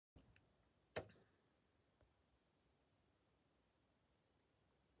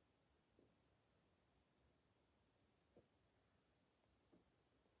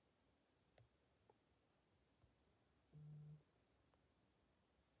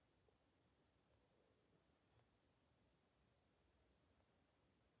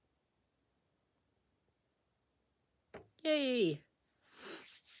Yay.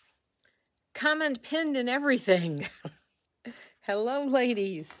 Comment pinned and everything. Hello,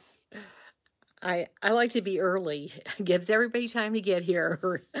 ladies. I like to be early. Gives everybody time to get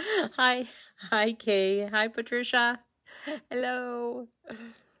here. Hi. Hi, Kay. Hi, Patricia. Hello.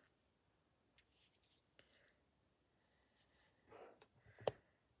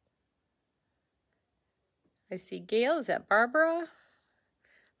 I see Gail. Is that Barbara?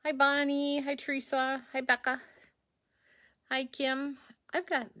 Hi, Bonnie. Hi, Teresa. Hi, Becca. Hi, Kim. I've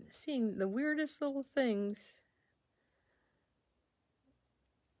got seeing the weirdest little things.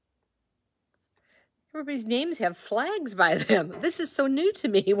 Everybody's names have flags by them. This is so new to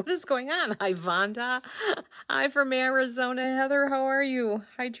me. What is going on? Hi, Vonda. Hi, from Arizona. Heather, how are you?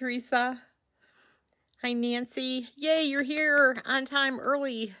 Hi, Teresa. Hi, Nancy. Yay, you're here on time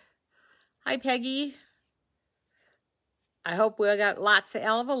early. Hi, Peggy. I hope we got lots of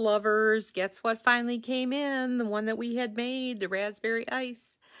Alva lovers. Guess what finally came in? The one that we had made, the raspberry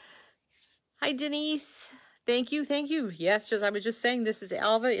ice. Hi, Denise. Thank you, thank you. Yes, just I was just saying this is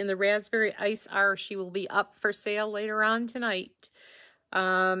Alva in the raspberry ice R. She will be up for sale later on tonight.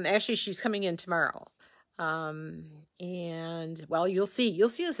 Actually, she's coming in tomorrow. And well, you'll see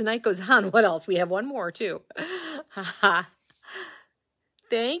as the night goes on. What else? We have one more too.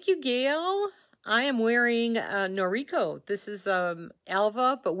 Thank you, Gail. I am wearing Noriko. This is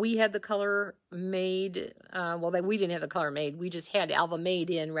Alva, but we had the color made. Well, we didn't have the color made. We just had Alva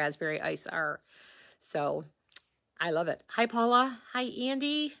made in Raspberry Ice R. So I love it. Hi, Paula. Hi,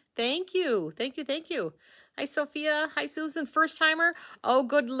 Andy. Thank you. Thank you. Thank you. Hi, Sophia. Hi, Susan. First timer. Oh,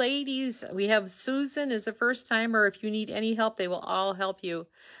 good ladies. We have Susan as a first timer. If you need any help, they will all help you.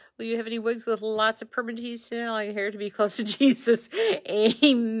 Will you have any wigs with lots of permatease today? I like your hair to be close to Jesus.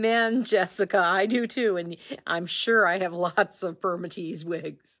 Amen, Jessica. I do too. And I'm sure I have lots of permatease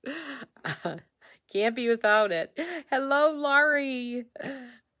wigs. Can't be without it. Hello, Laurie.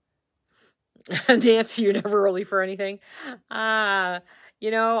 Nancy, you're never early for anything. You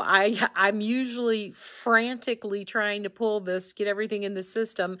know, I'm usually frantically trying to pull this, get everything in the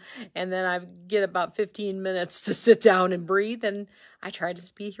system, and then I get about 15 minutes to sit down and breathe, and I try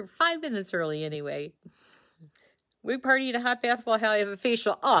to be here 5 minutes early anyway. Wig party and a hot bath while I have a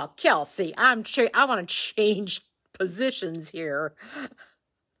facial. Oh, Kelsey, I want to change positions here.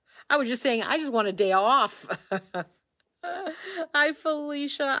 I was just saying, I just want a day off. Hi,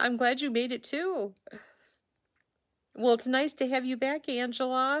 Felicia. I'm glad you made it too. Well, it's nice to have you back,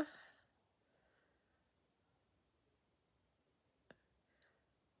 Angela.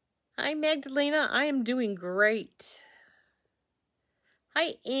 Hi, Magdalena. I am doing great.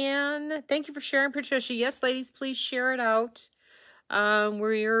 Hi, Anne. Thank you for sharing, Patricia. Yes, ladies, please share it out.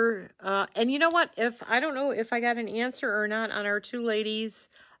 And you know what? I don't know if I got an answer or not on our two ladies,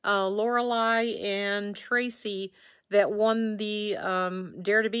 Lorelei and Tracy, that won the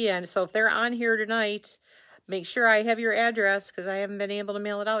Dare to Be in. So if they're on here tonight, make sure I have your address because I haven't been able to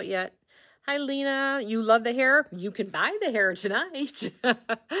mail it out yet. Hi, Lena. You love the hair? You can buy the hair tonight.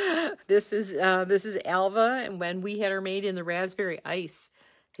 This is Alva, and when we had her made in the raspberry ice,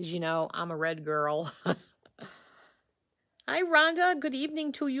 because you know I'm a red girl. Hi, Rhonda. Good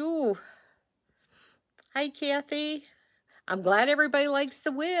evening to you. Hi, Kathy. I'm glad everybody likes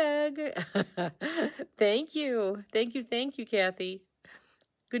the wig. Thank you. Thank you. Thank you, Kathy.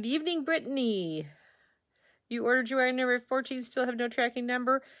 Good evening, Brittany. You ordered your item November 14th, still have no tracking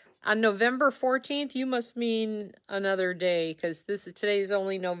number. On November 14th, you must mean another day because today's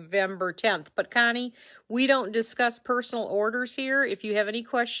only November 10th. But Connie, we don't discuss personal orders here. If you have any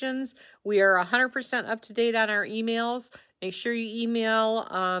questions, we are 100% up to date on our emails. Make sure you email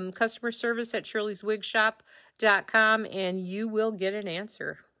customer service at shirleyswigshop.com and you will get an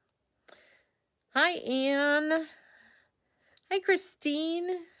answer. Hi, Anne. Hi, Christine.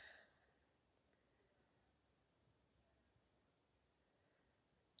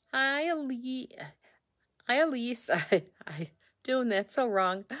 Hi, Elise. Hi, Elise. I doing that so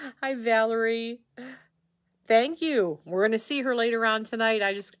wrong. Hi, Valerie. Thank you. We're going to see her later on tonight.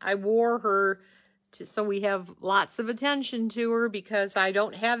 I wore her so we have lots of attention to her because I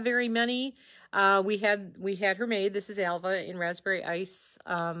don't have very many. We had her made. This is Alva in Raspberry Ice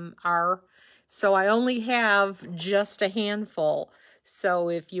R. So I only have just a handful. So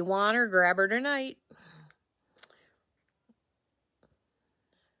if you want her, grab her tonight.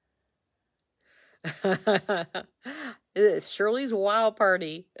 It's Shirley's Wild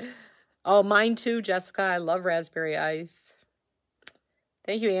Party. Oh, mine too, Jessica. I love raspberry ice.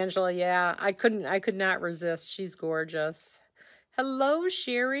 Thank you, Angela. Yeah, I could not resist. She's gorgeous. Hello,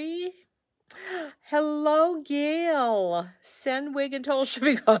 Sherry. Hello, Gail. Send wig and total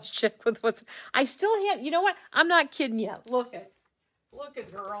shipping cost check with what's... I still have... You know what? I'm not kidding you. Look at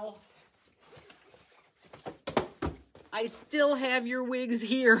girl. I still have your wigs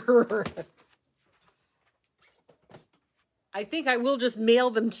here. I think I will just mail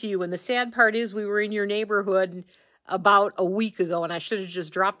them to you. And the sad part is we were in your neighborhood about a week ago, and I should have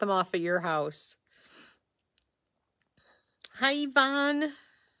just dropped them off at your house. Hi, Yvonne.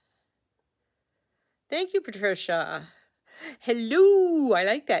 Thank you, Patricia. Hello. I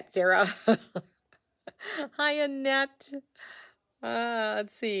like that, Sarah. Hi, Annette.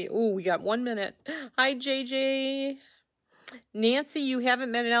 Let's see. Oh, we got 1 minute. Hi, JJ. Nancy, you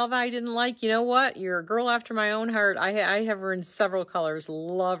haven't met an Elva I didn't like. You know what? You're a girl after my own heart. I have her in several colors.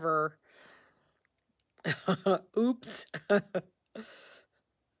 Love her. Oops.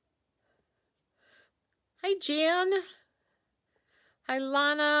 Hi, Jan. Hi,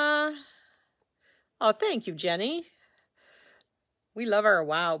 Lana. Oh, thank you, Jenny. We love our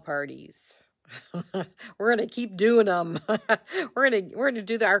WOW parties. We're going to keep doing them. We're going to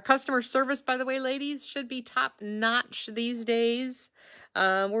do that. Our customer service, by the way, ladies, should be top notch these days.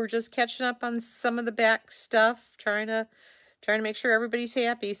 We're just catching up on some of the back stuff, trying to make sure everybody's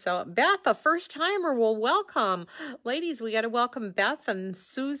happy. So Beth, a first timer, well, welcome. Ladies, we got to welcome Beth and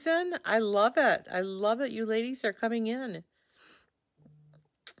Susan. I love it. I love that you ladies are coming in.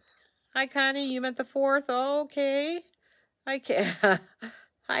 Hi, Connie. You meant the 4th? Okay.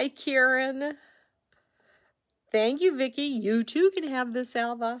 Hi, Karen. Thank you, Vicky. You too can have this,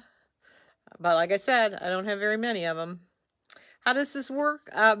 Alva. But like I said, I don't have very many of them. How does this work?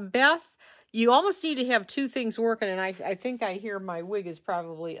 Beth, you almost need to have 2 things working, and I think I hear my wig is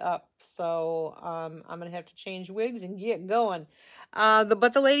probably up. So I'm going to have to change wigs and get going.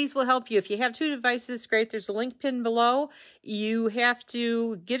 But the ladies will help you. If you have 2 devices, great. There's a link pinned below. You have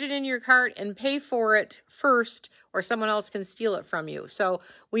to get it in your cart and pay for it first, or someone else can steal it from you. So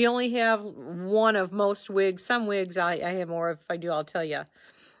we only have 1 of most wigs. Some wigs I have more. If I do, I'll tell you.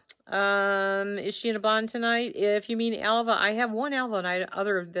 Is she in a blonde tonight? If you mean Alva, I have 1 Alva night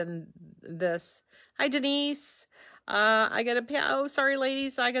other than this. Hi, Denise. Oh, sorry,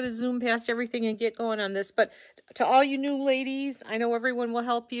 ladies. I got to zoom past everything and get going on this. But to all you new ladies, I know everyone will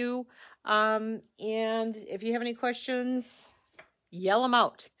help you. And if you have any questions, yell them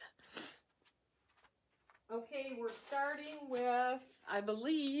out. Okay, we're starting with, I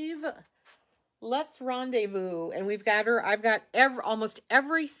believe, Let's Rendezvous. And we've got her, I've got almost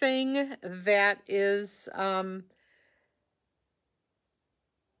everything that is, how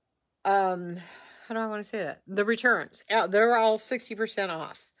do I want to say that? The returns. They're all 60%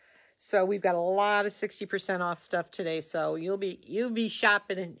 off. So we've got a lot of 60% off stuff today. So you'll be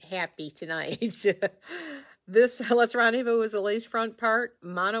shopping and happy tonight. This Let's Rendezvous is a lace front part,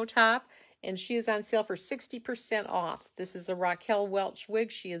 mono top, and she is on sale for 60% off. This is a Raquel Welch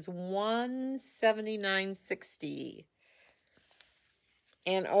wig. She is $179.60.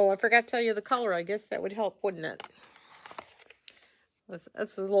 And oh, I forgot to tell you the color. I guess that would help, wouldn't it? This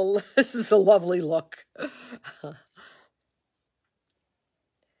is a lovely look.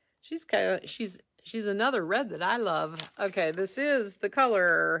 She's another red that I love. Okay, this is the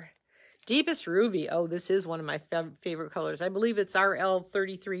color Deepest Ruby. Oh, this is one of my favorite colors. I believe it's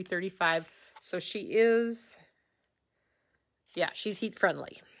RL3335. So she is, yeah, she's heat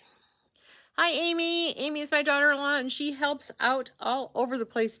friendly. Hi, Amy. Amy is my daughter-in-law, and she helps out all over the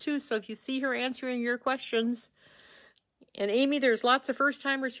place too. So if you see her answering your questions, and Amy, there's lots of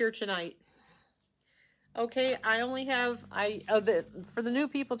first-timers here tonight. Okay, I only have, for the new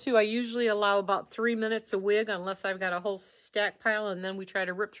people too, I usually allow about 3 minutes a wig unless I've got a whole stack pile, and then we try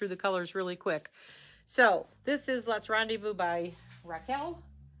to rip through the colors really quick. So this is Let's Rendezvous by Raquel.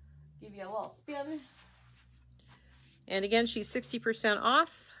 Give you a little spin. And again, she's 60%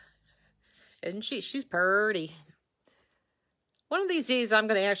 off. Isn't she? She's pretty. One of these days, I'm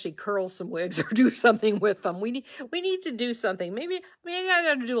going to actually curl some wigs or do something with them. We need to do something. Maybe I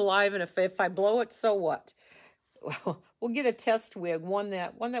got to do a live, and if I blow it, so what? We'll get a test wig, one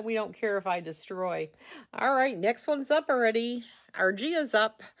that we don't care if I destroy. All right, next one's up already. Argia's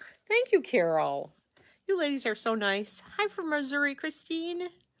up. Thank you, Carol. You ladies are so nice. Hi from Missouri, Christine.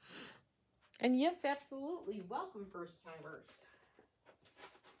 And yes, absolutely. Welcome, first timers.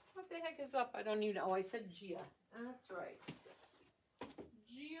 What the heck is up? I don't even know. Oh, I said Gia. That's right.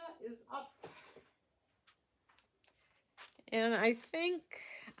 Gia is up. And I think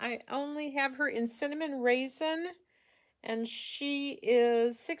I only have her in cinnamon raisin, and she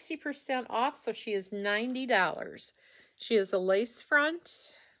is 60% off, so she is $90. She is a lace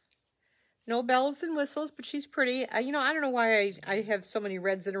front, No bells and whistles, but she's pretty. You know, I don't know why I have so many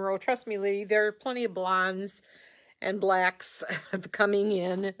reds in a row. Trust me, Lee, there are plenty of blondes and blacks coming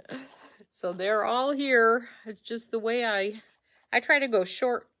in. So they're all here. It's just the way I try to go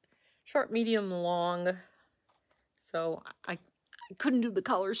short, medium, long. So I couldn't do the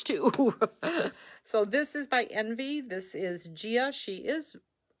colors too. So this is by Envy. This is Gia. She's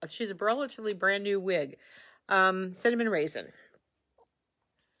a relatively brand new wig. Cinnamon Raisin.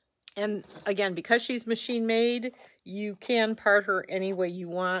 And again, because she's machine made, you can part her any way you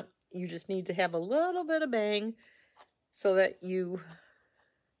want. You just need to have a little bit of bang so that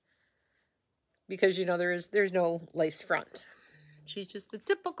because you know there's no lace front. She's just a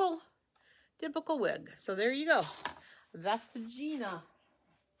typical wig. So there you go. That's Gina.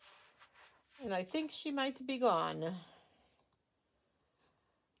 And I think she might be gone.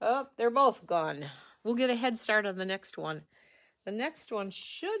 Oh, they're both gone. We'll get a head start on the next one. The next one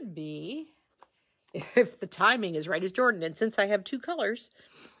should be, if the timing is right, is Jordan. And since I have two colors,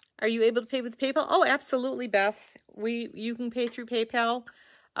 are you able to pay with PayPal? Oh, absolutely, Beth. You can pay through PayPal.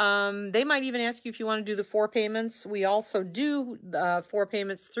 They might even ask you if you want to do the 4 payments. We also do 4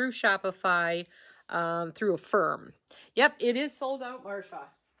 payments through Shopify, through Affirm. Yep, it is sold out, Marsha.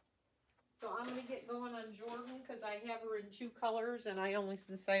 So I'm going to get going on Jordan because I have her in 2 colors, and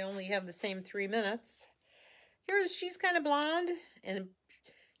since I only have the same 3 minutes. She's kind of blonde, and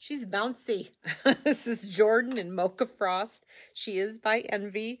she's bouncy. This is Jordan in Mocha Frost. She is by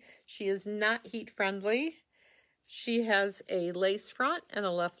Envy. She is not heat friendly. She has a lace front and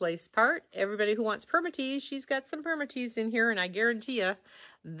a left lace part. Everybody who wants permatease, she's got some permatease in here, and I guarantee you,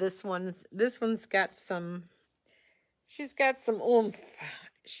 this one's got some. She's got some oomph.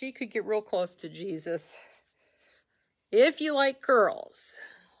 She could get real close to Jesus if you like curls.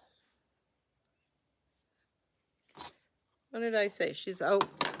 What did I say?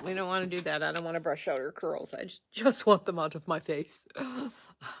 We don't want to do that. I don't want to brush out her curls. I just want them out of my face.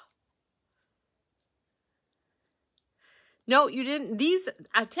 No, you didn't. These,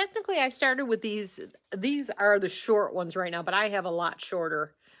 technically I started with these. These are the short ones right now, but I have a lot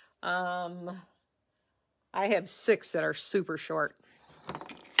shorter. I have 6 that are super short.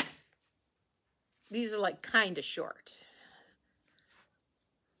 These are like kind of short.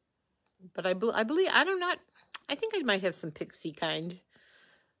 But I believe, I think I might have some pixie kind.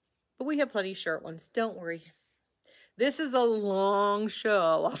 But we have plenty of short ones. Don't worry. This is a long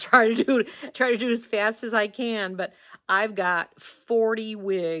show. I'll try to do as fast as I can, but I've got 40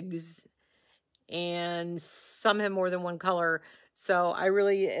 wigs and some have more than one color. So I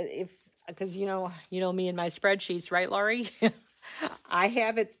really, because you know me and my spreadsheets, right, Laurie? I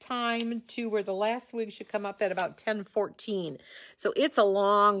have it timed to where the last wig should come up at about 10:14. So it's a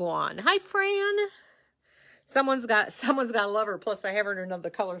long one. Hi, Fran. Someone's got to love her. Plus, I have her in another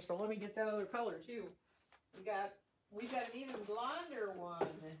color. So let me get that other color too. We got an even blonder one.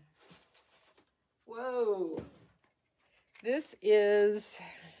 Whoa. This is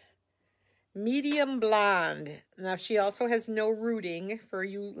medium blonde. Now, she also has no rooting. For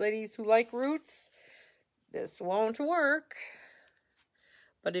you ladies who like roots, this won't work.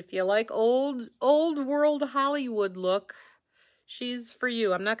 But if you like old world Hollywood look, she's for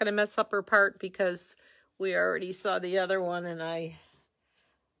you. I'm not going to mess up her part because we already saw the other one, and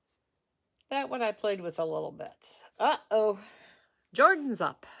that one I played with a little bit. Uh-oh. Jordan's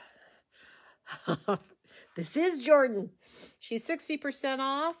up. This is Jordan. She's 60%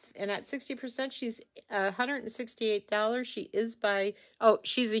 off, and at 60%, she's $168. She is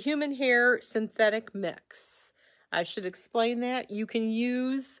she's a human hair synthetic mix. I should explain that. You can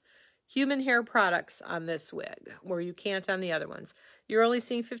use human hair products on this wig, where you can't on the other ones. You're only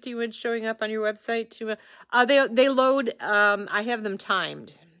seeing 50 wigs showing up on your website. They load, I have them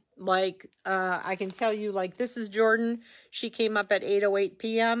timed. Like, I can tell you, like, this is Jordan. She came up at 8:08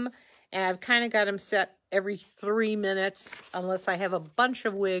 p.m., and I've kind of got them set every 3 minutes. Unless I have a bunch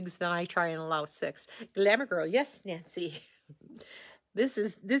of wigs, then I try and allow 6. Glamour girl. Yes, Nancy. This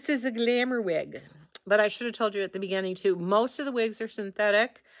is a glamour wig. But I should have told you at the beginning, too. Most of the wigs are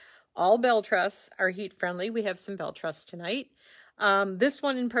synthetic. All bell truss are heat friendly. We have some bell truss tonight. This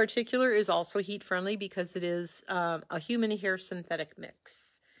one in particular is also heat friendly because it is a human hair synthetic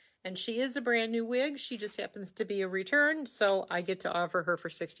mix. And she is a brand new wig. She just happens to be a return, so I get to offer her for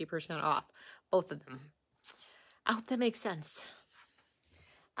 60% off. Both of them. I hope that makes sense.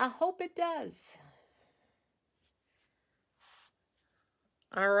 I hope it does.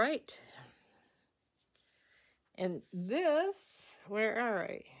 All right. And this, where are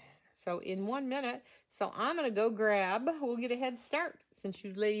we? So in 1 minute, so I'm going to go grab, we'll get a head start. Since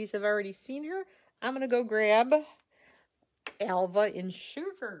you ladies have already seen her, I'm going to go grab Alva in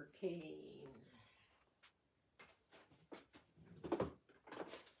Sugar Cane.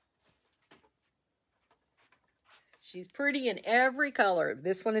 She's pretty in every color.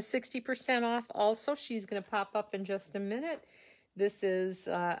 This one is 60% off also. She's going to pop up in just a minute. This is,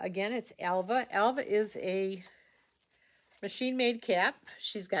 again, it's Alva. Alva is a machine-made cap.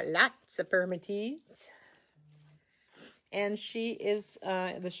 She's got lots of permatees. And she is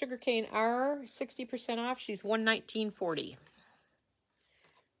the Sugarcane R, 60% off. She's $119.40.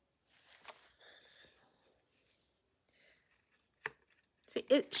 See,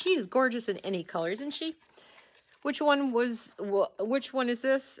 she is gorgeous in any color, isn't she? Which one is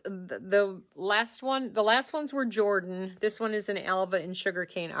this? The last one? The last ones were Jordan. This one is an Alva in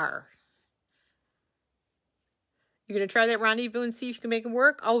Sugarcane R. You're going to try that rendezvous and see if you can make it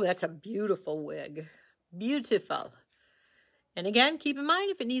work? Oh, that's a beautiful wig. Beautiful. And again, keep in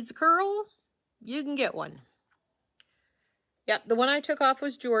mind, if it needs a curl, you can get one. Yep, the one I took off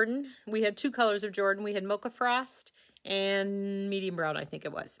was Jordan. We had two colors of Jordan. We had Mocha Frost and medium brown, I think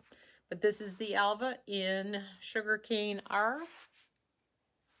it was. But this is the Alva in Sugarcane R.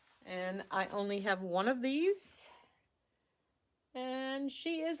 And I only have one of these. And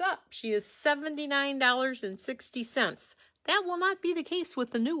she is up. She is $79.60. That will not be the case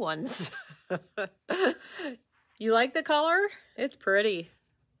with the new ones. You like the color? It's pretty.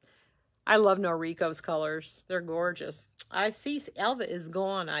 I love Noriko's colors. They're gorgeous. I see Alva is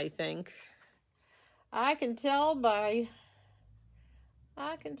gone, I think. I can tell by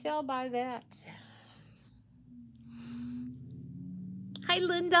that. Hi,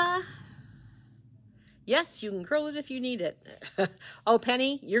 Linda. Yes, you can curl it if you need it. Oh,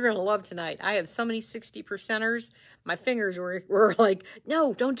 Penny, you're going to love tonight. I have so many 60%ers. My fingers were like,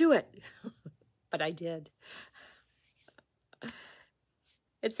 no, don't do it. But I did.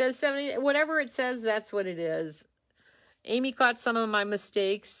 It says 70, whatever it says, that's what it is. Amy caught some of my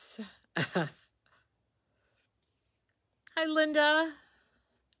mistakes. Hi, Linda.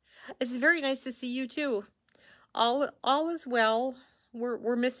 It's very nice to see you too. All is well.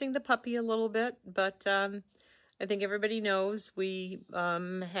 We're missing the puppy a little bit, but I think everybody knows we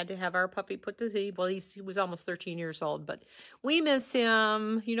had to have our puppy put to sleep. Well, he was almost 13 years old, but we miss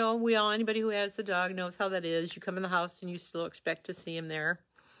him. You know, anybody who has a dog knows how that is. You come in the house and you still expect to see him there.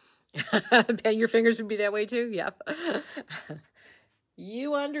 Your fingers would be that way too? Yep.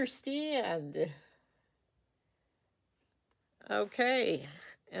 You understand. Okay,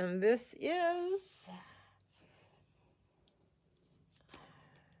 and this is...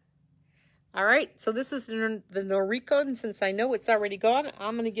 All right, so this is the Noriko, and since I know it's already gone,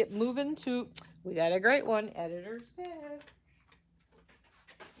 I'm going to get moving to... We got a great one, Editor's Pick.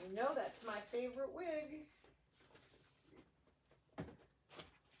 You know that's my favorite wig.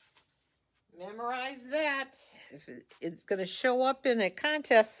 Memorize that. If it's going to show up in a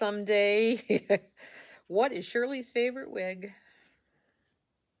contest someday. What is Shirley's favorite wig?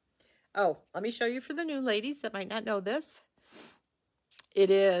 Oh, let me show you for the new ladies that might not know this. It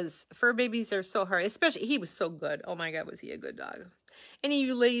is. Fur babies are so hard. Especially, he was so good. Oh my God, was he a good dog. Any of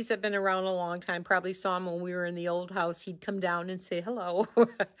you ladies that have been around a long time probably saw him when we were in the old house. He'd come down and say hello.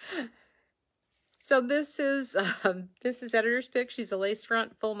 So this is Editor's Pick. She's a lace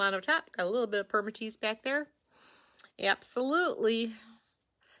front, full mono top. Got a little bit of permatease back there. Absolutely.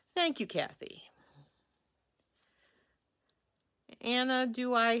 Thank you, Kathy. Anna,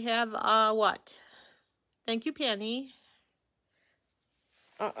 do I have what? Thank you, Penny.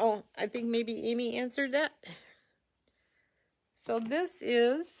 Oh, I think maybe Amy answered that. So this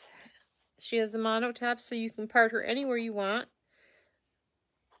is, she has a mono top, so you can part her anywhere you want.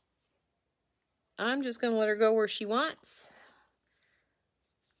 I'm just going to let her go where she wants.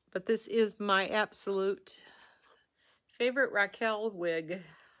 But this is my absolute favorite Raquel wig.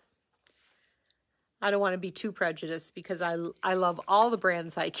 I don't want to be too prejudiced because I love all the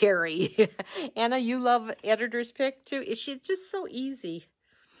brands I carry. Anna, you love Editor's Pick too? She's just so easy.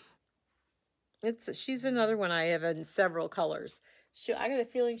 She's another one I have in several colors. I got a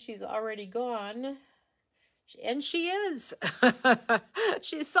feeling she's already gone. And she is.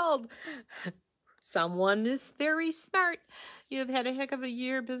 She's sold. Someone is very smart. You've had a heck of a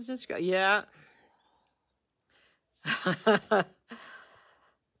year, business. Yeah.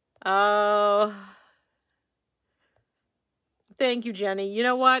 Oh. Thank you, Jenny. You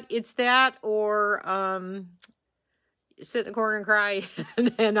know what? It's that or sit in the corner and cry.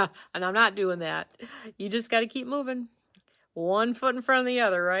 and I'm not doing that. You just got to keep moving. One foot in front of the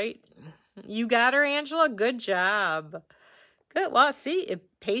other, right? You got her, Angela. Good job. Good. Well, see,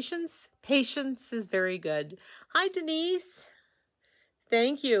 patience is very good. Hi, Denise.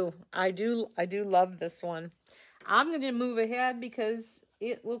 Thank you. I do love this one. I'm going to move ahead because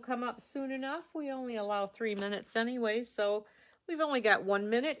it will come up soon enough. We only allow 3 minutes anyway, so we've only got 1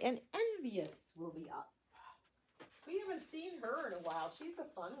 minute, and Envious will be up. We haven't seen her in a while. She's a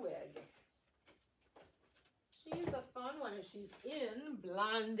fun wig. She's a fun one, and she's in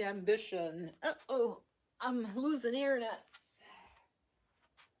Blonde Ambition. Uh-oh, I'm losing hair nuts.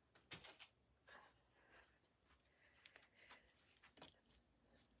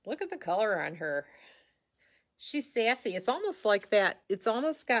 Look at the color on her. She's sassy. It's almost like that. It's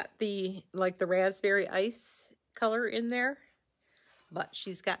almost got the, like the raspberry ice color in there, but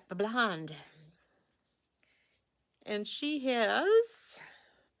she's got the blonde. And she has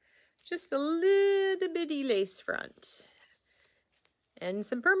just a little bitty lace front and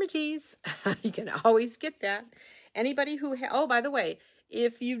some permatease. You can always get that. Anybody who, oh, by the way,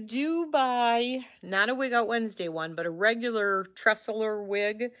 if you do buy, not a Wig Out Wednesday one, but a regular Tressler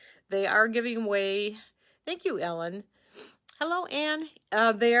wig, they are giving away, thank you, Ellen. Hello, Anne.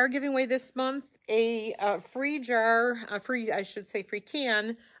 They are giving away this month a free jar, I should say free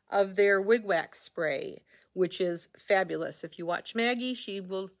can of their wig wax spray, which is fabulous. If you watch Maggie,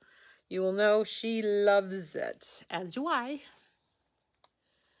 you will know she loves it, as do I.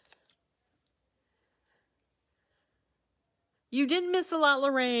 You didn't miss a lot,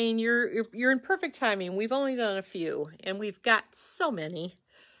 Lorraine. You're in perfect timing. We've only done a few, and we've got so many.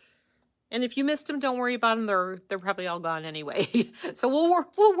 And if you missed them, don't worry about them. They're probably all gone anyway. So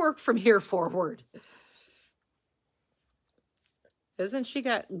we'll work from here forward. Isn't she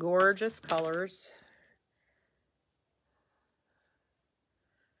got gorgeous colors?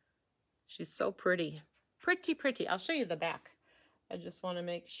 She's so pretty. Pretty, pretty. I'll show you the back. I just want to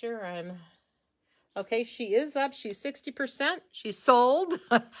make sure I'm... Okay, she is up. She's 60%. She's sold.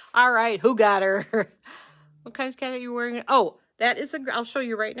 All right, who got her? What kind of cat are you wearing? Oh, that is I'll show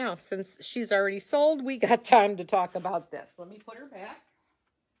you right now. Since she's already sold, we got time to talk about this. Let me put her back.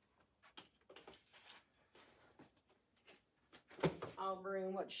 I'll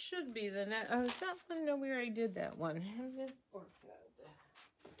bring what should be the next. Oh, is that one? No, we already did that one.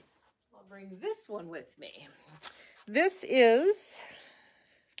 I'll bring this one with me. This is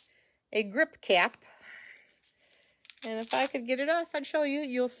a grip cap, and if I could get it off, I'd show you.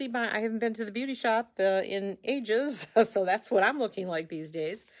 You'll see I haven't been to the beauty shop in ages, so that's what I'm looking like these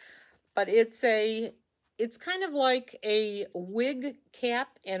days. But it's kind of like a wig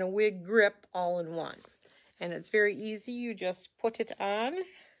cap and a wig grip all in one, and it's very easy. You just put it on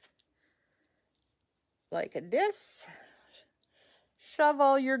like this. Shove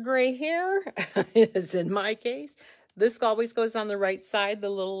all your gray hair, as in my case. This always goes on the right side, the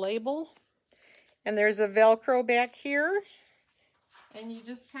little label. And there's a Velcro back here. And you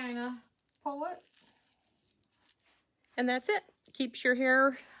just kind of pull it. And that's it. Keeps your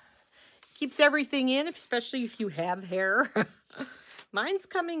hair, keeps everything in, especially if you have hair. Mine's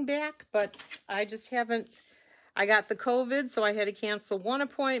coming back, but I just haven't, I got the COVID, so I had to cancel one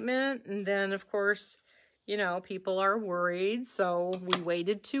appointment. And then, of course, you know, people are worried. So we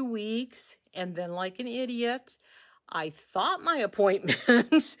waited 2 weeks. And then, like an idiot, I thought my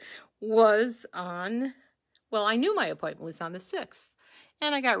appointment was on, well, I knew my appointment was on the 6th.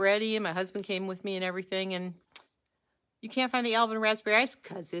 And I got ready, and my husband came with me and everything, and you can't find the Alvin Raspberry Ice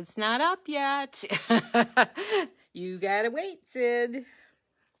because it's not up yet. You gotta wait, Sid.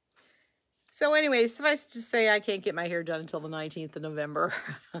 So anyway, suffice to say, I can't get my hair done until the 19th of November.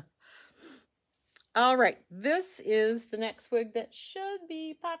 All right, this is the next wig that should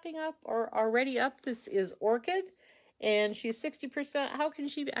be popping up or already up. This is Orchid. And she's 60%. How can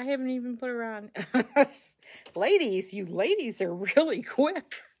she be? I haven't even put her on. Ladies, you ladies are really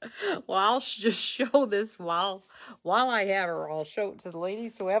quick. Well, I'll just show this while I have her. I'll show it to the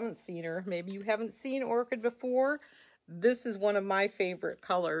ladies who haven't seen her. Maybe you haven't seen Orchid before. This is one of my favorite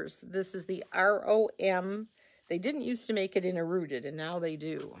colors. This is the ROM. They didn't used to make it in a rooted, and now they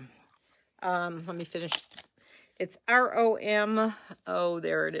do. Let me finish. It's ROM. Oh,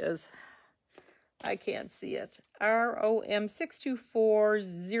 there it is. I can't see it. ROM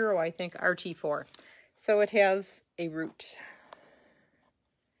 6240, I think, RT4. So it has a root.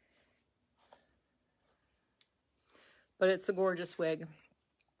 But it's a gorgeous wig.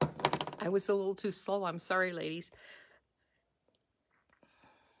 I was a little too slow. I'm sorry, ladies.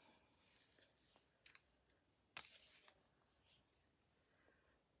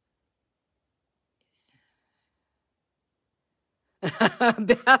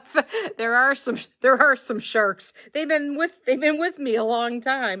 Beth, there are some sharks. They've been with me a long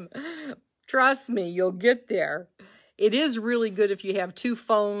time. Trust me, you'll get there. It is really good if you have 2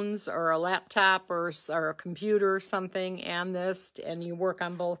 phones or a laptop or a computer or something and this, and you work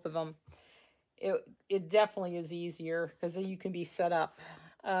on both of them. It definitely is easier because then you can be set up.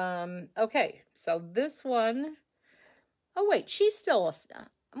 Okay, so this one, oh wait, she's still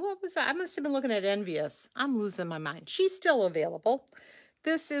What was that? I must have been looking at Envious. I'm losing my mind. She's still available.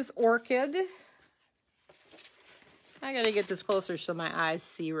 This is Orchid. I got to get this closer so my eyes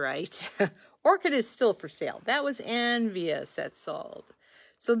see right. Orchid is still for sale. That was Envious that sold.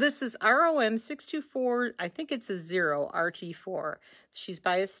 So this is ROM 624. I think it's a 0 RT4. She's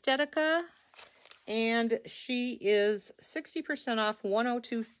by Estetica. And she is 60% off.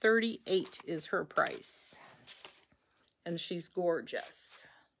 102.38 is her price. And she's gorgeous.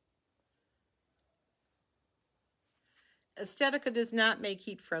 Estetica does not make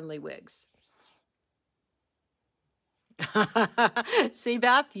heat-friendly wigs. See,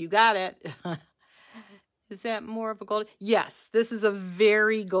 Beth, you got it. Is that more of a gold? Yes, this is a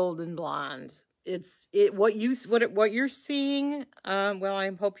very golden blonde. What you're seeing. Well,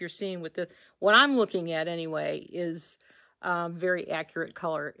 I hope you're seeing with what I'm looking at anyway is very accurate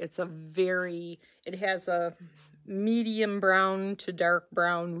color. It has a medium brown to dark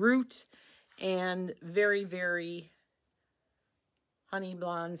brown root and very, very honey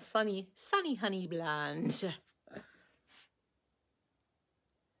blonde, sunny honey blonde.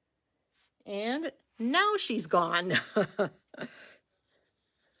 And now she's gone.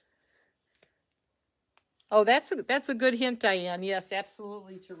 Oh, that's a good hint, Diane. Yes,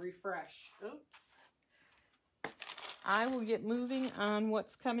 absolutely, to refresh. Oops. I will get moving on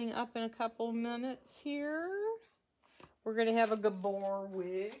what's coming up in a couple minutes here. We're going to have a Gabor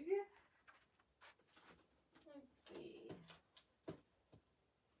wig. Let's see.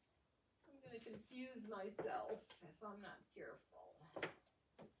 I'm going to confuse myself if I'm not careful.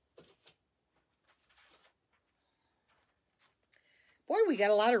 Boy, we got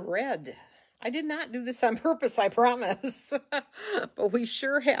a lot of red. I did not do this on purpose, I promise. But we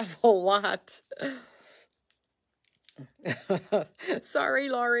sure have a lot. Sorry,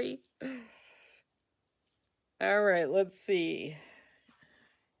 Laurie. All right, let's see.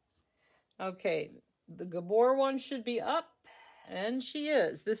 Okay, the Gabor one should be up, and she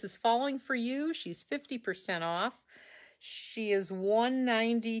is. This is Falling for You. She's 50% off. She is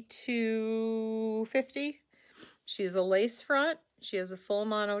 $192.50. She has a lace front. She has a full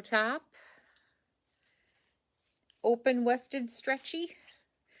mono top. Open wefted stretchy.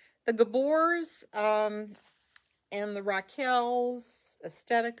 The Gabors and the Raquels,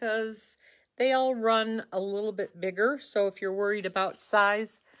 Esteticas, they all run a little bit bigger. So if you're worried about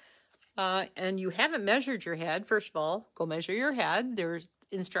size and you haven't measured your head, first of all, go measure your head. There's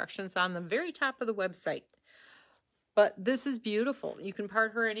instructions on the very top of the website. But this is beautiful. You can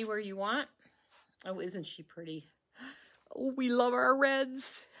part her anywhere you want. Oh, isn't she pretty? Oh, we love our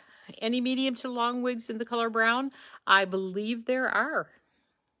reds. Any medium to long wigs in the color brown? I believe there are.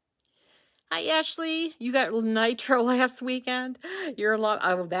 Hi, Ashley. You got Nitro last weekend. You're in love.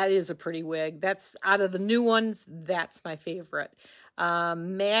 Oh, that is a pretty wig. That's out of the new ones. That's my favorite.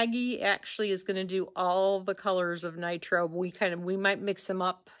 Maggie actually is going to do all the colors of Nitro. We might mix them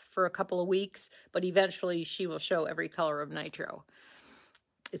up for a couple of weeks, but eventually she will show every color of Nitro.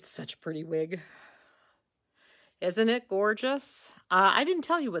 It's such a pretty wig. Isn't it gorgeous? I didn't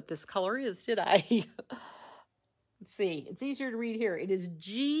tell you what this color is, did I? Let's see. It's easier to read here. It is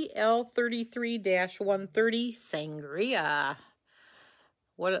GL33-130 Sangria.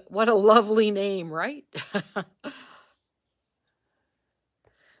 What a lovely name, right?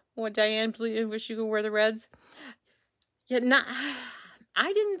 What, Diane, please wish you could wear the reds? Yeah,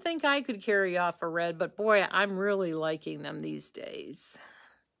 I didn't think I could carry off a red, but boy, I'm really liking them these days.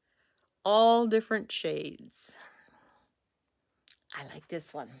 All different shades. I like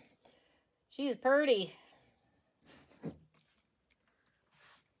this one. She is pretty.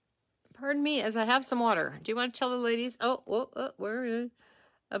 Pardon me as I have some water. Do you want to tell the ladies? Where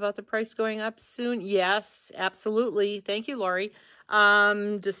about the price going up soon? Yes, absolutely. Thank you, Lori.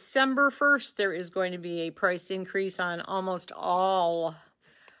 December 1st, there is going to be a price increase on almost all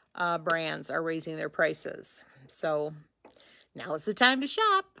brands are raising their prices. So now is the time to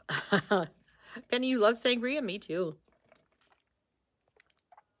shop. Penny, you love sangria? Me too.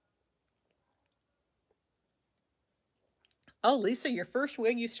 Oh, Lisa, your first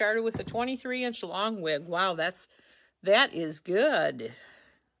wig, you started with a 23-inch long wig. Wow, that is good.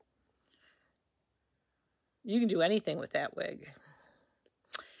 You can do anything with that wig.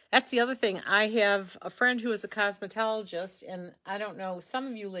 That's the other thing. I have a friend who is a cosmetologist, and I don't know, some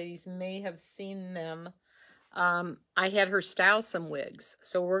of you ladies may have seen them. I had her style some wigs,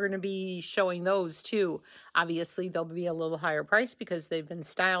 so we're going to be showing those too. Obviously, they'll be a little higher price because they've been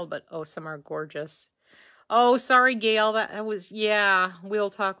styled, but oh, some are gorgeous. Oh, sorry, Gail. That was, yeah, we'll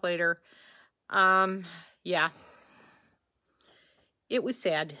talk later. Yeah. It was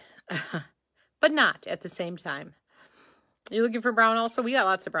sad, but not at the same time. You looking for brown also? We got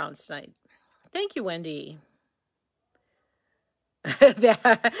lots of browns tonight. Thank you, Wendy.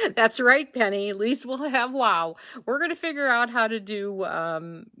 That's right, Penny. At least we'll have WOW. We're going to figure out how to do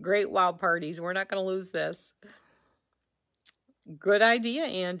great WOW parties. We're not going to lose this. Good idea,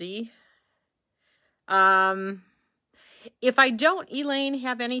 Andy. If I don't, Elaine,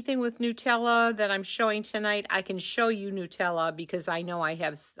 have anything with Nutella that I'm showing tonight, I can show you Nutella because I know I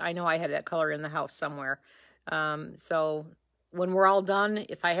have that color in the house somewhere. So when we're all done,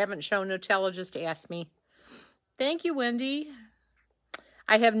 if I haven't shown Nutella, just ask me. Thank you, Wendy.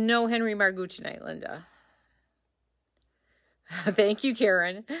 I have no Henry Margot tonight, Linda. Thank you,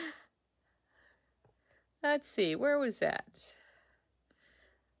 Karen. Let's see, where was that?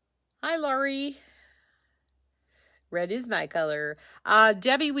 Hi, Laurie. Red is my color.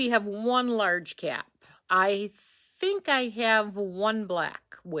 Debbie, we have one large cap. I think I have one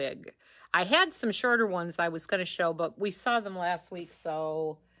black wig. I had some shorter ones I was going to show, but we saw them last week,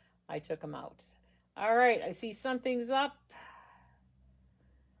 so I took them out. All right, I see something's up.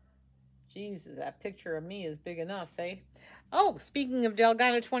 Jesus, that picture of me is big enough, eh? Oh, speaking of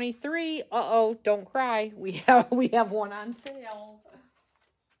Delgado 23, don't cry. We have one on sale,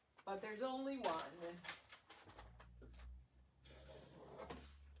 but there's only one.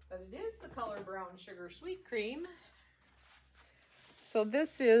 But it is the color brown sugar sweet cream. So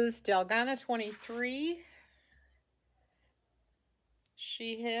this is Delgado 23.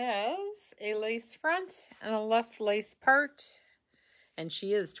 She has a lace front and a left lace part, and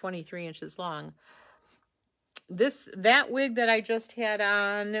she is 23 inches long. That wig that I just had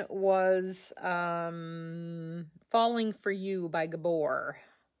on was Falling for You by Gabor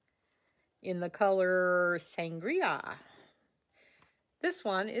in the color Sangria. This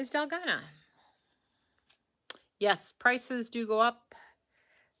one is Delgado. Yes, prices do go up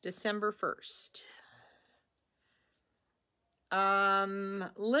December 1st.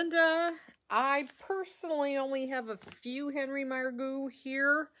 Linda, I personally only have a few Henry Margot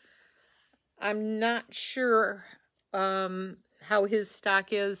here. I'm not sure how his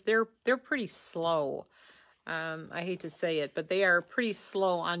stock is. They're pretty slow. I hate to say it, but they are pretty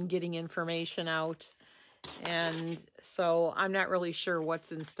slow on getting information out. And so I'm not really sure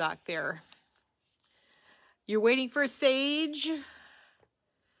what's in stock there. You're waiting for sage,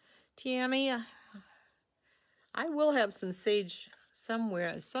 Tammy? I will have some sage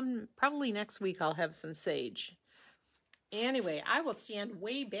somewhere. Probably next week I'll have some sage. Anyway, I will stand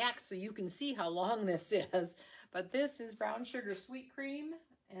way back so you can see how long this is. But this is brown sugar sweet cream,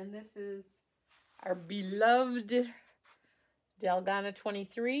 and this is our beloved Delgado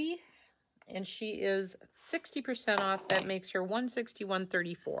 23, and she is 60% off. That makes her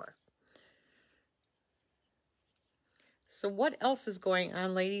 $161.34. So what else is going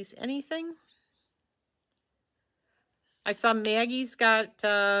on, ladies? Anything? I saw Maggie's got,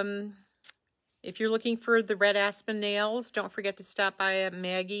 if you're looking for the red aspen nails, don't forget to stop by at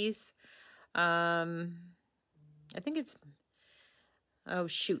Maggie's. I think it's, oh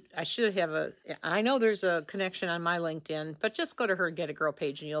shoot, I should have I know there's a connection on my LinkedIn, but just go to her Get a Girl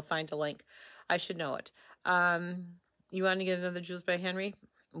page and you'll find a link. I should know it. You want to get another Jewels by Henry?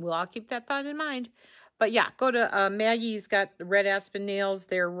 Well, I'll keep that thought in mind. But yeah, go to Maggie's got the red aspen nails.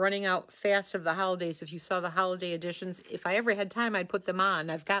 They're running out fast of the holidays. If you saw the holiday editions, if I ever had time, I'd put them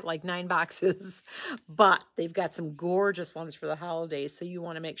on. I've got like 9 boxes, but they've got some gorgeous ones for the holidays. So you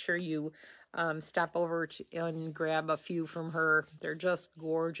want to make sure you stop over and grab a few from her. They're just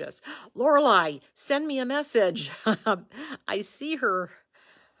gorgeous. Lorelei, send me a message. I see her.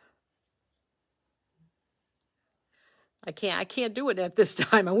 I can't do it at this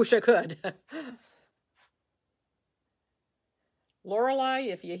time. I wish I could. Lorelei,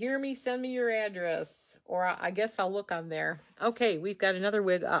 if you hear me, send me your address, or I guess I'll look on there. Okay, we've got another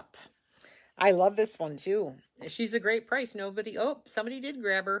wig up. I love this one too. She's a great price. Somebody did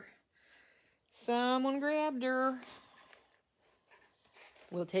grab her. Someone grabbed her.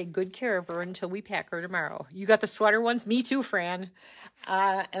 We'll take good care of her until we pack her tomorrow. You got the sweater ones? Me too, Fran.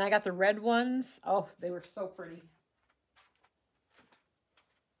 And I got the red ones. Oh, they were so pretty.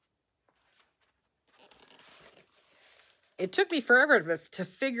 It took me forever to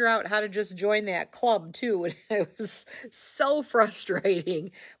figure out how to just join that club, too. It was so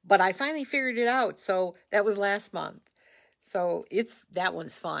frustrating. But I finally figured it out. So that was last month. So that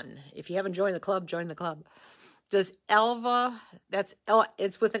one's fun. If you haven't joined the club, join the club. Does Elva,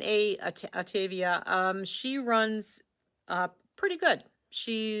 it's with an A, Atavia. She runs pretty good.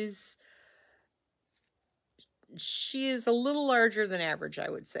 She is a little larger than average,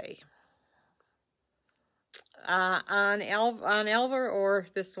 I would say. On Elva or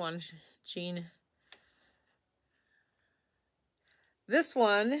this one, Jean? This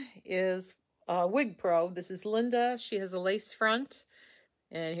one is Wig Pro. This is Linda. She has a lace front.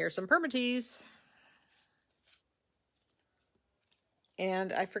 And here's some permatease.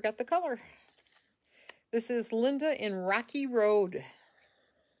 And I forgot the color. This is Linda in Rocky Road.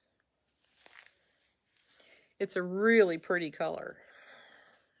 It's a really pretty color.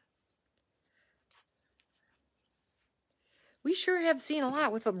 We sure have seen a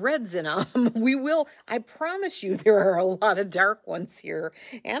lot with the reds in them. We will, I promise you, there are a lot of dark ones here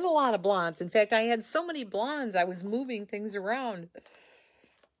and a lot of blondes. In fact, I had so many blondes, I was moving things around.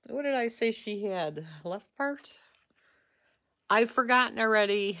 What did I say she had? Left part? I've forgotten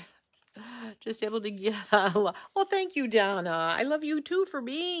already. Just able to get, well, thank you, Donna. I love you too for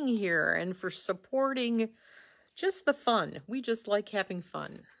being here and for supporting just the fun. We just like having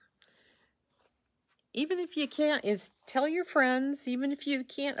fun. Even if you can't, tell your friends, even if you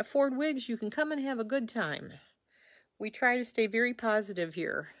can't afford wigs, you can come and have a good time. We try to stay very positive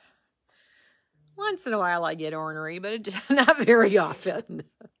here. Once in a while I get ornery, but not very often.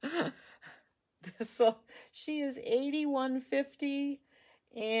 So she is 8150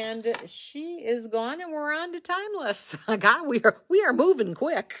 and she is gone and we're on to Timeless. God, we are moving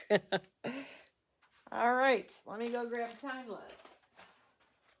quick. All right, let me go grab Timeless.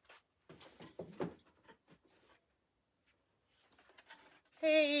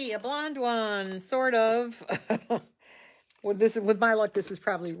 Hey, a blonde one, sort of. With my luck, this is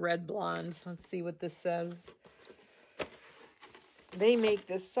probably red blonde. Let's see what this says. They make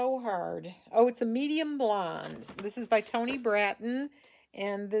this so hard. Oh, it's a medium blonde. This is by Toni Bratton,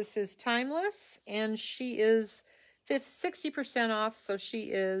 and this is Timeless, and she is 60% off, so she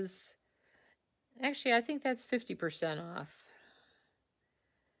is... Actually, I think that's 50% off.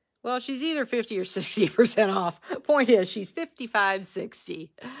 Well, she's either 50 or 60% off. Point is, she's 55.60.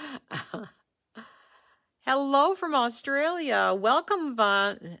 Hello from Australia. Welcome,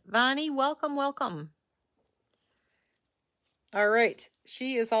 Vani. Welcome, welcome. All right.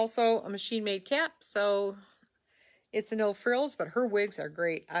 She is also a machine-made cap, so it's a no frills, but her wigs are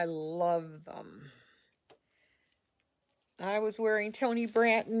great. I love them. I was wearing Toni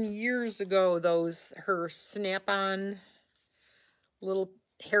Bratton years ago, her snap-on little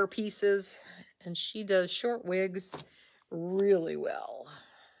hair pieces, and she does short wigs really well.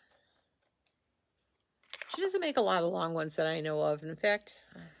 She doesn't make a lot of long ones that I know of. In fact,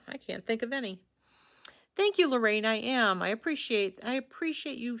 I can't think of any. Thank you, Lorraine. I am. I appreciate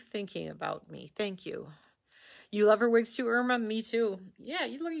you thinking about me. Thank you. You love her wigs too, Irma? Me too. Yeah,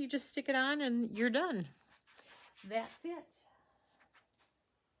 you just stick it on and you're done. That's it.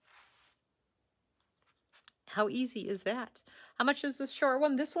 How easy is that? How much is this short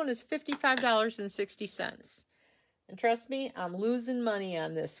one? This one is $55.60. And trust me, I'm losing money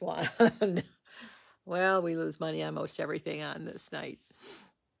on this one. Well, we lose money on most everything on this night.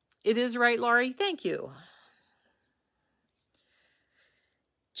 It is right, Laurie. Thank you.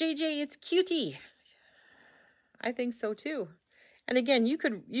 JJ, it's cutie. I think so too. And again, you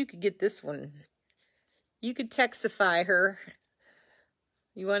could get this one. You could Texify her.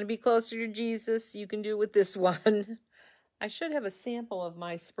 You want to be closer to Jesus, you can do it with this one. I should have a sample of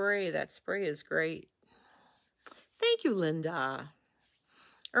my spray. That spray is great. Thank you, Linda.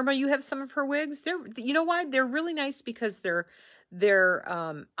 Irma, you have some of her wigs. You know why? They're really nice because they're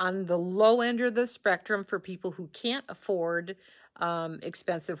on the low end of the spectrum for people who can't afford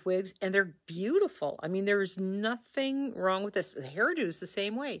expensive wigs, and they're beautiful. I mean, there's nothing wrong with this. The hairdo's the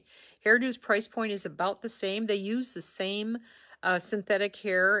same way. Hairdo's price point is about the same. They use the same synthetic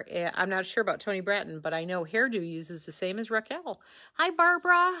hair. I'm not sure about Toni Bratton, but I know Hairdo uses the same as Raquel. Hi,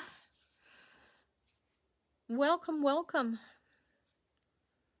 Barbara. Welcome, welcome.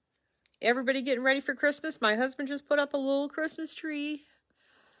 Everybody getting ready for Christmas? My husband just put up a little Christmas tree.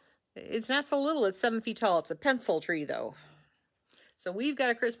 It's not so little, it's 7 feet tall. It's a pencil tree, though. So we've got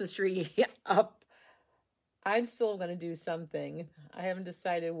a Christmas tree up. I'm still going to do something. I haven't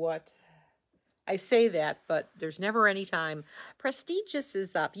decided what. I say that, but there's never any time. Prestigious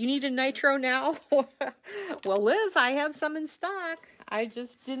is up. You need a nitro now? Well, Liz, I have some in stock. I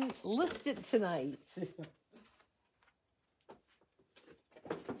just didn't list it tonight.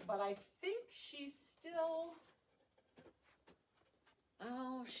 But I think she's still...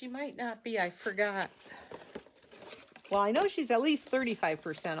 Oh, she might not be. I forgot. Well, I know she's at least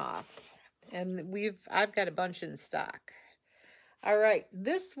 35% off. And I've got a bunch in stock. All right,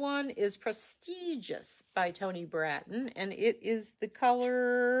 this one is Prestigious by Toni Bratton, and it is the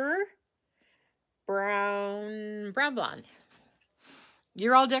color brown blonde.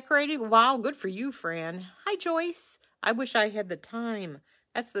 You're all decorated? Wow, good for you, Fran. Hi, Joyce. I wish I had the time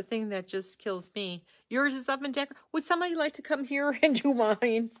That's the thing that just kills me. Yours is up and down. Would somebody like to come here and do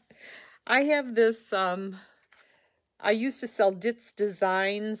mine? I have this, I used to sell Ditz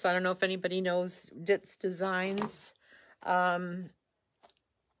Designs. I don't know if anybody knows Ditz Designs. In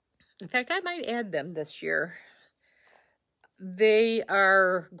fact, I might add them this year. They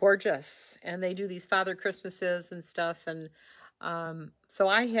are gorgeous, and they do these Father Christmases and stuff. And so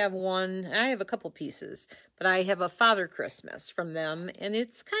I have one, and I have a couple pieces, but I have a Father Christmas from them, and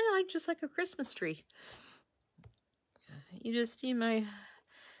it's kind of like just like a Christmas tree. You just see my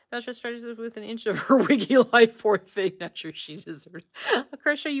Belcher spreads with an inch of her wiggy life for thing. Not sure she deserves.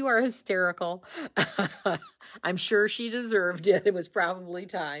 Krisha, you are hysterical. I'm sure she deserved it. It was probably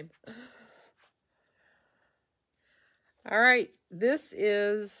time. All right, this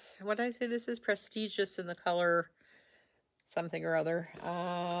is, what did I say? This is prestigious in the color something or other.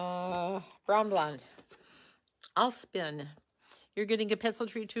 Brown blonde. I'll spin. You're getting a pencil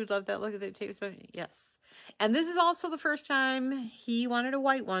tree too. Love that. Look at that tape. So yes. And this is also the first time he wanted a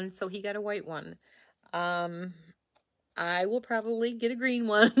white one, so he got a white one. I will probably get a green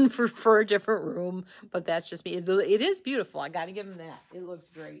one for a different room, but that's just me. It is beautiful. I got to give him that. It looks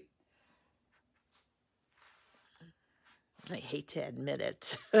great. I hate to admit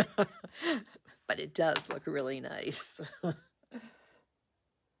it, but it does look really nice.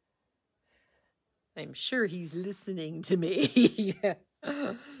 I'm sure he's listening to me. Yeah.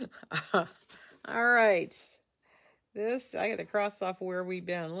 All right. This, I got to cross off where we've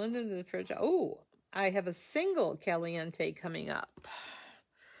been. London to the project. Oh, I have a single Caliente coming up.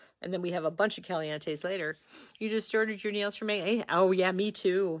 And then we have a bunch of Calientes later. You just ordered your nails from me? Oh, yeah, me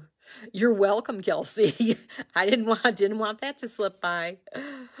too. You're welcome, Kelsey. I didn't want that to slip by.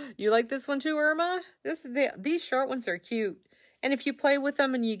 You like this one too, Irma? These short ones are cute. And if you play with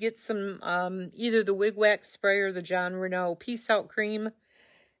them and you get some either the Wig Wax spray or the John Renault Peace Out cream,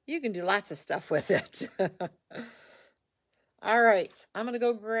 you can do lots of stuff with it. All right, I'm going to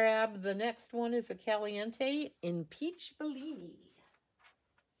go grab the next one is a Caliente in Peach Bellini.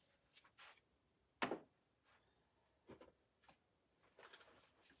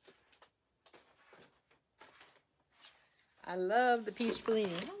 I love the Peach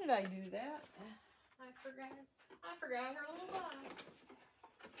Bellini. How did I do that? I forgot her little box.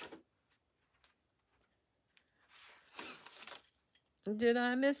 Did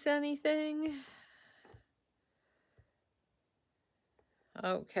I miss anything?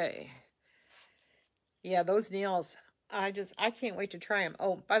 Okay. Yeah, those nails, I can't wait to try them.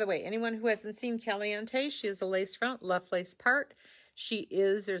 Oh, by the way, anyone who hasn't seen Caliente, she has a lace front, left lace part.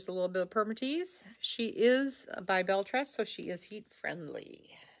 There's a little bit of permatease. She is by Beltress, so she is heat friendly.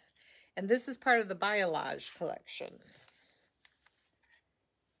 And this is part of the Biolage collection.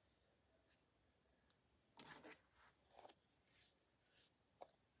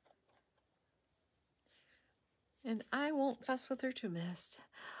 And I won't fuss with her too much.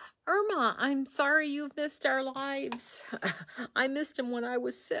 Irma, I'm sorry you've missed our lives. I missed them when I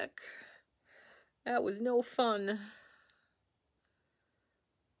was sick. That was no fun.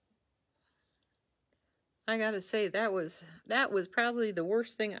 I gotta say, that was probably the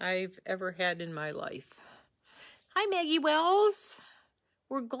worst thing I've ever had in my life. Hi, Maggie Wells.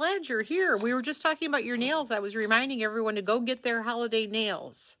 We're glad you're here. We were just talking about your nails. I was reminding everyone to go get their holiday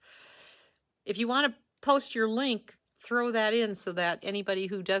nails. If you want to post your link, throw that in so that anybody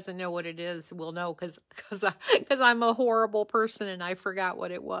who doesn't know what it is will know, because I'm a horrible person and I forgot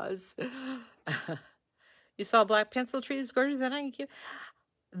what it was. You saw a black pencil tree that's gorgeous? Then I can give...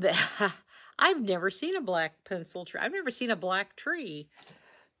 I've never seen a black pencil tree. I've never seen a black tree.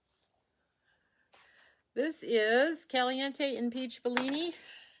 This is Caliente in Peach Bellini.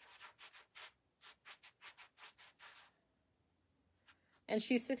 And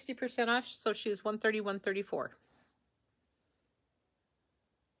she's 60% off, so she's $130, $134.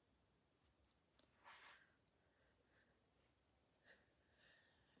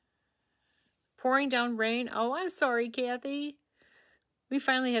 Pouring down rain. Oh, I'm sorry, Kathy. We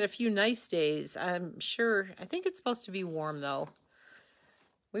finally had a few nice days. I'm sure. I think it's supposed to be warm, though.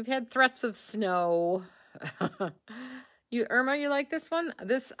 We've had threats of snow. Irma, you like this one?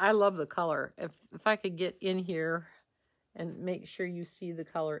 I love the color. If I could get in here and make sure you see the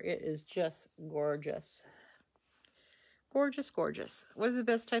color, it is just gorgeous. Gorgeous, gorgeous. What is the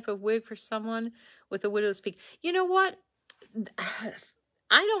best type of wig for someone with a widow's peak? You know what?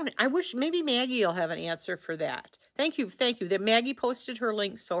 I wish maybe Maggie will have an answer for that. Thank you. That Maggie posted her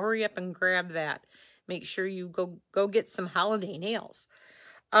link, so hurry up and grab that. Make sure you go get some holiday nails.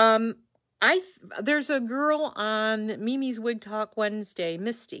 There's a girl on Mimi's Wig Talk Wednesday,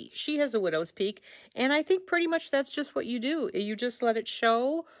 Misty. She has a widow's peak, and I think pretty much that's just what you do. You just let it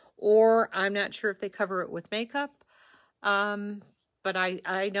show, or I'm not sure if they cover it with makeup. But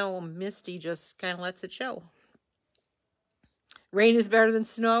I know Misty just kind of lets it show. Rain is better than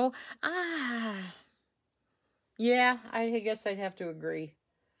snow. Yeah, I guess I'd have to agree.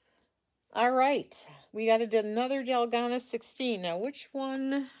 All right, we got to do another Delgana 16. Now, which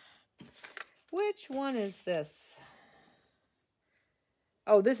one is this?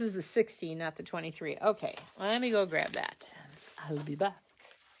 Oh, this is the 16, not the 23. Okay, let me go grab that. I'll be back.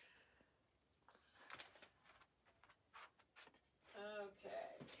 Okay.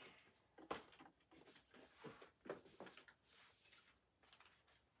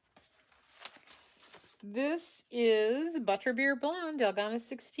 This is Butterbeer Blonde, Delgana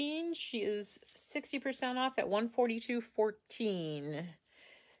 16. She is 60% off at $142.14.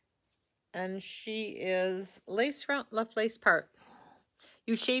 And she is lace front, left lace part.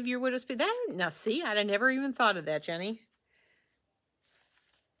 You shave your widow's peak. Now, see, I never even thought of that, Jenny.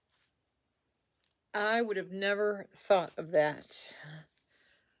 I would have never thought of that.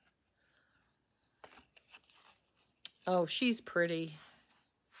 Oh, she's pretty.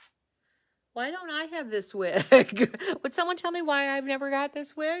 Why don't I have this wig? Would someone tell me why I've never got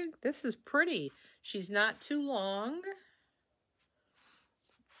this wig? This is pretty. She's not too long.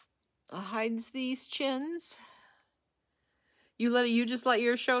 Hides these chins. You just let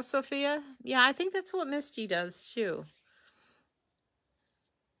yours show, Sophia? Yeah, I think that's what Misty does too.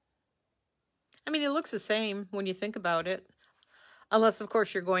 I mean, it looks the same when you think about it. Unless, of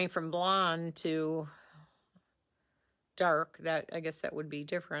course, you're going from blonde to dark. I guess that would be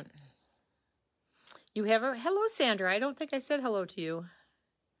different. You have a... Hello, Sandra. I don't think I said hello to you.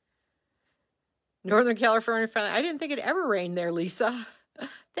 Northern California friendly. I didn't think it ever rained there, Lisa.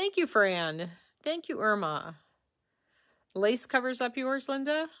 Thank you, Fran. Thank you, Irma. Lace covers up yours,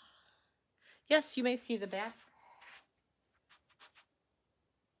 Linda? Yes, you may see the back.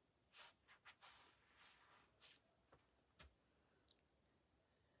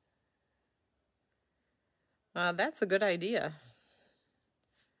 That's a good idea.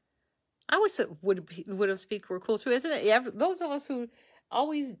 I always said widow's peak were cool too, isn't it? Yeah, those of us who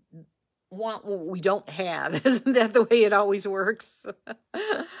always want what we don't have, isn't that the way it always works?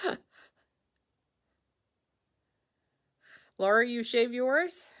 Laura, you shave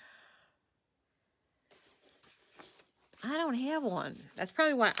yours? I don't have one. That's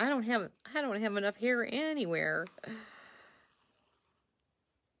probably why I don't have enough hair anywhere.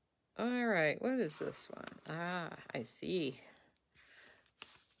 All right, what is this one? I see.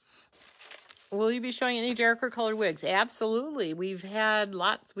 Will you be showing any darker colored wigs? Absolutely. We've had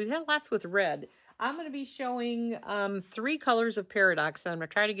lots with red. I'm going to be showing 3 colors of Paradox, and I'm going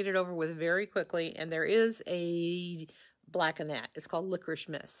to try to get it over with very quickly. And there is a black in that. It's called Licorice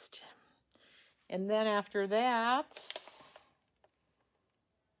Mist. And then after that,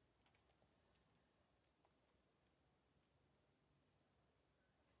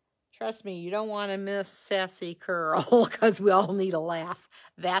 trust me, you don't want to miss Sassy Curl because we all need a laugh.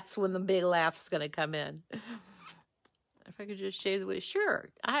 That's when the big laugh's going to come in. If I could just shave the wig. Sure.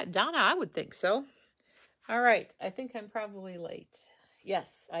 Donna, I would think so. All right. I think I'm probably late.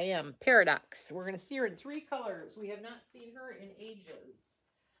 Yes, I am. Paradox. We're going to see her in 3 colors. We have not seen her in ages.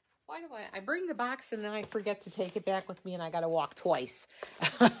 Why do I bring the box and then I forget to take it back with me and I got to walk twice.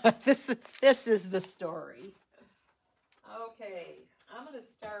 This is the story. Okay. I'm going to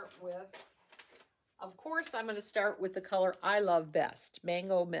start with, of course, I'm going to start with the color I love best,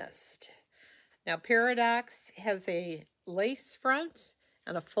 Mango Mist. Now, Paradox has a lace front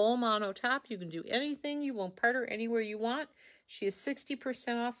and a full mono top. You can do anything. You won't part her anywhere you want. She is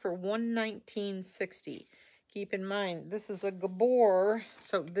 60% off for $119.60. Keep in mind, this is a Gabor,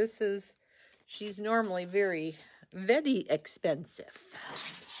 so she's normally very, very expensive.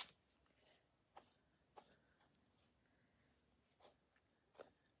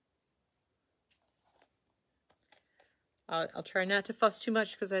 I'll try not to fuss too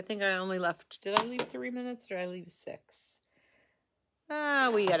much because I think I only left, did I leave 3 minutes or did I leave 6?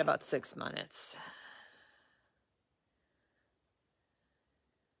 We got about 6 minutes.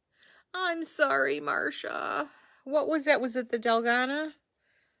 I'm sorry, Marcia. What was that? Was it the Delgana?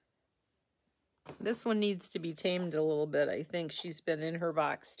 This one needs to be tamed a little bit. I think she's been in her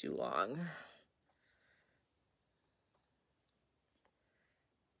box too long.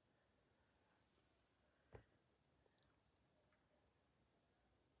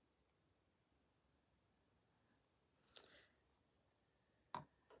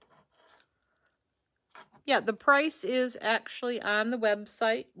 Yeah, the price is actually on the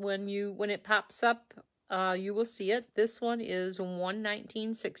website. When it pops up, you will see it. This one is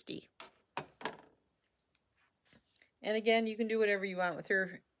 $119.60. And again, you can do whatever you want with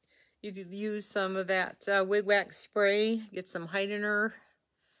your. You could use some of that wig wax spray, get some heightener.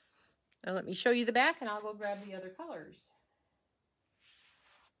 Now let me show you the back, and I'll go grab the other colors.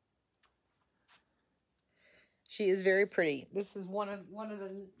 She is very pretty. This is one of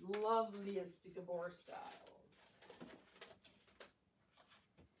the loveliest Gabor styles.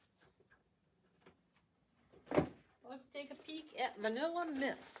 Let's take a peek at Vanilla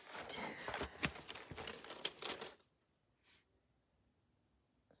Mist.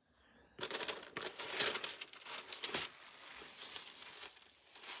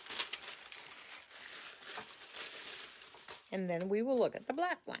 And then we will look at the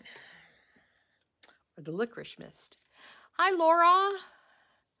black one. Or the Licorice Mist. Hi, Laura.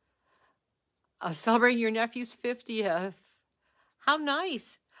 Celebrating your nephew's 50th. How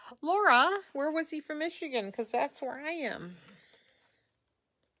nice. Laura, where was he from Michigan? Because that's where I am.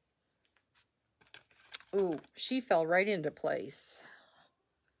 Ooh, she fell right into place.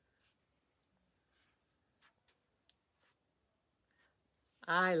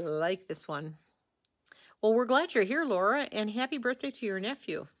 I like this one. Well, we're glad you're here, Laura, and happy birthday to your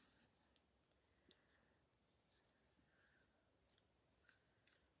nephew.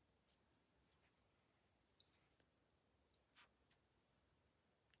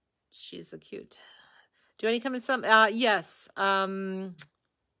 She's so cute. Do any come in some? Yes. John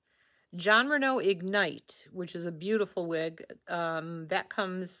Renault Ignite, which is a beautiful wig. That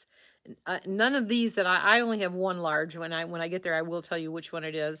comes. None of these that I only have one large. When I get there, I will tell you which one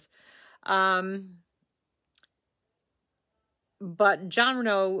it is. But John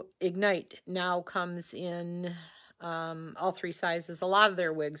Renault Ignite now comes in all three sizes. A lot of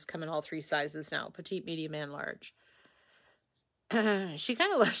their wigs come in all three sizes now: petite, medium, and large. She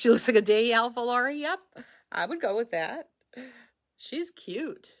looks like a day alpha, Laura. Yep, I would go with that. She's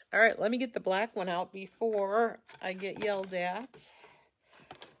cute. All right, let me get the black one out before I get yelled at.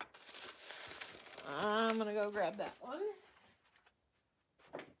 I'm gonna go grab that one.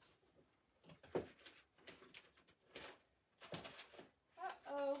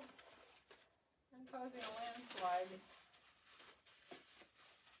 Uh-oh, I'm causing a landslide.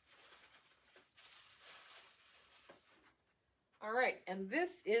 All right, and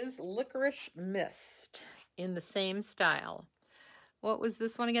this is Licorice Mist in the same style. What was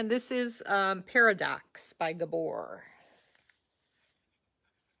this one again? This is Paradox by Gabor.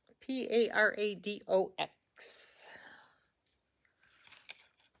 Paradox.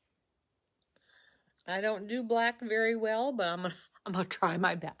 I don't do black very well, but I'm gonna try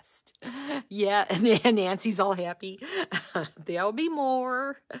my best. Yeah, and Nancy's all happy. There'll be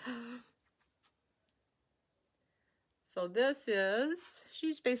more. So this is,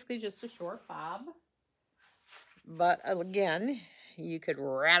 she's basically just a short bob. But again, you could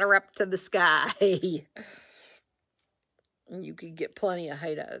rat her up to the sky. You could get plenty of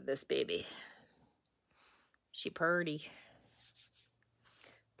height out of this baby. She purty.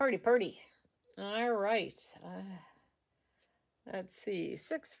 Purty. All right. Let's see,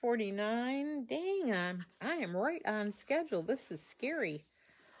 6:49. Dang, I am right on schedule. This is scary.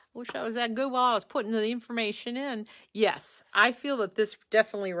 Wish I was that good while I was putting the information in. Yes, I feel that this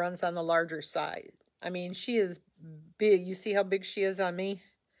definitely runs on the larger side. I mean, she is big. You see how big she is on me?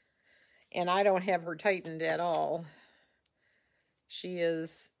 And I don't have her tightened at all. She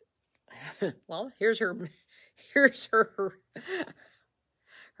is, well, here's her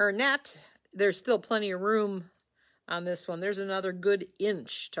net. There's still plenty of room on this one. There's another good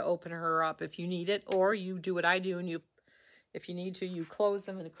inch to open her up if you need it, or you do what I do and you, if you need to, you close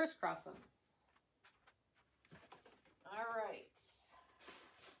them and crisscross them. All right.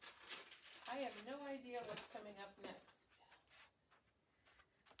 I have no idea what's coming up next.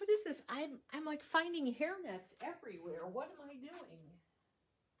 What is this? I'm like finding hair nets everywhere. What am I doing?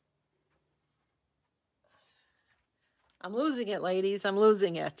 I'm losing it, ladies. I'm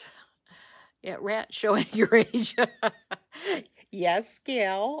losing it. Yeah, rat showing your age. Yes,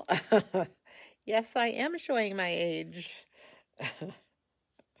 Gail. Yes, I am showing my age.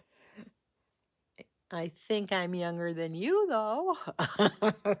 I think I'm younger than you, though.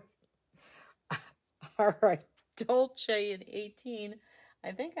 All right, Dolce in 18.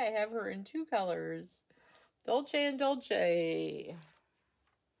 I think I have her in 2 colors. Dolce and Dolce.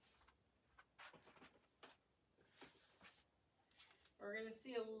 We're going to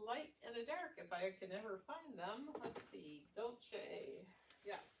see a light and a dark if I can ever find them. Let's see. Dolce.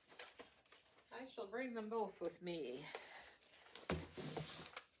 Yes. I shall bring them both with me.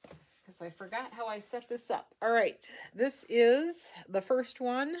 because I forgot how I set this up. All right, this is the first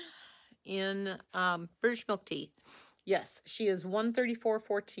one in British Milk Tea. Yes, she is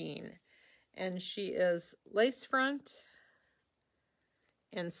 134.14, and she is lace front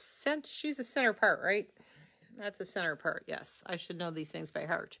and she's a center part, right? That's a center part, yes. I should know these things by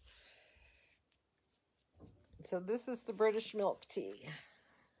heart. So this is the British Milk Tea.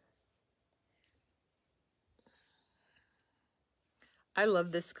 I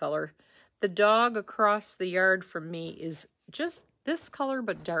love this color. The dog across the yard from me is just this color,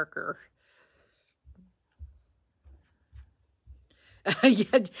 but darker.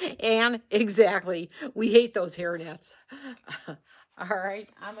 Yeah, Anne, exactly. We hate those hairnets. All right,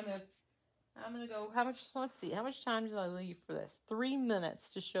 I'm gonna go. How much? Let's see. How much time did I leave for this? 3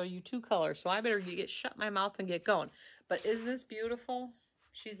 minutes to show you 2 colors. So I better shut my mouth and get going. But isn't this beautiful?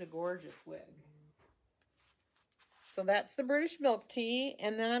 She's a gorgeous wig. So that's the British Milk Tea,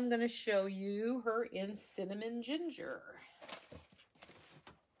 and then I'm going to show you her in Cinnamon Ginger.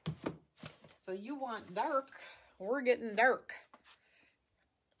 So you want dark, we're getting dark.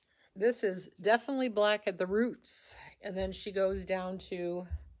 This is definitely black at the roots, and then she goes down to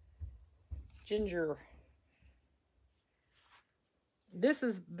ginger. This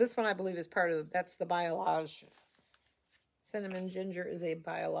one I believe is part of, that's the Biolage. Cinnamon Ginger is a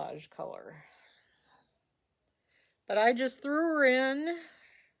Biolage color. But I just threw her in,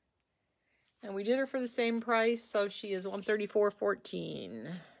 and we did her for the same price, so she is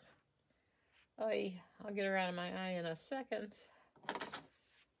 134.14. I'll get her out of my eye in a second.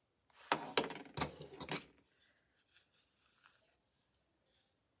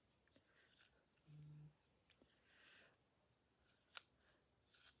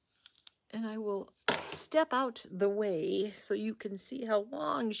 And I will step out the way so you can see how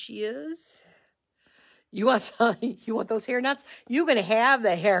long she is. You want those hair nuts? You can have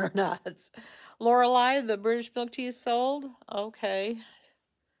the hair nuts. Lorelei, the British Milk Tea is sold? Okay.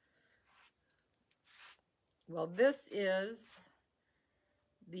 Well, this is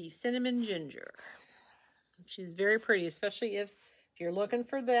the Cinnamon Ginger. She's very pretty, especially if you're looking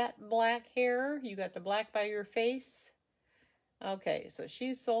for that black hair. You got the black by your face. Okay, so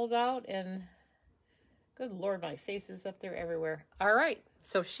she's sold out, and good Lord, my face is up there everywhere. All right,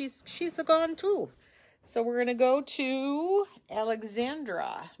 so she's gone too. So we're going to go to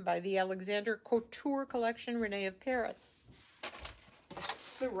Alexandra by the Alexander Couture Collection, Renee of Paris.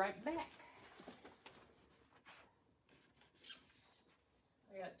 Be right back.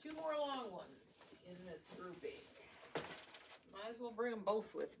 I got 2 more long ones in this grouping. Might as well bring them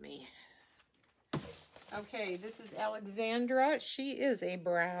both with me. Okay, this is Alexandra. She is a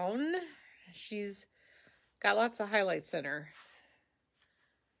brown. She's got lots of highlights in her.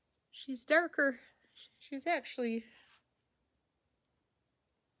 She's darker. She's that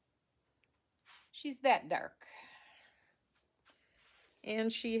dark.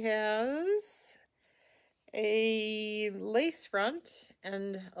 And she has a lace front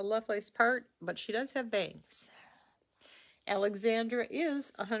and a left lace part, but she does have bangs. Alexandra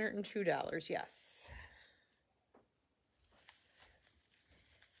is $102, yes.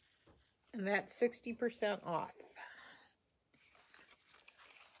 And that's 60% off.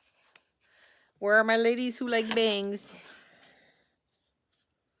 Where are my ladies who like bangs?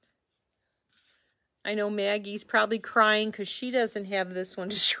 I know Maggie's probably crying because she doesn't have this one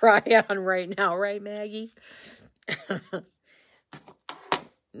to try on right now, right, Maggie?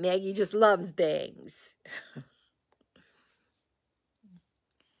 Maggie just loves bangs.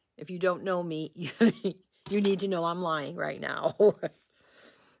 If you don't know me, you need to know I'm lying right now.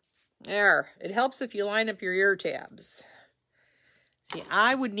 There, it helps if you line up your ear tabs. See,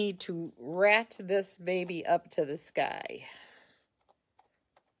 I would need to rat this baby up to the sky.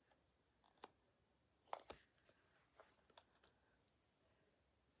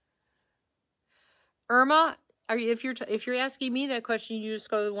 Irma, if you're asking me that question, you just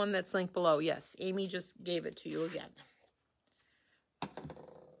go to the one that's linked below. Yes, Amy just gave it to you again.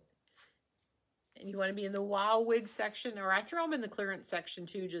 And you want to be in the WOW wig section, or I throw them in the clearance section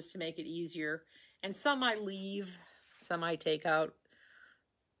too, just to make it easier. And some I leave, some I take out.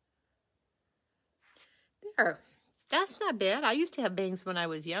 There, that's not bad. I used to have bangs when I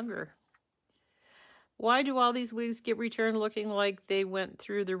was younger. Why do all these wigs get returned looking like they went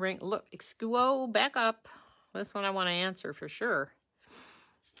through the ring? Look, whoa, back up. This one I want to answer for sure.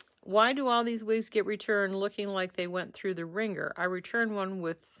 Why do all these wigs get returned looking like they went through the ringer? I returned one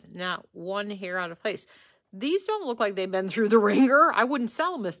with not one hair out of place. These don't look like they've been through the ringer. I wouldn't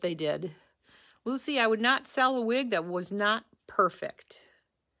sell them if they did. Lucy, I would not sell a wig that was not perfect.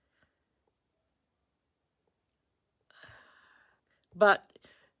 But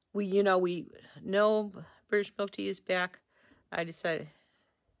we know British milk tea is back. I decided,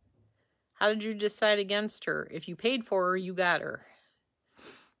 how did you decide against her? If you paid for her, you got her.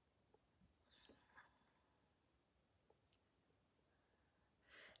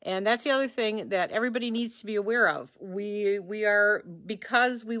 And that's the other thing that everybody needs to be aware of. We are,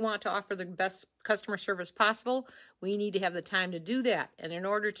 because we want to offer the best customer service possible, we need to have the time to do that. And in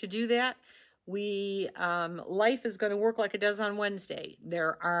order to do that, life is going to work like it does on Wednesday.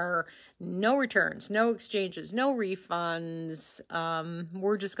 There are no returns, no exchanges, no refunds.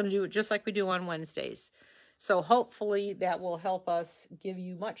 We're just going to do it just like we do on Wednesdays. So hopefully that will help us give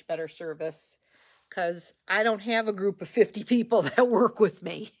you much better service, because I don't have a group of 50 people that work with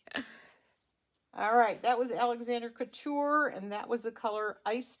me. All right, that was Alexander Couture, and that was the color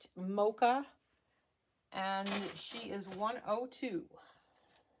Iced Mocha, and she is 102.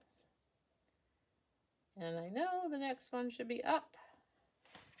 And I know the next one should be up.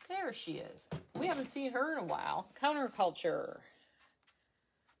 There she is. We haven't seen her in a while. Counterculture.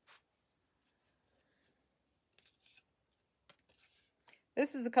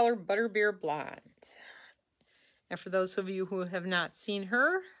 This is the color Butterbeer Blonde. And for those of you who have not seen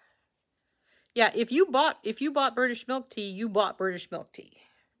her, yeah, if you bought British milk tea, you bought British milk tea.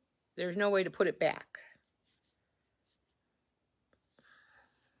 There's no way to put it back.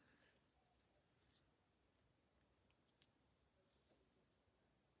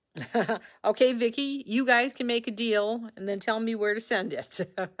 Okay, Vicky, you guys can make a deal and then tell me where to send it.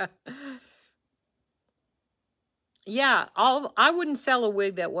 Yeah, I wouldn't sell a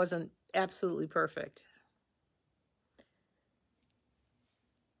wig that wasn't absolutely perfect.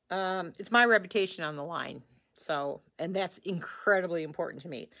 It's my reputation on the line. So, and that's incredibly important to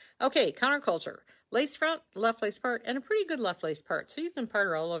me. Okay, counterculture. Lace front, left lace part, and a pretty good left lace part. So you can part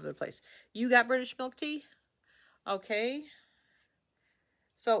her all over the place. You got British milk tea? Okay.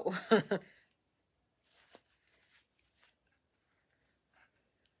 So,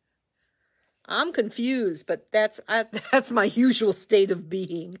 I'm confused, but that's my usual state of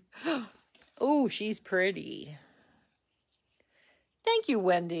being. Oh, she's pretty. Thank you,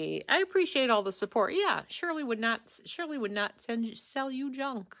 Wendy. I appreciate all the support. Yeah, Shirley would not sell you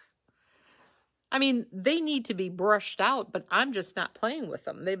junk. I mean, they need to be brushed out, but I'm just not playing with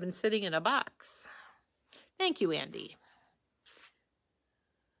them. They've been sitting in a box. Thank you, Andy.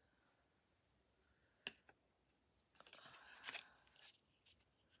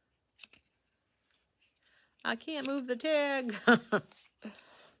 I can't move the tag.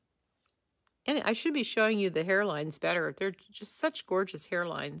 And I should be showing you the hairlines better. They're just such gorgeous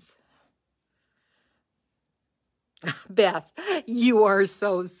hairlines. Beth, you are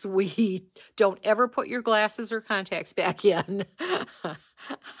so sweet. Don't ever put your glasses or contacts back in.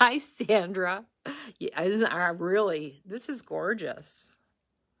 Hi, Sandra. Yeah, really, this is gorgeous.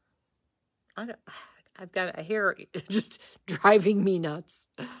 I've got a hair just driving me nuts.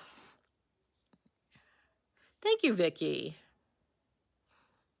 Thank you, Vicky.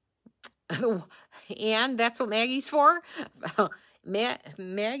 And that's what Maggie's for.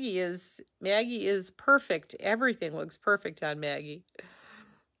 Maggie is perfect. Everything looks perfect on Maggie.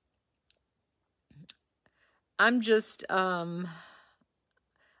 I'm just I'm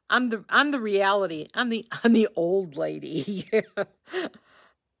the reality. I'm the old lady.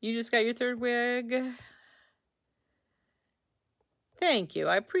 You just got your third wig. Thank you.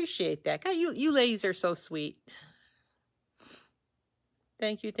 I appreciate that. God, you ladies are so sweet.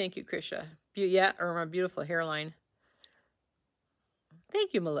 Thank you, Krisha. Yeah, or my beautiful hairline.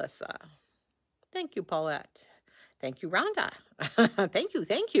 Thank you, Melissa. Thank you, Paulette. Thank you, Rhonda. Thank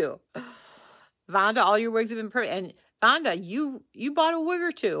you. Vonda, all your wigs have been perfect. And Vonda, you bought a wig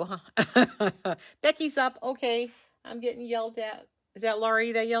or two, huh? Becky's up. Okay, I'm getting yelled at. Is that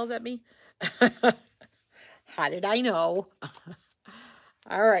Laurie that yelled at me? How did I know?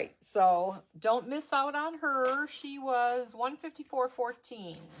 All right, so don't miss out on her. She was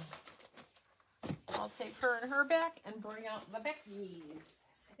 $154.14. I'll take her and her back and bring out the Beckys.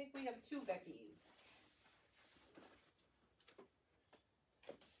 I think we have two Beckys.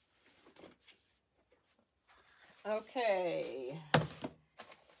 Okay.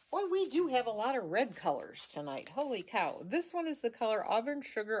 Boy, we do have a lot of red colors tonight. Holy cow. This one is the color Auburn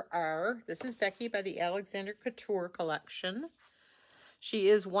Sugar R. This is Becky by the Alexander Couture collection. She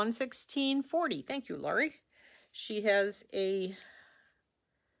is $116.40. Thank you, Laurie. She has a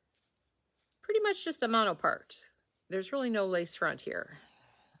pretty much just a monopart. There's really no lace front here.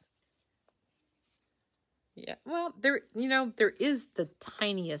 Yeah, well, there is the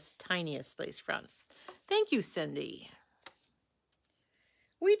tiniest lace front. Thank you, Cindy.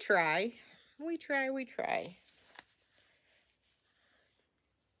 We try.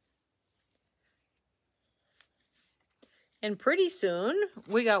 And pretty soon,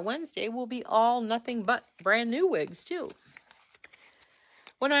 Wig Out Wednesday will be all nothing but brand new wigs, too.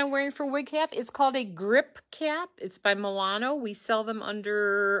 What am I wearing for wig cap? It's called a grip cap. It's by Milano. We sell them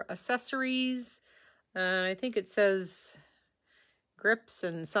under accessories. I think it says grips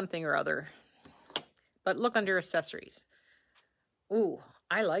and something or other. But look under accessories. Ooh,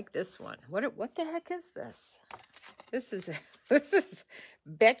 I like this one. What the heck is this? This is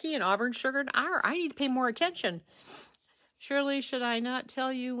Becky and Auburn Sugared R. I need to pay more attention. Shirley, should I not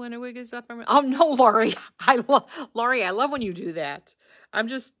tell you when a wig is up? Oh no, Laurie. Laurie, I love when you do that. I'm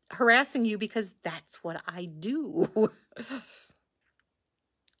just harassing you because that's what I do.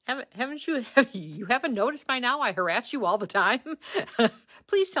 Haven't you haven't noticed by now I harass you all the time?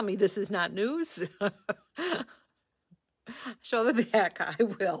 Please tell me this is not news. Show the back. I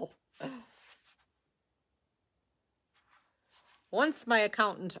will. Once my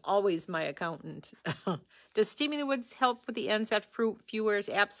accountant, always my accountant. Does steaming the wigs help with the ends after few wears?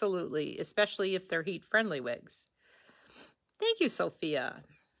 Absolutely, especially if they're heat-friendly wigs. Thank you, Sophia.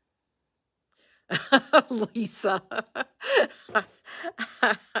 Lisa.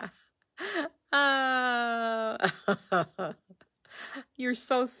 You're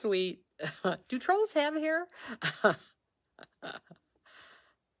so sweet. Do trolls have hair?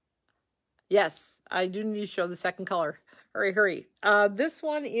 Yes, I do need to show the second color. Hurry, hurry. This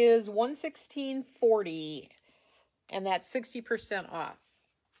one is $116.40, and that's 60% off.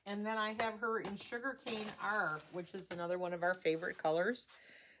 And then I have her in Sugarcane R, which is another one of our favorite colors.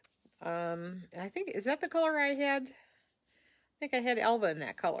 I think, is that the color I had? I think I had Elva in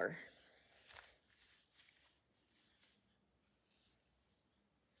that color.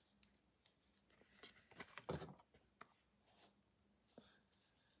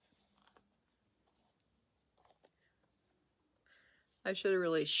 I should have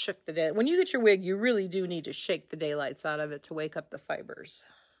really shook the day. When you get your wig, you really do need to shake the daylights out of it to wake up the fibers.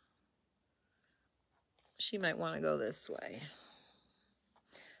 She might want to go this way.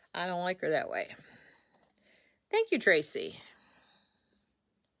 I don't like her that way. Thank you, Tracy.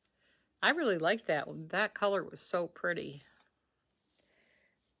 I really liked that one. That color was so pretty.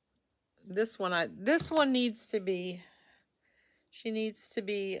 This one needs to be, she needs to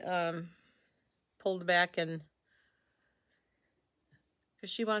be pulled back, and because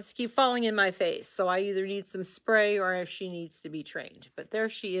she wants to keep falling in my face. So I either need some spray or she needs to be trained. But there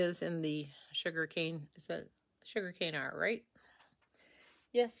she is in the Sugarcane. Is that Sugarcane R, right?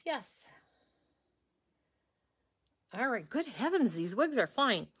 Yes, yes. All right, good heavens, these wigs are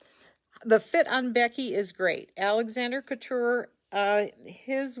flying. The fit on Becky is great. Alexander Couture,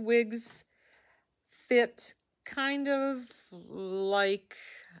 his wigs fit kind of like,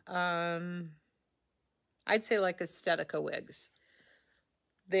 I'd say like Aesthetica wigs.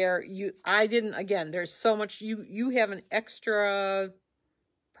 Again, there's so much, you have an extra,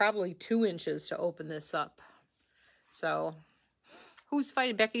 probably 2 inches to open this up. So, who's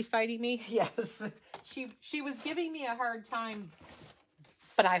fighting? Becky's fighting me? Yes. She was giving me a hard time,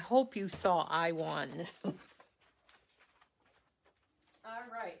 but I hope you saw I won. All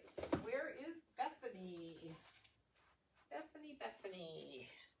right. Where is Bethany? Bethany.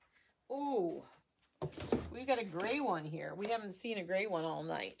 Ooh. We've got a gray one here. We haven't seen a gray one all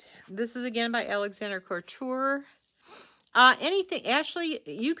night. This is again by Alexander Couture. Anything, Ashley,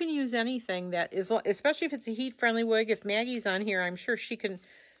 you can use anything that is, especially if it's a heat-friendly wig. If Maggie's on here, I'm sure she can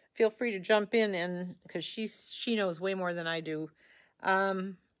feel free to jump in, and because she knows way more than I do.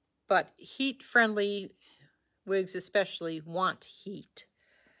 But heat-friendly wigs especially want heat.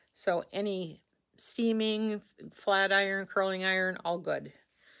 So any steaming, flat iron, curling iron, all good.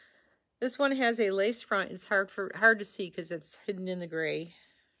 This one has a lace front. It's hard to see because it's hidden in the gray.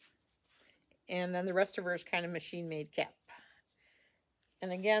 And then the rest of her is kind of machine-made cap.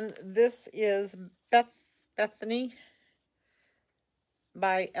 And again, this is Bethany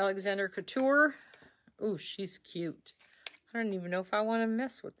by Alexander Couture. Ooh, she's cute. I don't even know if I want to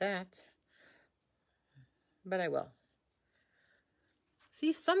mess with that. But I will.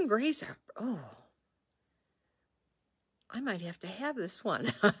 See, some grays are... Oh. I might have to have this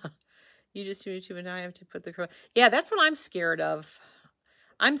one. You just do YouTube and I have to put the curl. Yeah, that's what I'm scared of.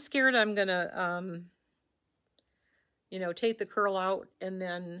 I'm scared I'm going to, you know, take the curl out and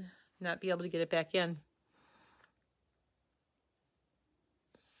then not be able to get it back in.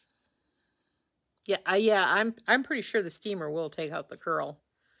 Yeah, I'm pretty sure the steamer will take out the curl.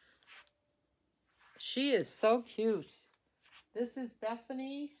 She is so cute. This is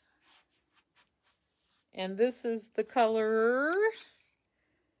Bethany. And this is the color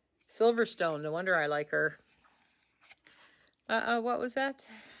Silverstone. No wonder I like her. What was that?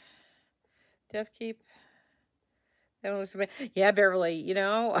 Def Keep. They don't listen to me. Yeah, Beverly, you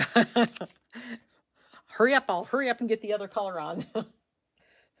know. Hurry up, I'll hurry up and get the other color on.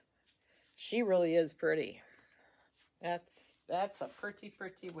 She really is pretty. That's a pretty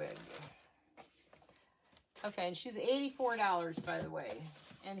wig. Okay, and she's $84, by the way.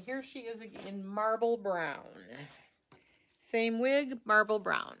 And here she is in marble brown. Same wig, marble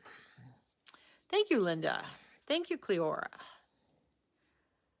brown. Thank you, Linda. Thank you, Cleora.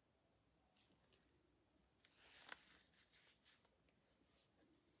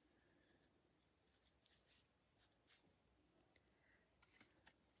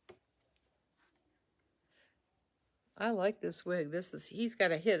 I like this wig. He's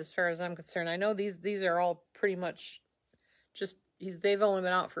got a hit as far as I'm concerned. I know these are all pretty much just, they've only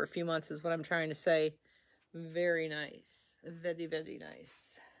been out for a few months is what I'm trying to say. Very nice. Very, very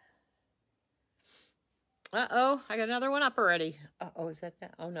nice. Uh-oh, I got another one up already. Uh-oh, is that?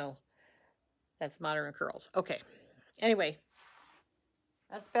 Oh, no. That's Modern Curls. Okay. Anyway,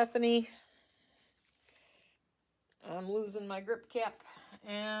 that's Bethany. I'm losing my grip cap,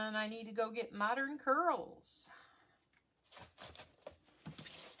 and I need to go get Modern Curls.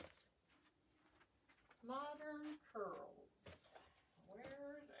 Modern Curls.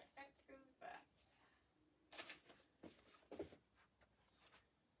 Where the heck is that?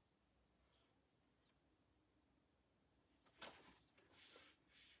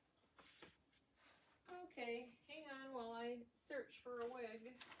 Okay, hang on while I search for a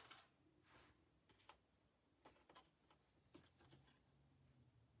wig.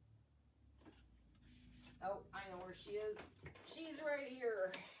 Oh, I know where she is. She's right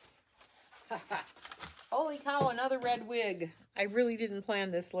here. Holy cow, another red wig. I really didn't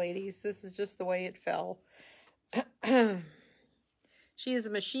plan this, ladies. This is just the way it fell. She is a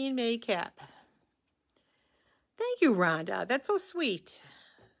machine-made cap. Thank you, Rhonda. That's so sweet.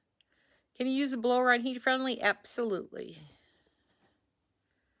 Can you use a blower on heat friendly? Absolutely.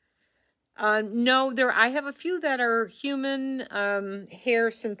 No, I have a few that are human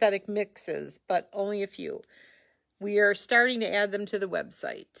hair synthetic mixes, but only a few. We are starting to add them to the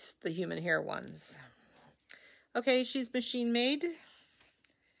website, the human hair ones. Okay, she's machine made.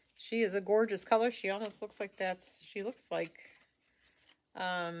 She is a gorgeous color. She almost looks like that. She looks like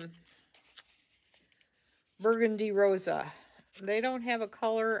burgundy rosa. They don't have a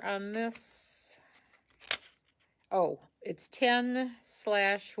color on this. Oh, it's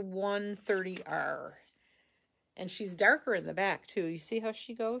 10/130R. And she's darker in the back too. You see how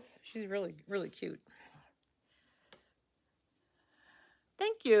she goes? She's really, really cute.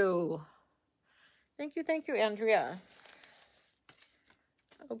 Thank you. Thank you, Andrea.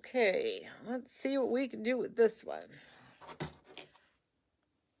 Okay, let's see what we can do with this one.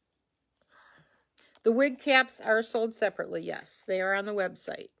 The wig caps are sold separately, yes. They are on the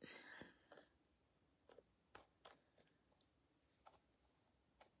website.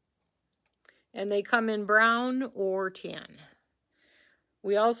 And they come in brown or tan.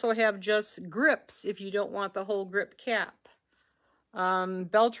 We also have just grips if you don't want the whole grip cap.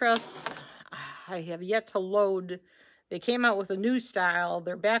 Beltress, I have yet to load. They came out with a new style.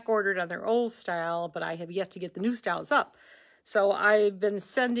 They're back ordered on their old style, but I have yet to get the new styles up. So I've been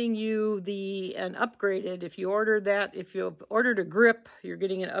sending you an upgraded. If you ordered that, if you've ordered a grip, you're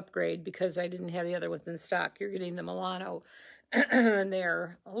getting an upgrade because I didn't have the other ones in stock. You're getting the Milano, and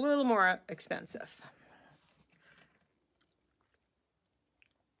they're a little more expensive.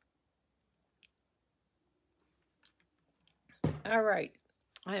 All right,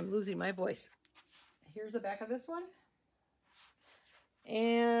 I am losing my voice. Here's the back of this one.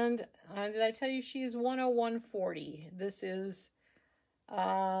 And did I tell you she is 10140? This is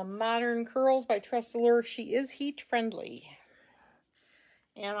Modern Curls by Trustler. She is heat friendly.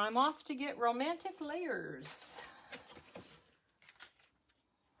 And I'm off to get romantic layers.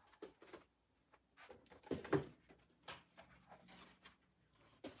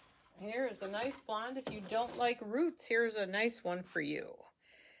 Here is a nice blonde. If you don't like roots, here's a nice one for you.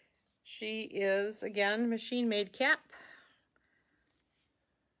 She is, again, machine-made cap.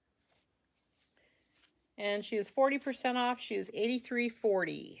 And she is 40% off. She is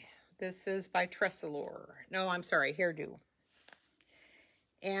 $83.40. This is by Trustler. No, I'm sorry, Hairdo.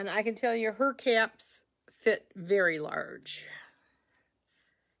 And I can tell you her caps fit very large.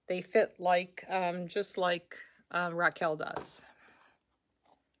 They fit like, just like Raquel does.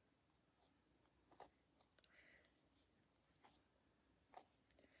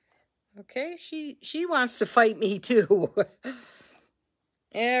 Okay, she wants to fight me too.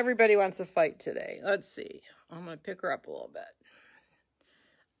 Everybody wants to fight today. Let's see. I'm going to pick her up a little bit.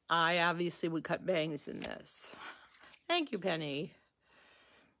 I obviously would cut bangs in this. Thank you, Penny.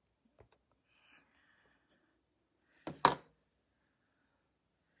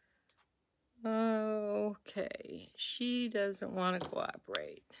 Okay, she doesn't want to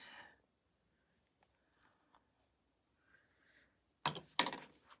cooperate.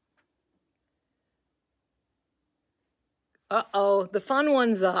 Uh-oh, the fun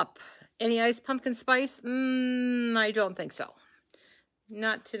one's up. Any iced pumpkin spice? I don't think so.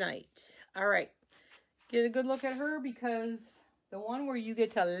 Not tonight. All right. Get a good look at her because the one where you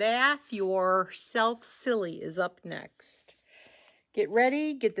get to laugh yourself silly is up next. Get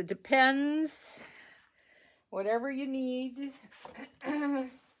ready. Get the Depends. Whatever you need.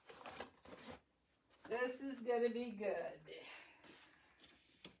 This is going to be good.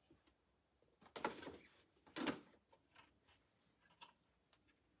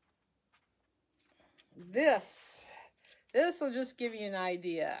 This will just give you an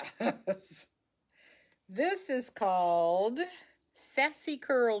idea. This is called Sassy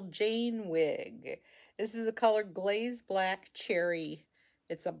Curl Jane Wig. This is the color Glaze Black Cherry.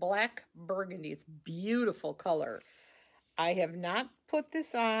 It's a black burgundy. It's beautiful color. I have not put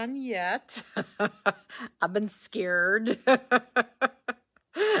this on yet. I've been scared.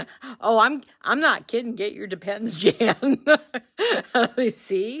 Oh, I'm not kidding. Get your Depends, Jan. Let me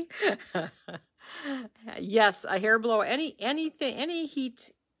see. Yes, a hair blower. Anything, any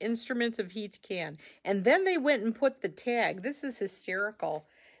heat instrument of heat can. And then they went and put the tag. This is hysterical.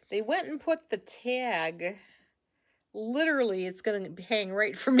 They went and put the tag. Literally, it's going to hang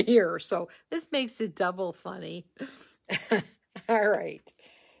right from here. So this makes it double funny. All right.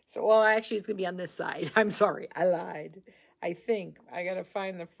 So, well, actually, it's going to be on this side. I'm sorry. I lied. I think. I got to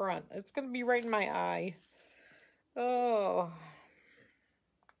find the front. It's going to be right in my eye. Oh.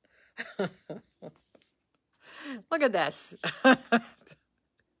 Look at this.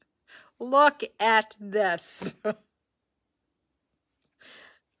 Look at this.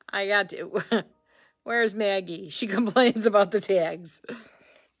 I got to. Where's Maggie? She complains about the tags.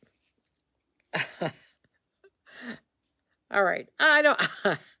 All right. I don't.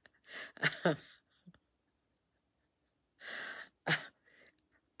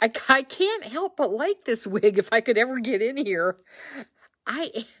 I can't help but like this wig if I could ever get in here.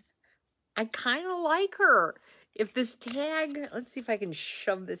 I kind of like her. If this tag, let's see if I can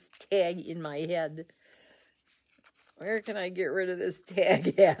shove this tag in my head. Where can I get rid of this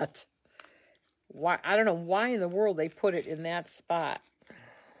tag at? Why? I don't know why in the world they put it in that spot.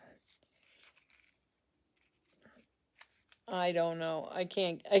 I don't know. I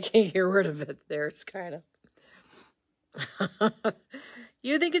can't get rid of it there. It's kind of.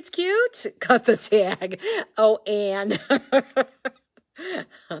 You think it's cute? Cut the tag. Oh, Anne.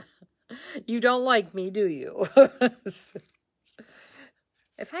 You don't like me, do you? This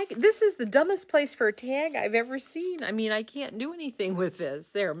is the dumbest place for a tag I've ever seen. I mean, I can't do anything with this.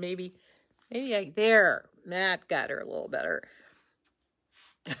 There, maybe there. That got her a little better.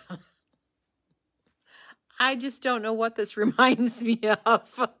 I just don't know what this reminds me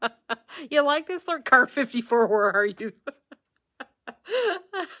of. You like this, Lord Car 54? Where are you?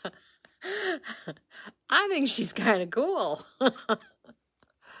 I think she's kind of cool.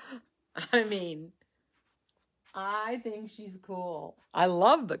 I mean, I think she's cool. I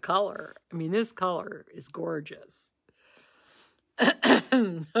love the color. I mean, this color is gorgeous.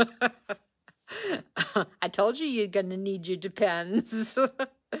 I told you you're going to need your Depends.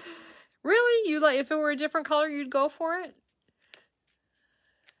 Really? You like, if it were a different color, you'd go for it?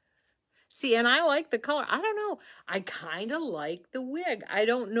 See, and I like the color. I don't know. I kind of like the wig. I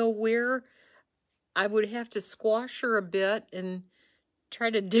don't know where I would have to squash her a bit and try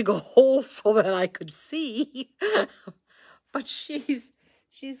to dig a hole so that I could see. But she's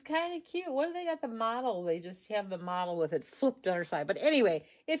kind of cute. What do they got the model? They just have the model with it flipped on her side. But anyway,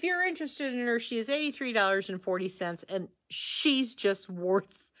 if you're interested in her, she is $83.40, and she's just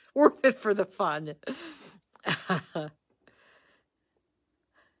worth it for the fun.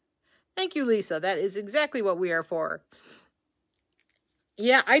 Thank you, Lisa. That is exactly what we are for.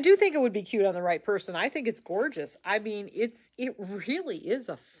 Yeah, I do think it would be cute on the right person. I think it's gorgeous. I mean, it really is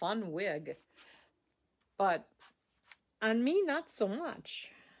a fun wig. But on me, not so much.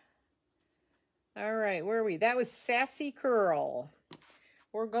 All right, where are we? That was Sassy Curl.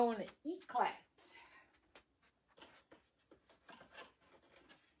 We're going to Eclat.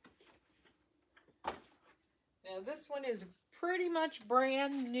 Now, this one is pretty much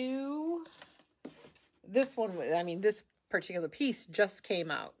brand new. This one, I mean, this particular piece just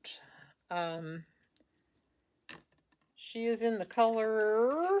came out. She is in the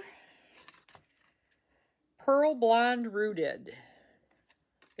color Pearl Blonde Rooted.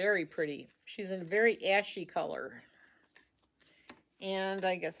 Very pretty. She's in a very ashy color. And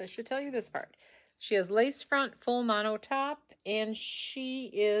I guess I should tell you this part. She has lace front, full mono top, and she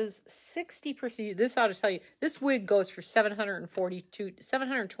is 60%. This ought to tell you, this wig goes for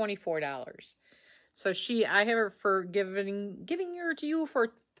 $724. So I have her for giving her to you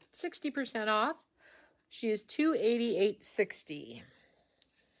for 60% off. She is $288.60.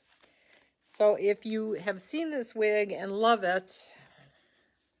 So if you have seen this wig and love it,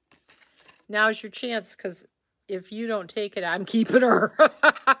 now's your chance, because if you don't take it, I'm keeping her.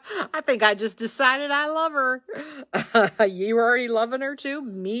 I think I just decided I love her. You already loving her too?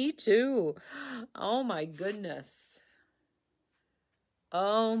 Me too. Oh my goodness.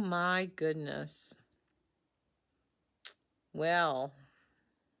 Oh my goodness. Well.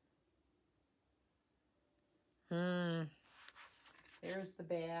 There's the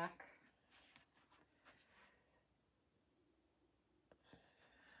back.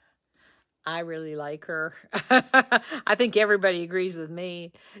 I really like her. I think everybody agrees with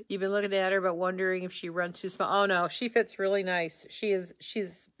me. You've been looking at her but wondering if she runs too small. Oh no, she fits really nice. She's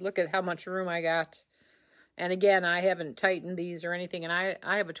look at how much room I got. And again, I haven't tightened these or anything, and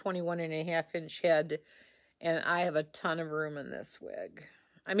I have a 21.5-inch head, and I have a ton of room in this wig.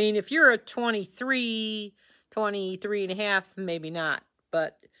 I mean, if you're a 23 and a half, maybe not,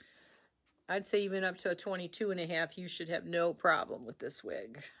 but I'd say even up to a 22 and a half, you should have no problem with this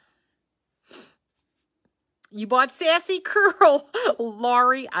wig. You bought Sassy Curl.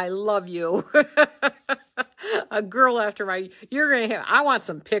 Laurie, I love you. A girl after I want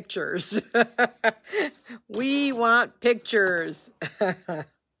some pictures. We want pictures.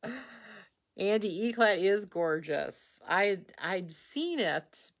 Andy Eclat is gorgeous. I'd seen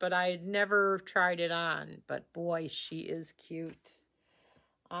it, but I'd never tried it on. But boy, she is cute.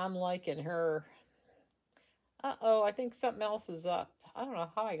 I'm liking her. Uh-oh, I think something else is up. I don't know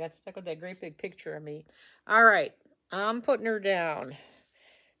how I got stuck with that great big picture of me. All right, I'm putting her down.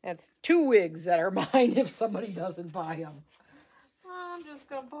 That's 2 wigs that are mine if somebody doesn't buy them. I'm just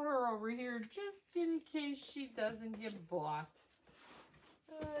going to put her over here just in case she doesn't get bought.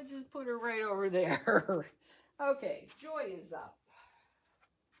 Just put her right over there. Okay, Joy is up.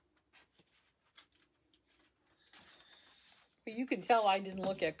 You can tell I didn't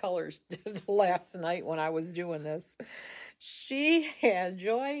look at colors last night when I was doing this.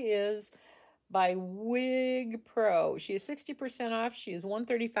 Joy is by Wig Pro. She is 60% off. She is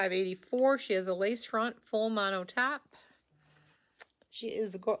 $135.84. She has a lace front, full mono top. She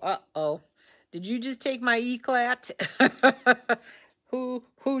is uh-oh. Did you just take my Eclat? Who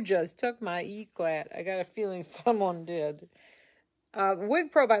just took my Eclat? I got a feeling someone did.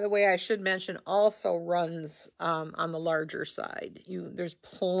 Wig Pro, by the way, I should mention, also runs on the larger side. There's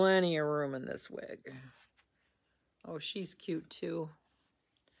plenty of room in this wig. Oh, she's cute too.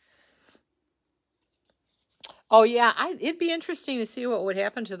 Oh yeah, it'd be interesting to see what would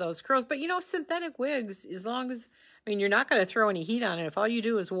happen to those curls. But you know, synthetic wigs, as long as, I mean, you're not going to throw any heat on it. If all you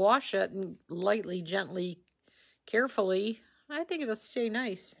do is wash it and lightly, gently, carefully, I think it'll stay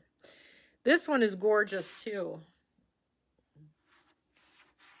nice. This one is gorgeous too.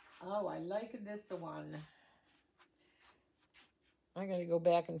 Oh, I like this one. I got to go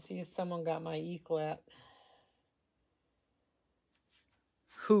back and see if someone got my Eclat.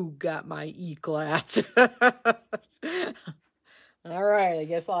 Who got my Eclat? All right, I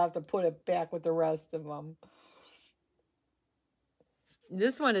guess I'll have to put it back with the rest of them.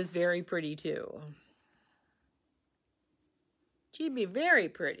 This one is very pretty too. She'd be very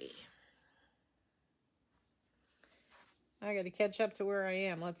pretty. I got to catch up to where I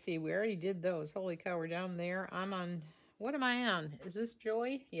am. Let's see. We already did those. Holy cow, we're down there. I'm on, what am I on? Is this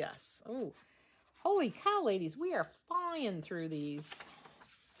Joy? Yes. Oh, holy cow, ladies. We are flying through these.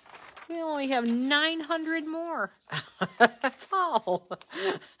 We only have 900 more. That's all.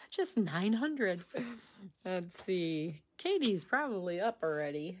 Just 900. Let's see. Katie's probably up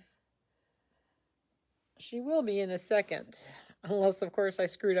already. She will be in a second. Unless, of course, I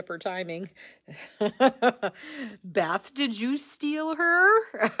screwed up her timing. Beth, did you steal her?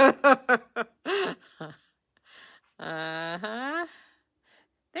 Uh-huh.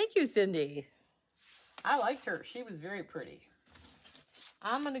 Thank you, Cindy. I liked her. She was very pretty.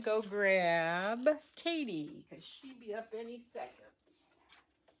 I'm going to go grab Katie, because she'd be up any second.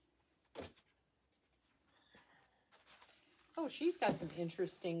 Oh, she's got some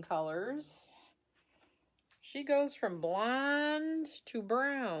interesting colors. She goes from blonde to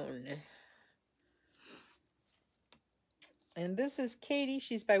brown. And this is Katie.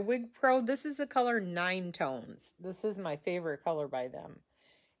 She's by Wig Pro. This is the color 9 tones. This is my favorite color by them.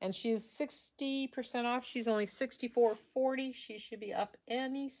 And she's 60% off. She's only $64.40. She should be up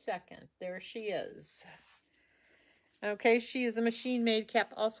any second. There she is. Okay, she is a machine-made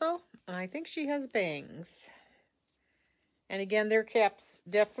cap also. I think she has bangs. And again, their caps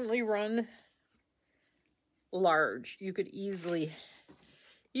definitely run large. You could easily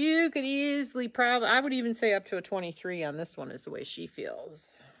probably, I would even say up to a 23 on this one is the way she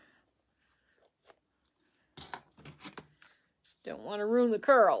feels. Don't want to ruin the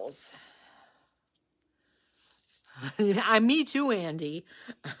curls. Me too, Andy.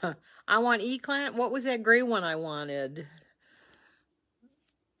 I want eclat. What was that gray one I wanted?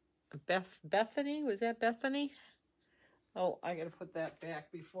 Bethany? Was that Bethany? Oh, I gotta put that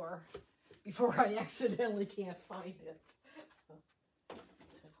back before I accidentally can't find it.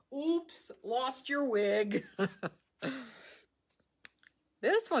 Oops, lost your wig.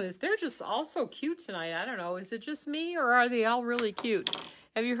 This one is, they're just all so cute tonight. I don't know, is it just me or are they all really cute?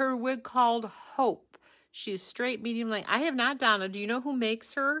 Have you heard a wig called Hope? She's straight, medium length. I have not, Donna. Do you know who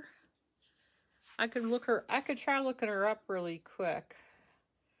makes her? I could try looking her up really quick.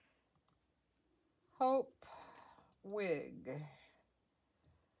 Hope wig.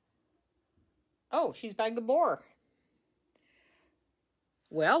 Oh, she's by Gabor.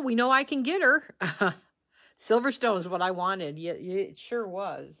 Well, we know I can get her. Silverstone is what I wanted. Yeah, it sure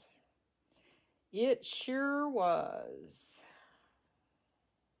was. It sure was.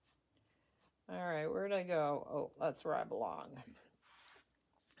 All right, where'd I go? Oh, that's where I belong.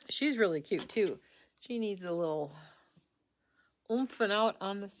 She's really cute, too. She needs a little oomphin' out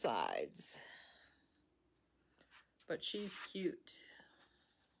on the sides. But she's cute.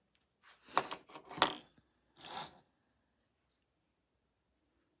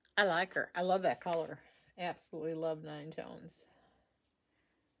 I like her. I love that color. Absolutely love 9 tones.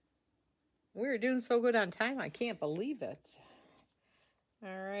 We're doing so good on time. I can't believe it. All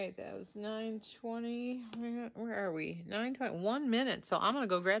right, that was 9:20. Where are we? 9:20. 1 minute. So I'm going to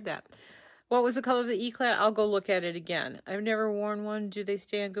go grab that. What was the color of the eclat? I'll go look at it again. I've never worn one. Do they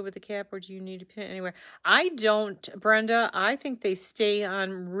stay on good with the cap or do you need to pin it anywhere? I don't, Brenda. I think they stay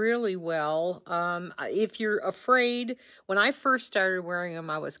on really well. If you're afraid, when I first started wearing them,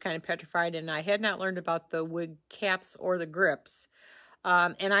 I was kind of petrified and I had not learned about the wig caps or the grips.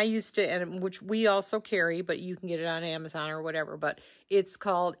 And I used to, and which we also carry, but you can get it on Amazon or whatever, but it's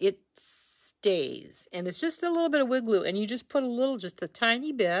called It Stays. And it's just a little bit of wig glue. And you just put just a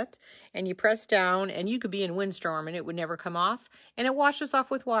tiny bit, and you press down, and you could be in windstorm, and it would never come off. And it washes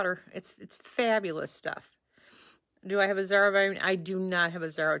off with water. It's fabulous stuff. Do I have a Zara? I do not have a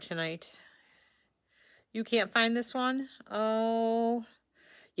Zara tonight. You can't find this one? Oh,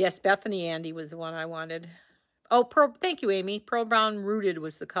 yes, Bethany Andy was the one I wanted. Oh, thank you, Amy. Pearl Brown Rooted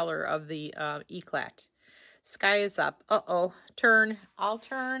was the color of the eclat. Sky is up. Uh-oh. Turn. I'll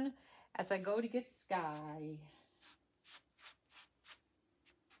turn as I go to get Sky.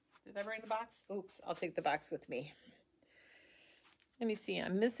 Did I bring the box? Oops, I'll take the box with me. Let me see.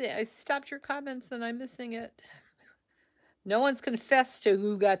 I'm missing. I stopped your comments and I'm missing it. No one's confessed to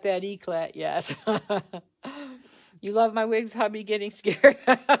who got that eclat yet. You love my wigs, hubby getting scared.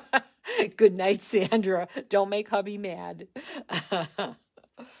 Good night, Sandra. Don't make hubby mad.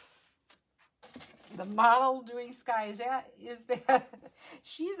 The model doing Sky, is that?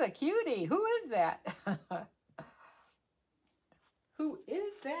 She's a cutie. Who is that? Who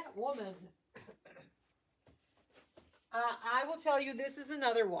is that woman? I will tell you, this is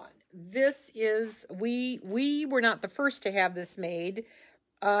another one. This is, we were not the first to have this made.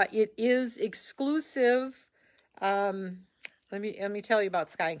 It is exclusive. Let me tell you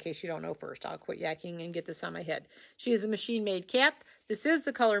about Sky in case you don't know first. I'll quit yakking and get this on my head. She is a machine-made cap. This is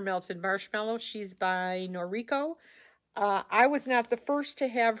the color Melted Marshmallow. She's by Noriko. I was not the first to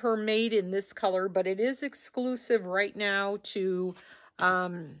have her made in this color, but it is exclusive right now to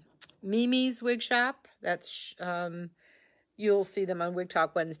Mimi's Wig Shop. That's you'll see them on Wig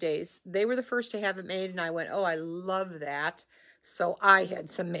Out Wednesdays. They were the first to have it made, and I went, oh, I love that. So I had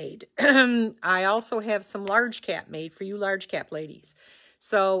some made. I also have some large cap made for you large cap ladies.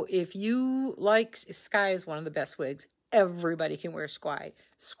 So if you like, Sky is one of the best wigs. Everybody can wear Sky.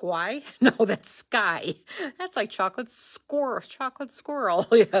 Sky? No, that's Sky. That's like chocolate squirrel.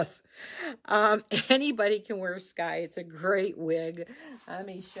 Yes. Anybody can wear Sky. It's a great wig. Let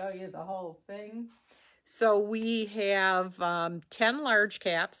me show you the whole thing. So we have 10 large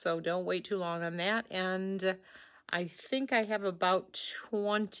caps, so don't wait too long on that. And I think I have about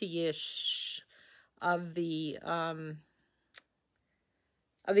 20-ish of the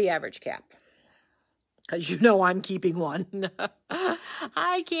average cap. Because you know I'm keeping one.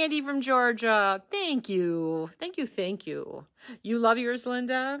 Hi, Candy from Georgia. Thank you. Thank you, thank you. You love yours,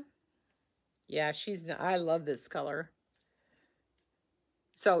 Linda? Yeah, I love this color.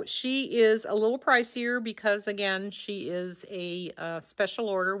 So she is a little pricier because, again, she is a special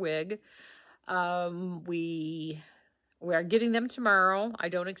order wig. We are getting them tomorrow. I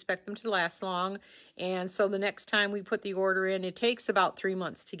don't expect them to last long. And so the next time we put the order in, it takes about 3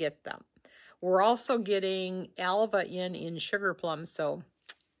 months to get them. We're also getting Alva in Sugar Plum, so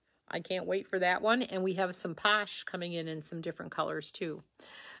I can't wait for that one. And we have some Posh coming in some different colors too.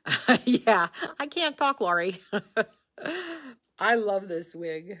 Yeah, I can't talk, Lori. I love this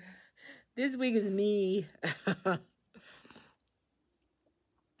wig. This wig is me.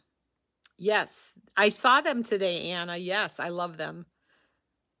 Yes, I saw them today, Anna. Yes, I love them.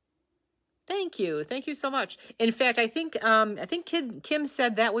 Thank you. Thank you so much. In fact, I think Kim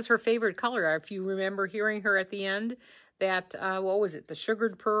said that was her favorite color. If you remember hearing her at the end, that what was it, the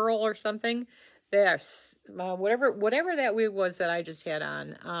sugared pearl or something? There's whatever that wig was that I just had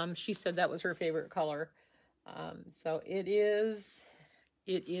on. She said that was her favorite color. So it is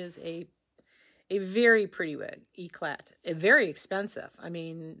a very pretty wig, eclat. Very expensive. I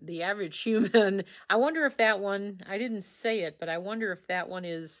mean, the average human, I wonder if that one, I didn't say it, but I wonder if that one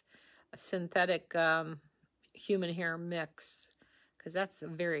is a synthetic human hair mix, because that's a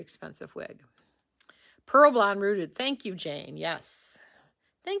very expensive wig. Pearl Blonde Rooted. Thank you, Jane. Yes.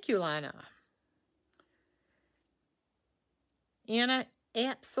 Thank you, Lana. Anna,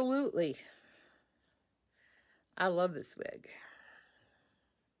 absolutely. I love this wig.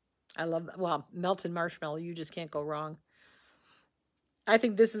 I love, well, Melted Marshmallow, you just can't go wrong. I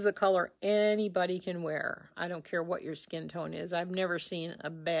think this is a color anybody can wear. I don't care what your skin tone is. I've never seen a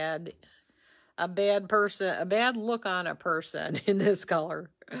bad look on a person in this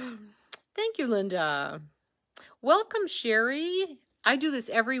color. Thank you, Linda. Welcome, Sherry. I do this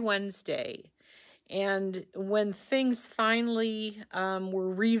every Wednesday. And when things finally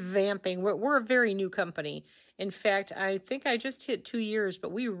we're revamping, we're a very new company. In fact, I think I just hit 2 years,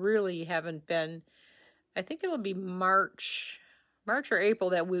 but we really haven't been. I think it'll be March or April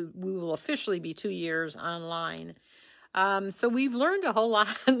that we will officially be 2 years online. So we've learned a whole lot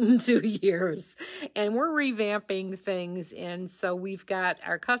in 2 years, and we're revamping things. And so we've got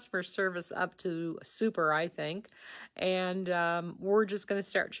our customer service up to super, I think. And we're just going to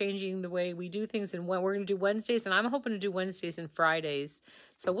start changing the way we do things. And when we're going to do Wednesdays, and I'm hoping to do Wednesdays and Fridays.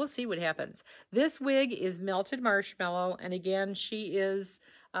 So we'll see what happens. This wig is Melted Marshmallow. And again, she is,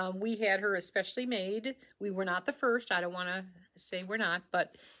 we had her especially made. We were not the first. I don't want to say we're not,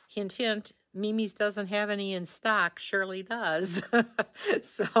 but hint, hint, Mimi's doesn't have any in stock. Shirley does.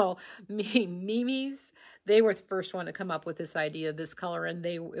 So Mimi's, they were the first one to come up with this idea, this color, and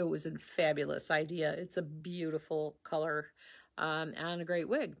it was a fabulous idea. It's a beautiful color and a great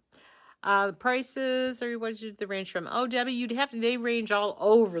wig. Prices, or what did they range from? W.O.W, they range all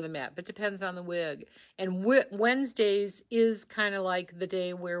over the map. It depends on the wig. And Wednesdays is kind of like the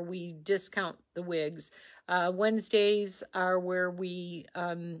day where we discount the wigs. Wednesdays are where we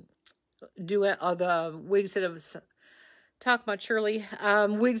do it, the wigs that have talked about, Shirley.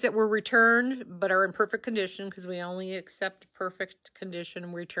 Wigs that were returned but are in perfect condition, because we only accept perfect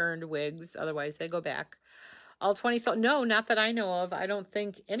condition returned wigs. Otherwise, they go back. All 20 sold. No, not that I know of. I don't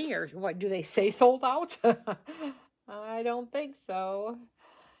think any are. What do they say? Sold out? I don't think so.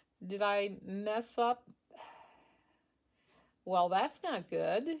 Did I mess up? Well, that's not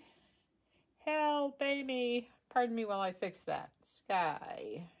good. Help, Amy. Pardon me while I fix that.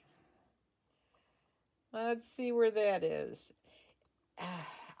 Sky. Let's see where that is.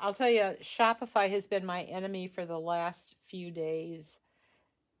 I'll tell you, Shopify has been my enemy for the last few days.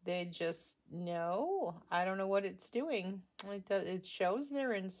 They just, no, I don't know what it's doing. It shows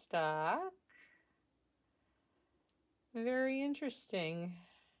they're in stock. Very interesting.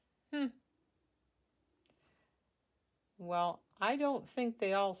 Well, I don't think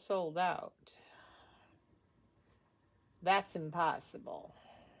they all sold out. That's impossible.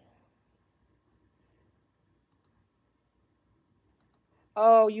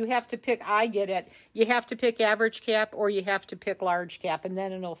 Oh, you have to pick, I get it. You have to pick average cap or you have to pick large cap, and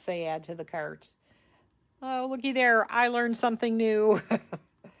then it'll say add to the cart. Oh, looky there. I learned something new.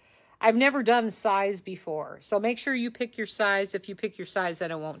 I've never done size before. So make sure you pick your size. If you pick your size,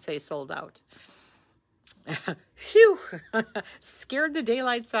 then it won't say sold out. Phew. Scared the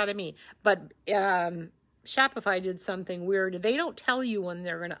daylights out of me. But Shopify did something weird. They don't tell you when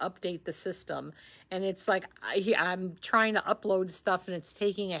they're going to update the system. And it's like, I'm trying to upload stuff and it's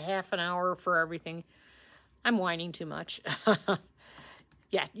taking a half an hour for everything. I'm whining too much.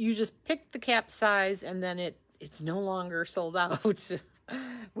 Yeah, you just pick the cap size and then it's no longer sold out.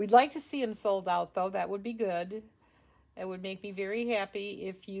 We'd like to see them sold out, though. That would be good. It would make me very happy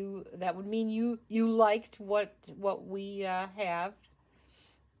if that would mean you liked what we have.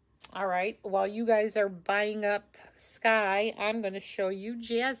 All right, while you guys are buying up Sky, I'm going to show you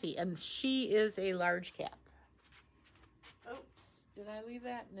Jazzy, and she is a large cap. Oops, did I leave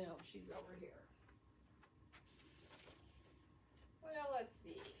that? No, she's over here. Well, let's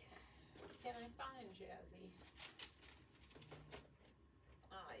see. Can I find Jazzy?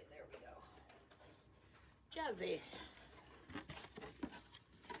 Oh, there we go. Jazzy.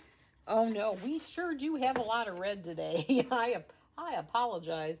 Oh no, we sure do have a lot of red today. I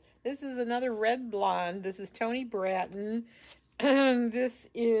apologize. This is another red blonde. This is Tony Bratton. And this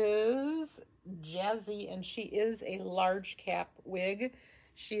is Jazzy, and she is a large cap wig.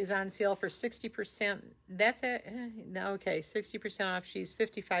 She is on sale for 60%. That's it. Okay, 60% off. She's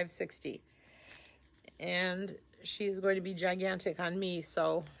 $55.60. And she is going to be gigantic on me,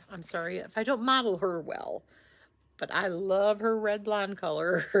 so I'm sorry if I don't model her well. But I love her red blonde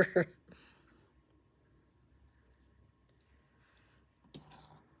color.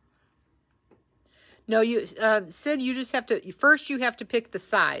 No, Sid, you just have to, first you have to pick the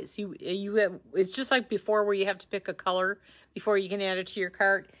size. It's just like before where you have to pick a color before you can add it to your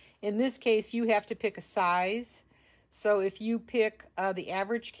cart. In this case, you have to pick a size. So if you pick the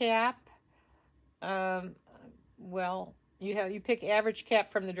average cap, well, you pick average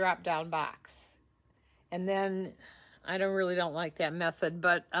cap from the drop-down box. And then, I don't like that method,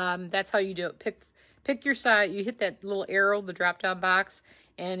 but that's how you do it. Pick your size. You hit that little arrow, the drop-down box,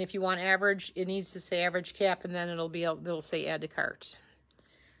 and if you want average, it needs to say average cap, and then it'll say add to cart.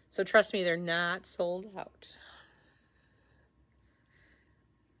 So trust me, they're not sold out.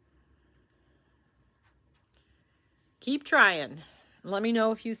 Keep trying. Let me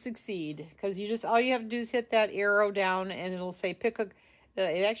know if you succeed, because all you have to do is hit that arrow down, and it'll say pick a.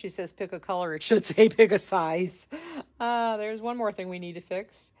 It actually says pick a color. It should say pick a size. There's one more thing we need to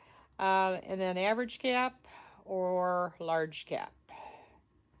fix. And then average cap or large cap.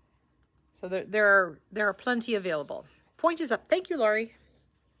 So there are plenty available. Point is up. Thank you, Lori.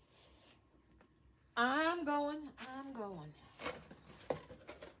 I'm going.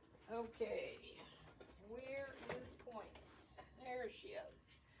 Okay. Where is Point? There she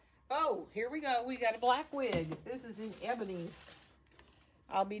is. Oh, here we go. We got a black wig. This is in ebony.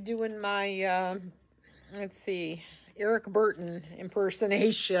 I'll be doing my, let's see, Eric Burton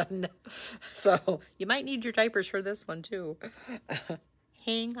impersonation. So you might need your diapers for this one too.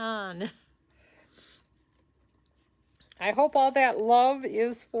 Hang on. I hope all that love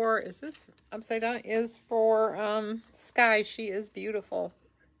is for, is this upside down? Is for Sky. She is beautiful.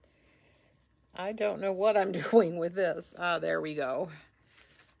 I don't know what I'm doing with this. There we go.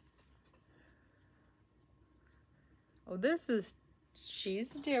 Oh,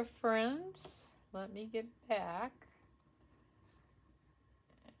 she's different. Let me get back.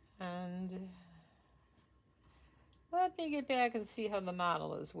 And let me get back and see how the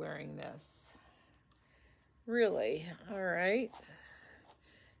model is wearing this. Really? All right.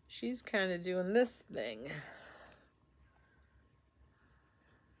 She's kind of doing this thing.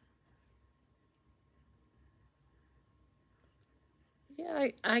 Yeah,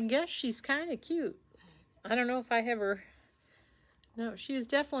 I guess she's kind of cute. I don't know if I have her. No, she is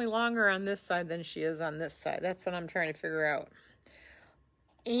definitely longer on this side than she is on this side. That's what I'm trying to figure out.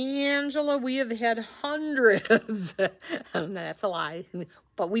 Angela, we have had hundreds. That's a lie.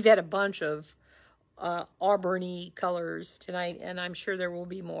 But we've had a bunch of auburny colors tonight, and I'm sure there will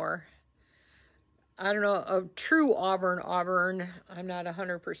be more. I don't know, a true auburn. I'm not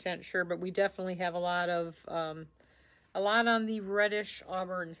 100% sure, but we definitely have a lot on the reddish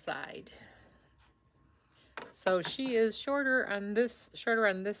auburn side. So she is shorter on this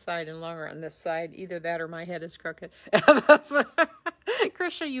side and longer on this side. Either that or my head is crooked.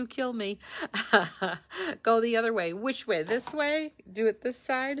 Krisha, you kill me. Go the other way. Which way? This way? Do it this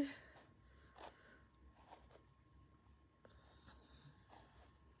side?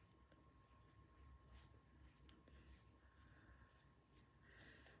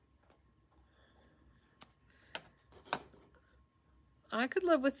 I could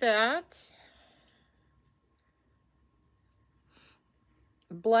live with that.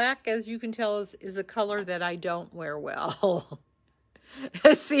 Black, as you can tell, is a color that I don't wear well.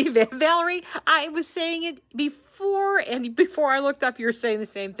 See, Valerie, I was saying it before, and before I looked up, you were saying the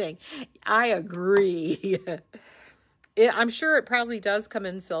same thing. I agree. I'm sure it probably does come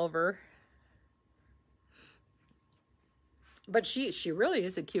in silver. But she really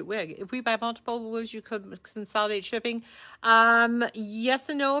is a cute wig. If we buy multiple wigs, you could consolidate shipping. Yes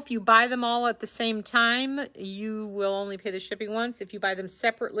and no. If you buy them all at the same time, you will only pay the shipping once. If you buy them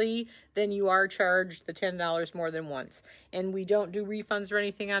separately, then you are charged the $10 more than once. And we don't do refunds or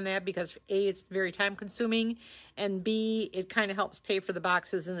anything on that because A, it's very time consuming, and B, it kind of helps pay for the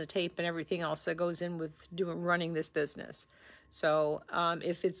boxes and the tape and everything else that goes in with running this business. So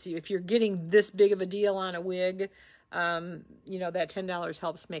if you're getting this big of a deal on a wig, you know, that $10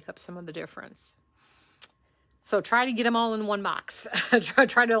 helps make up some of the difference. So try to get them all in one box.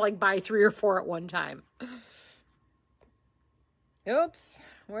 try to like buy 3 or 4 at one time. Oops,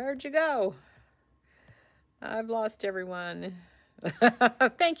 where'd you go? I've lost everyone.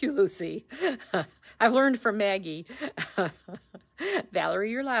 Thank you, Lucy. I've learned from Maggie.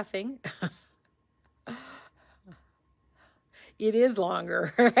 Valerie, you're laughing. It is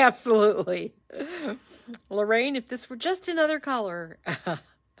longer, absolutely. Lorraine, if this were just another color.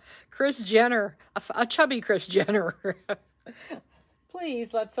 Kris Jenner, a chubby Kris Jenner.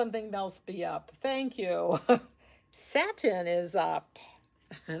 Please let something else be up. Thank you. Satin is up,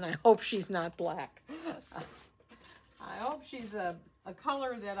 and I hope she's not black. I hope she's a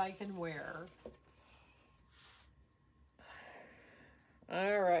color that I can wear.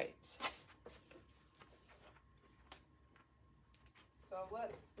 All right. So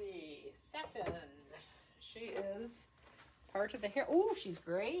let's see. Satin. She is part of the hair. Oh, she's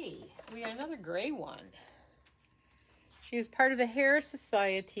gray. We got another gray one. She is part of the Hair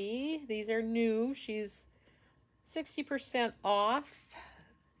Society. These are new. She's 60% off.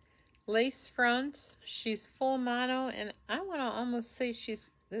 Lace front. She's full mono, and I want to almost say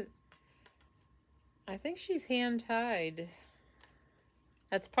I think she's hand tied.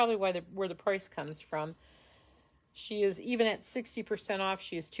 That's probably why where the price comes from. She is, even at 60% off,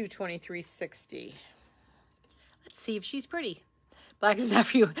 she is $223.60. Let's see if she's pretty. Black is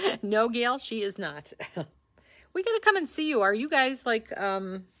after you. No, Gail, she is not. We gotta come and see you. Are you guys like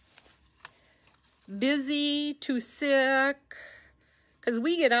busy, too sick? Because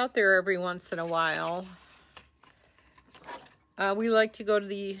we get out there every once in a while. We like to go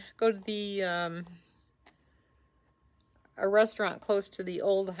to a restaurant close to the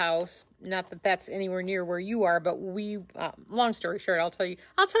old house. Not that that's anywhere near where you are, but we, long story short, I'll tell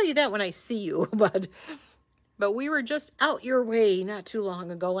you that when I see you, but we were just out your way not too long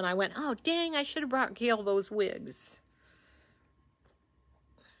ago, and I went, oh, dang, I should have brought Gail those wigs.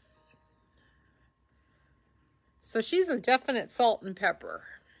 So she's a definite salt and pepper.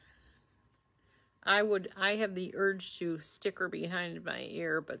 I have the urge to stick her behind my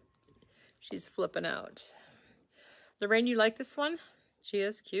ear, but she's flipping out. Lorraine, you like this one? She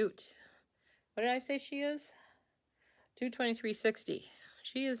is cute. What did I say she is? $223.60.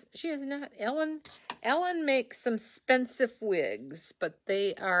 She is not. Ellen makes some expensive wigs, but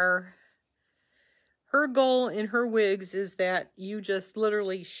they are, her goal in her wigs is that you just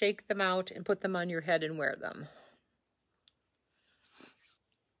literally shake them out and put them on your head and wear them.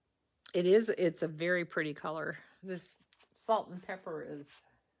 It's a very pretty color. This salt and pepper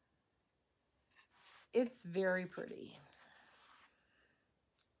it's very pretty.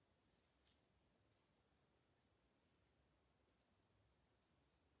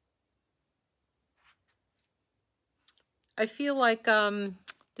 I feel like,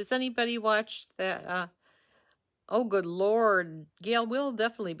 does anybody watch that? Oh, good Lord. Gail will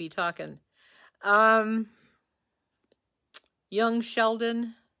definitely be talking. Young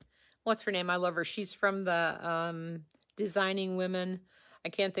Sheldon. What's her name? I love her. She's from the Designing Women. I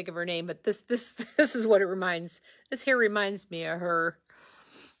can't think of her name, but this is what it reminds. This hair reminds me of her.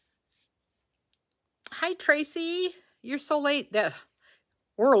 Hi, Tracy. You're so late.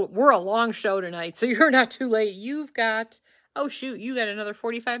 We're a long show tonight, so you're not too late. You've got, oh shoot, you got another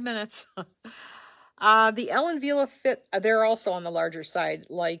 45 minutes. The Ellen Vila fit, they're also on the larger side,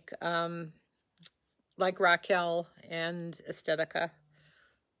 like Raquel and Estetica.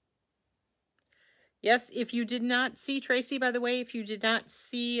 Yes, if you did not see, Tracy, by the way, if you did not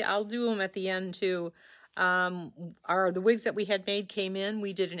see, I'll do them at the end too. The wigs that we had made came in.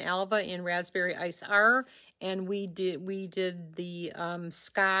 We did an Alva in Raspberry Ice R, and we did the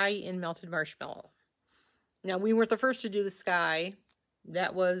Sky in Melted Marshmallow. Now, we weren't the first to do the Sky.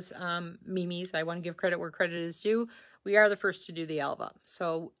 That was Mimi's. I want to give credit where credit is due. We are the first to do the Alva.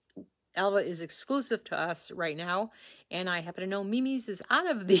 So Alva is exclusive to us right now, and I happen to know Mimi's is out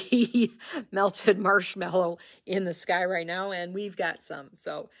of the Melted Marshmallow in the Sky right now, and we've got some.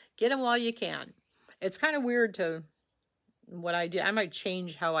 So get them while you can. It's kind of weird to what I do. I might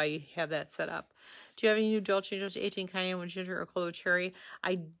change how I have that set up. Do you have any new Dolce 18 Cayenne with ginger or clove cherry?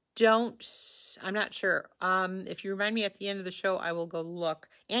 I I'm not sure. If you remind me at the end of the show, I will go look.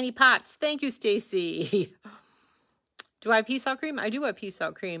 Annie Potts, thank you, Stacy. Do I have peace out cream? I do have peace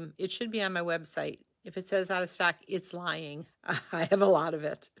out cream. It should be on my website. If it says out of stock, it's lying. I have a lot of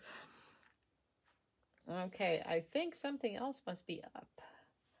it. Okay, I think something else must be up.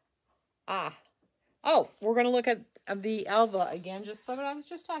 Oh, we're going to look at the Alva again, just what I was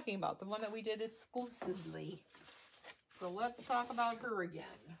just talking about, the one that we did exclusively. So let's talk about her again.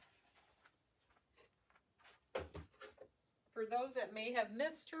 For those that may have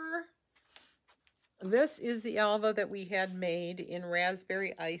missed her, this is the Alva that we had made in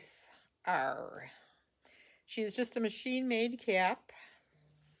Raspberry Ice R. She is just a machine-made cap.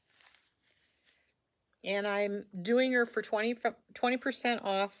 And I'm doing her for 20%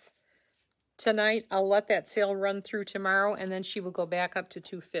 off tonight. I'll let that sale run through tomorrow, and then she will go back up to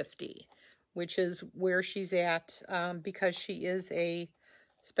 $250, which is where she's at because she is a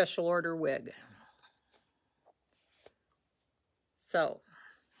special order wig. So,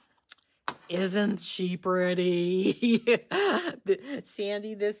 isn't she pretty?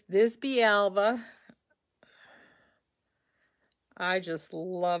 Sandy, this be Alva. I just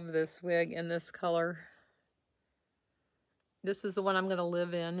love this wig in this color. This is the one I'm going to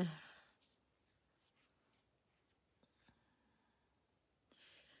live in.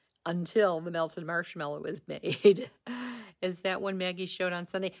 Until the melted marshmallow is made. Is that one Maggie showed on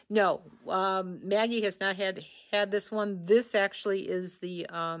Sunday? No, Maggie has not had this one. This actually is the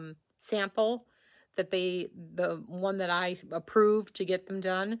sample that the one that I approved to get them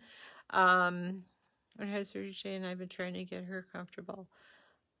done. I had surgery today and I've been trying to get her comfortable.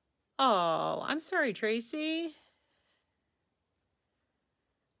 Oh, I'm sorry, Tracy.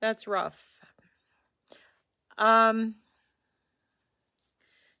 That's rough. Thank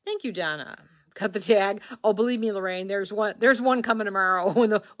you, Donna. Cut the tag. Oh, believe me, Lorraine, there's one coming tomorrow.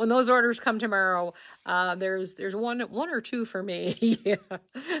 When those orders come tomorrow, there's one or two for me. Yeah.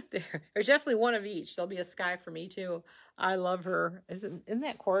 There's definitely one of each. There'll be a sky for me too. I love her. Isn't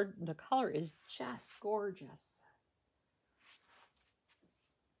that cord? The color is just gorgeous.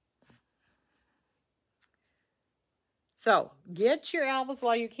 So get your Alvas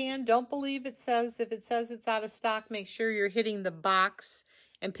while you can. Don't believe if it says it's out of stock, make sure you're hitting the box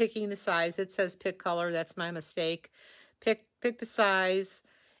and picking the size. It says pick color. That's my mistake. Pick the size,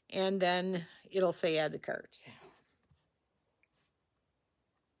 and then it'll say add to cart.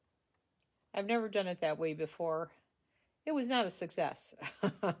 I've never done it that way before. It was not a success.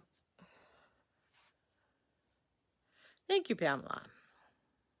 Thank you, Pamela.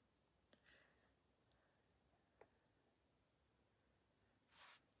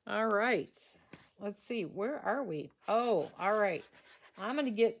 All right. Let's see. Where are we? Oh, all right. I'm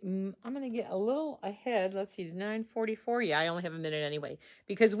gonna get a little ahead. Let's see, 9:44. Yeah, I only have a minute anyway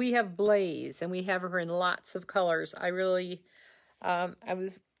because we have Blaze and we have her in lots of colors. I really, I've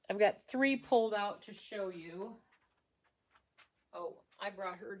got 3 pulled out to show you. Oh, I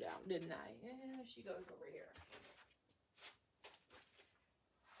brought her down, didn't I? Yeah, she goes over here.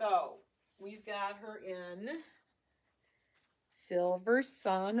 So we've got her in Silver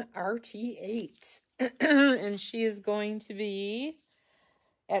Sun RT8, and she is going to be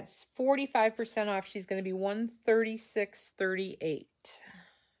at 45% off. She's going to be $136.38.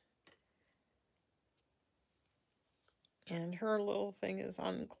 And her little thing is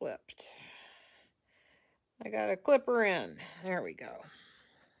unclipped. I got to clip her in. There we go.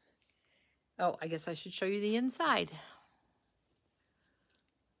 Oh, I guess I should show you the inside.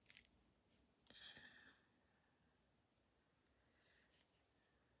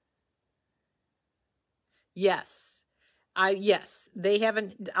 Yes. Yes, they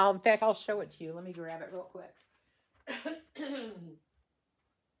haven't. In fact, I'll show it to you. Let me grab it real quick.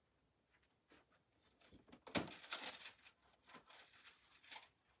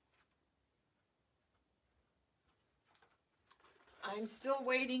 I'm still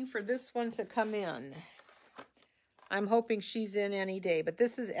waiting for this one to come in. I'm hoping she's in any day, but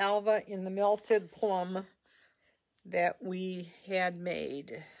this is Alva in the melted plum that we had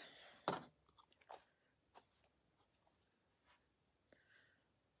made.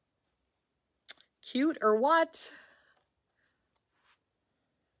 Cute or what?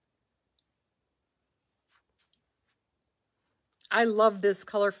 I love this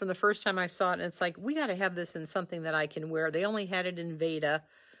color from the first time I saw it, and it's like, we got to have this in something that I can wear. They only had it in Veda,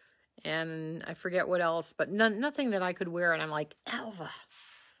 and I forget what else, but nothing that I could wear, and I'm like, Alva.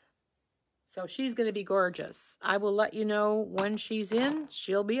 So she's going to be gorgeous. I will let you know when she's in.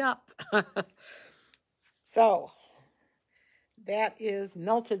 She'll be up. So, that is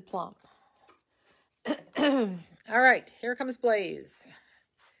Melted Plum. All right, here comes Blaze.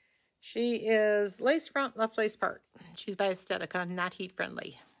 She is lace front, left lace part. She's by Estetica, not heat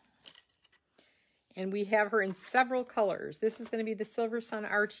friendly. And we have her in several colors. This is going to be the Silver Sun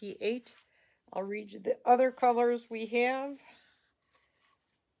RT8. I'll read you the other colors we have.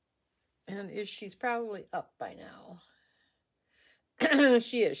 And she's probably up by now.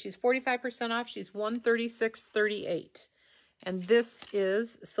 She is. She's 45% off. She's $136.38. And this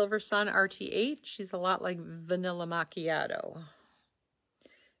is Silver Sun RT8. She's a lot like Vanilla Macchiato.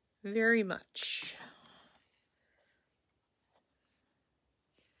 Very much.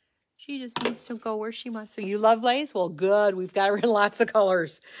 She just needs to go where she wants. So you love lace? Well, good. We've got her in lots of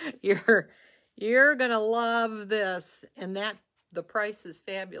colors. You're gonna love this, and the price is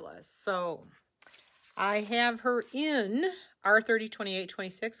fabulous. So I have her in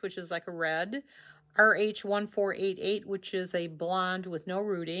R302826, which is like a red, RH1488, which is a blonde with no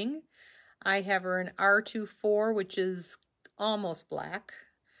rooting. I have her in R24, which is almost black.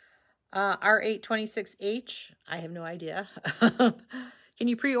 R826H, I have no idea. Can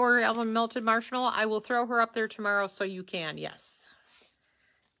you pre-order Almond Melted Marshmallow? I will throw her up there tomorrow so you can, yes.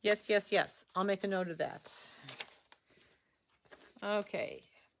 Yes, yes, yes. I'll make a note of that. Okay.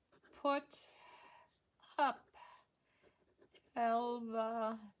 Put up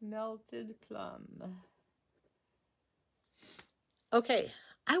Elva Melted Plum. Okay,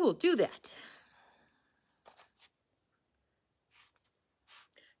 I will do that.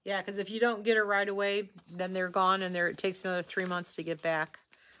 Yeah, because if you don't get her right away, then they're gone, and it takes another 3 months to get back.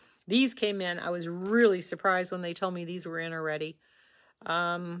 These came in. I was really surprised when they told me these were in already.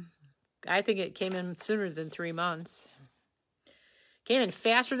 I think it came in sooner than 3 months. Came in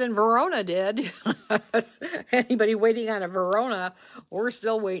faster than Verona did. Anybody waiting on a Verona, we're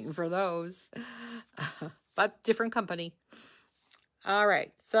still waiting for those. But different company. All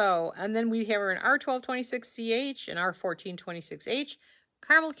right, so, and then we have her in R1226CH and R1426H.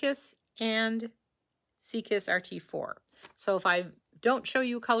 Caramel Kiss and Sea Kiss RT4. So if I don't show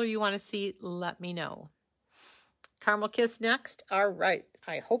you a color you want to see, let me know. Caramel Kiss next. All right.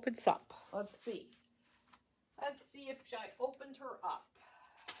 I hope it's up. Let's see. Let's see if I opened her up.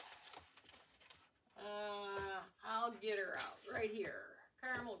 I'll get her out right here.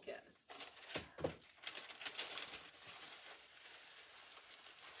 Caramel Kiss.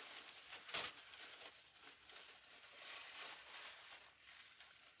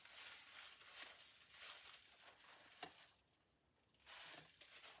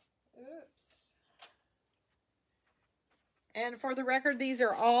 Oops. And for the record, these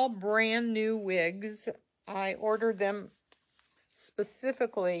are all brand new wigs. I ordered them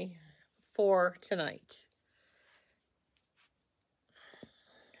specifically for tonight.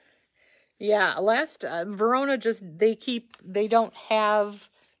 Yeah, Verona they don't have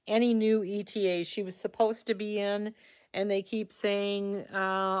any new ETAs. She was supposed to be in, and they keep saying,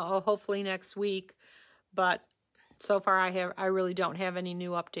 hopefully next week, but so far I really don't have any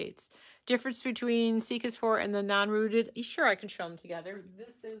new updates. Difference between Sea Kiss 4 and the non-rooted. Sure, I can show them together.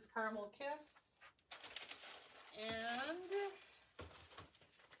 This is Caramel Kiss. And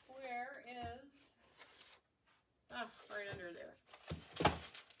where is... Oh, right under there.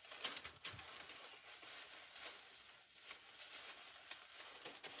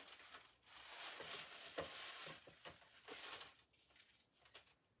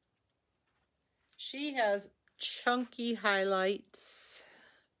 She has chunky highlights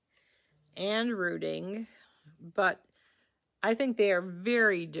and rooting, but I think they are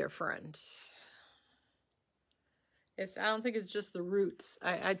very different. I don't think it's just the roots.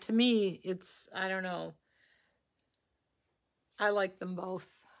 To me, I don't know. I like them both.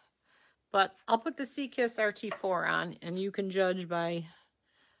 But I'll put the Sea Kiss RT4 on, and you can judge by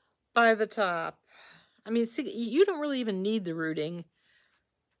the top. I mean, see, you don't really even need the rooting.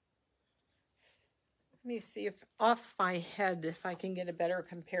 Let me see if off my head if I can get a better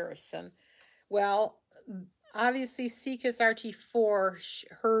comparison. Well, obviously Sea Kiss RT4,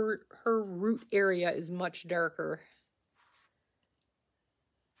 her root area is much darker.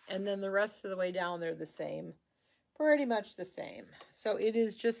 And then the rest of the way down, they're the same. Pretty much the same. So it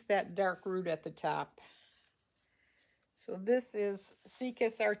is just that dark root at the top. So this is Sea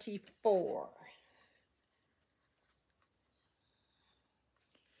Kiss RT4.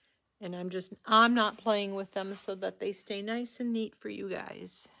 And I'm not playing with them so that they stay nice and neat for you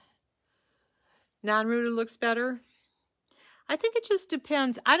guys. Non-rooted looks better. I think it just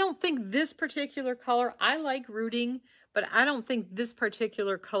depends. I don't think this particular color, I like rooting, but I don't think this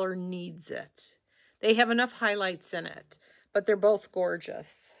particular color needs it. They have enough highlights in it, but they're both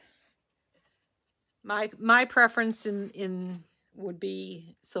gorgeous. My preference in would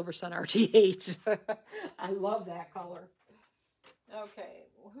be Silver Sun RT8. I love that color. Okay,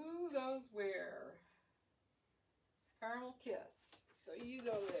 who goes where? Caramel Kiss. So you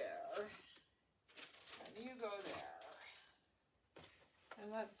go there. And you go there.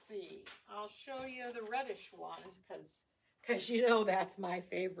 And let's see. I'll show you the reddish one because you know that's my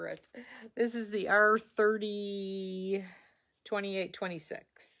favorite. This is the R30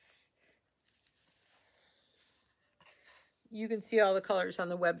 2826. You can see all the colors on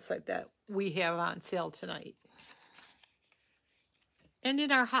the website that we have on sale tonight. And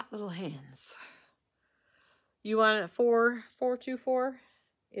in our hot little hands. You want it 424?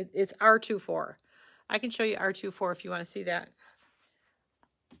 It's R24. I can show you R24 if you want to see that.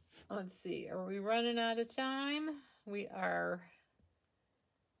 Let's see. Are we running out of time? We are.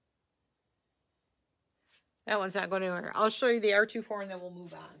 That one's not going anywhere. I'll show you the R24 and then we'll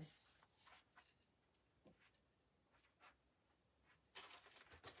move on.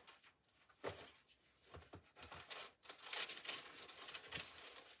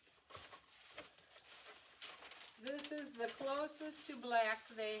 This is the closest to black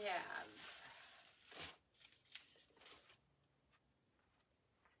they have.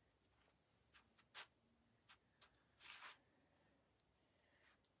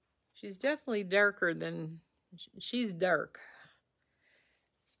 She's definitely darker than, she's dark.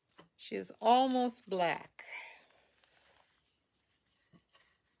 She is almost black.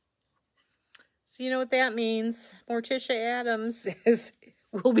 So you know what that means. Morticia Adams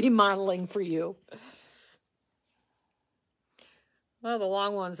will be modeling for you. Well, the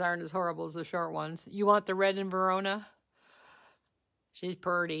long ones aren't as horrible as the short ones. You want the red in Verona? She's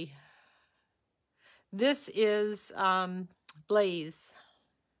pretty. This is Blaze.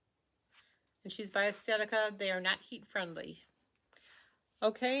 And she's by Estetica. They are not heat friendly.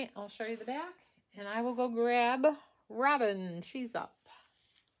 Okay, I'll show you the back. And I will go grab Robin. She's up.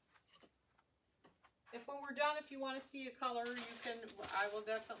 If when we're done, if you want to see a color, you can, I will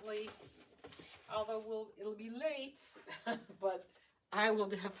definitely, although it'll be late, but I will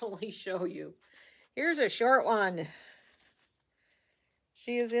definitely show you. Here's a short one.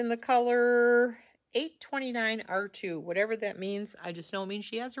 She is in the color 829 R2, whatever that means. I just know it means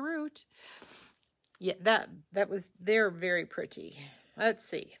she has a root. Yeah, they're very pretty. Let's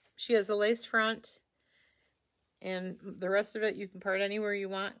see. She has a lace front, and the rest of it you can part anywhere you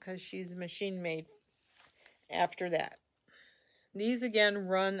want because she's machine made after that. These again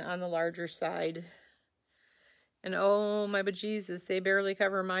run on the larger side. And oh my bejesus, they barely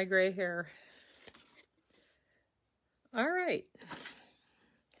cover my gray hair. All right.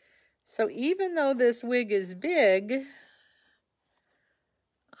 So even though this wig is big,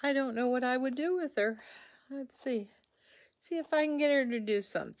 I don't know what I would do with her. Let's see. See if I can get her to do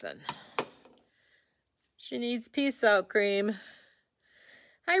something. She needs peace out cream.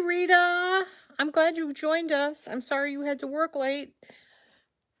 Hi, Rita. I'm glad you joined us. I'm sorry you had to work late.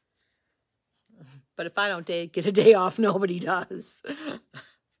 But if I don't get a day off, nobody does.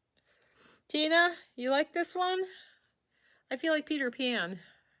 Tina, you like this one? I feel like Peter Pan.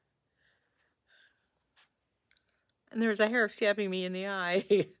 And there's a hair stabbing me in the eye.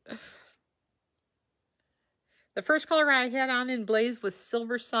 The first color I had on in Blaze was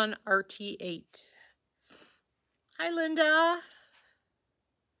Silver Sun RT8. Hi, Linda.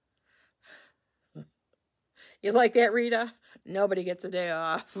 You like that, Rita? Nobody gets a day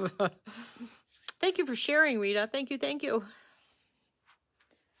off. Thank you for sharing, Rita. Thank you, thank you.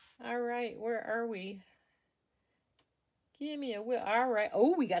 All right, where are we? Give me a whip. All right.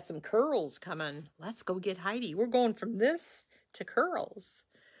 Oh, we got some curls coming. Let's go get Heidi. We're going from this to curls.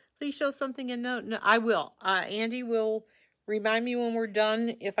 Please show something in note. No, I will. Andy will remind me when we're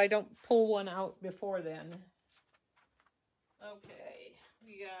done if I don't pull one out before then. Okay,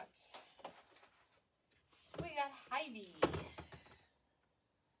 we got Heidi.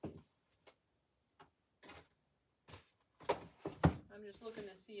 I'm just looking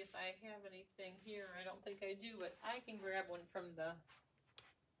to see if I have anything here. I don't think I do, but I can grab one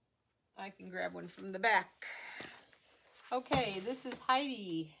from the back. Okay, this is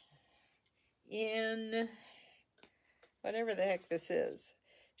Heidi in whatever the heck this is.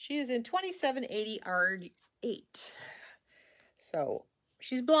 She is in 2780 R8. So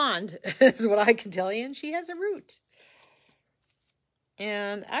she's blonde, is what I can tell you, and she has a root.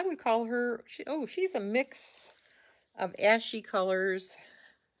 And I would call her, she's a mix of ashy colors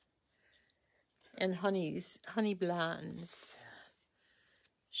and honey blondes.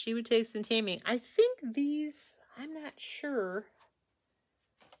 She would take some taming. I think these, I'm not sure.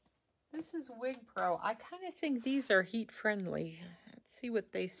 This is Wig Pro. I kind of think these are heat friendly. Let's see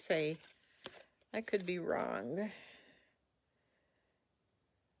what they say. I could be wrong.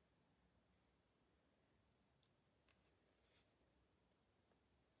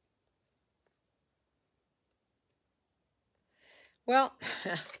 Well,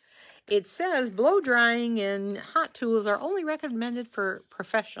 it says blow drying and hot tools are only recommended for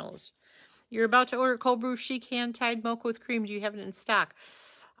professionals. You're about to order cold brew chic hand tied mocha with cream. Do you have it in stock?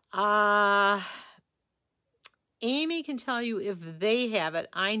 Amy can tell you if they have it.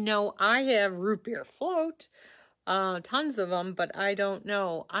 I know I have root beer float, tons of them, but I don't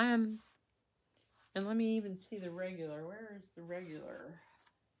know. And let me even see the regular. Where is the regular?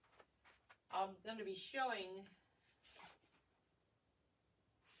 I'm going to be showing.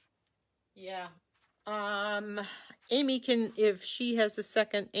 Yeah. Amy can, if she has a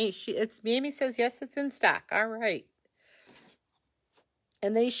second, Amy says yes, it's in stock. All right.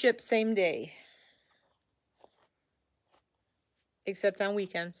 And they ship same day. Except on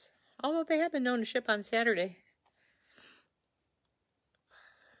weekends. Although they have been known to ship on Saturday.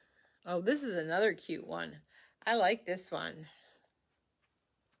 Oh, this is another cute one. I like this one.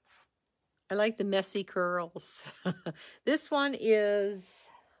 I like the messy curls. This one is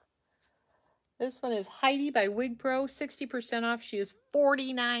Heidi by Wig Pro, 60% off. She is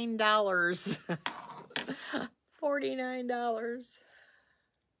 $49. $49.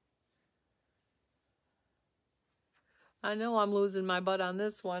 I know I'm losing my butt on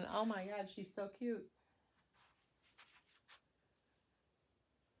this one. Oh my God, she's so cute.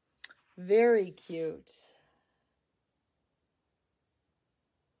 Very cute.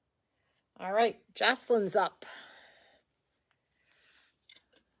 All right, Jocelyn's up.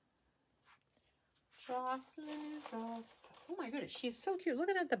 Jocelyn is up. Oh my goodness, she's so cute. Look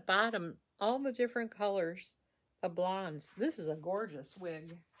at the bottom, all the different colors, the blondes. This is a gorgeous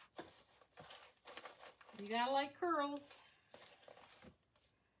wig. You gotta like curls.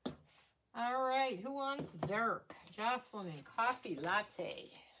 All right, who wants dark? Jocelyn in coffee latte.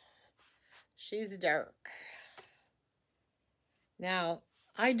 She's dark. Now,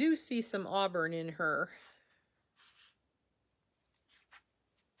 I do see some auburn in her.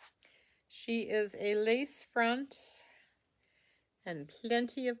 She is a lace front and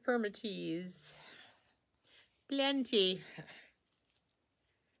plenty of permatease. Plenty.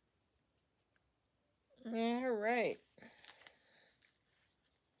 All right.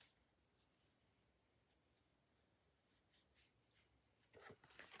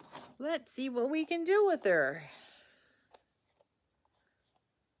 Let's see what we can do with her.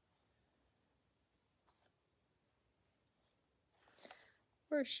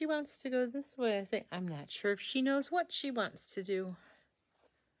 Or she wants to go this way, I think. I'm not sure if she knows what she wants to do.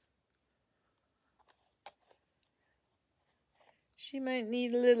 She might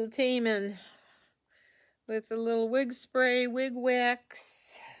need a little taming with a little wig spray, wig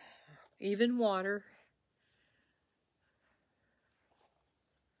wax, even water.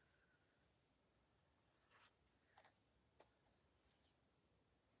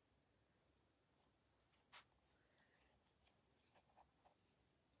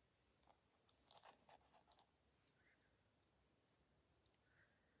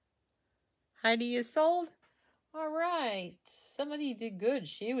 Heidi is sold? All right. Somebody did good.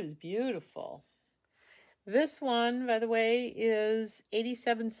 She was beautiful. This one, by the way, is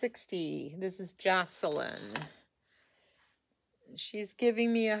 $87.60. This is Jocelyn. She's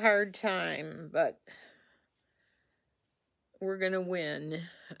giving me a hard time, but we're going to win.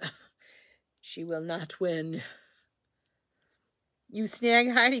 She will not win. You snag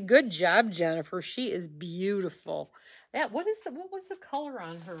Heidi. Good job, Jennifer. She is beautiful. What was the color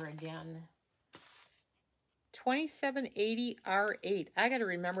on her again? 2780 R8. I got to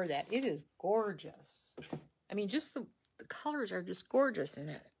remember that. It is gorgeous. I mean, just the colors are just gorgeous in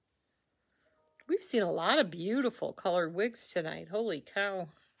it. We've seen a lot of beautiful colored wigs tonight. Holy cow.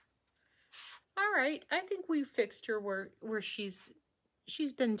 All right. I think we fixed her where she's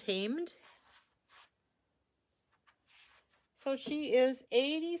been tamed. So she is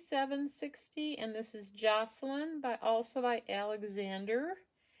 $87.60, and this is Jocelyn, also by Alexander.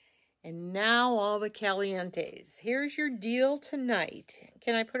 And now all the calientes. Here's your deal tonight.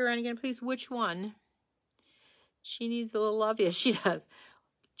 Can I put her on again, please? Which one? She needs a little love. Yes, she does.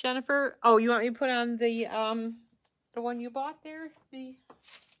 Jennifer, oh, you want me to put on the one you bought there? The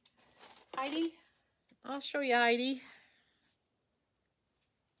Heidi? I'll show you Heidi.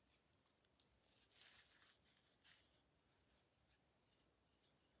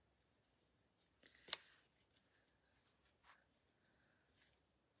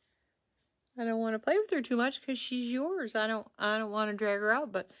 I don't want to play with her too much because she's yours. I don't want to drag her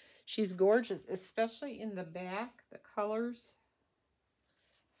out, but she's gorgeous, especially in the back, the colors.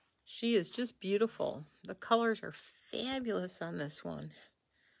 She is just beautiful. The colors are fabulous on this one.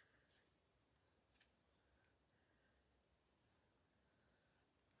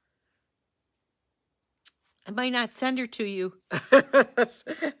 I might not send her to you.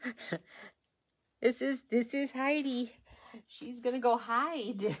 This is Heidi. She's gonna go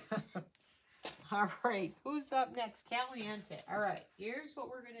hide. All right, who's up next? Caliente. All right, here's what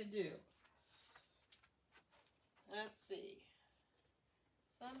we're gonna do. Let's see.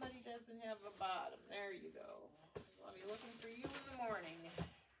 Somebody doesn't have a bottom. There you go. I'll be looking for you in the morning.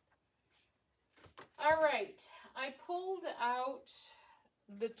 All right, I pulled out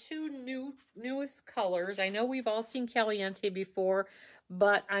the two newest colors. I know we've all seen Caliente before,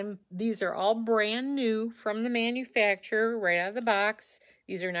 but these are all brand new from the manufacturer, right out of the box.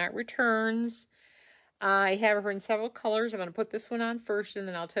 These are not returns. I have her in several colors. I'm going to put this one on first, and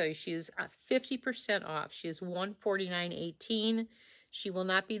then I'll tell you she is 50% off. She is $149.18. She will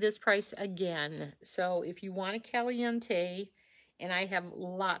not be this price again. So if you want a Caliente, and I have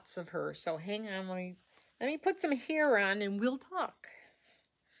lots of her, so hang on, let me put some hair on and we'll talk.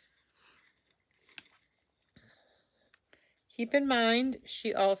 Keep in mind,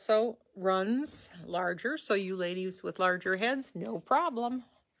 she also runs larger, so you ladies with larger heads, no problem.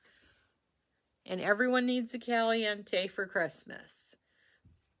 And everyone needs a Caliente for Christmas.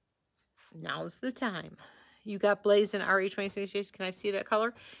 Now's the time. You got Blaze and RH26. Can I see that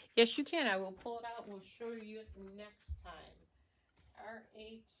color? Yes, you can. I will pull it out and we'll show you it next time.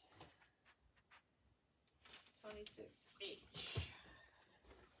 R826H.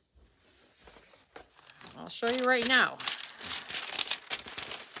 I'll show you right now.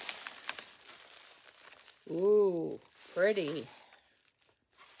 Ooh, pretty.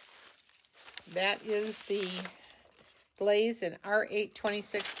 That is the Blaze in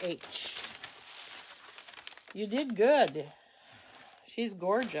R826H. You did good. She's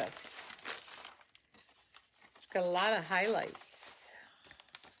gorgeous. She's got a lot of highlights.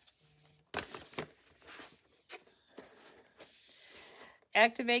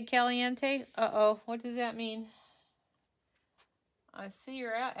 Activate Caliente. Uh-oh, what does that mean? I see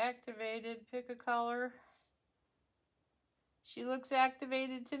you're activated. Pick a color. She looks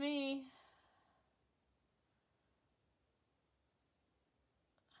activated to me.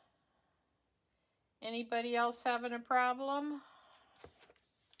 Anybody else having a problem?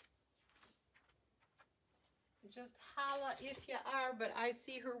 Just holla if you are, but I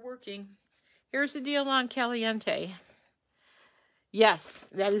see her working. Here's the deal on Caliente. Yes,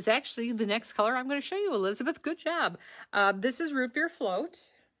 that is actually the next color I'm going to show you, Elizabeth. Good job. This is Root Beer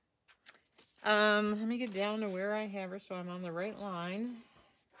Float. Let me get down to where I have her so I'm on the right line.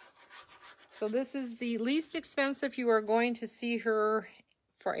 So this is the least expensive you are going to see her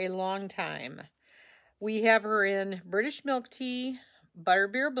for a long time. We have her in British Milk Tea,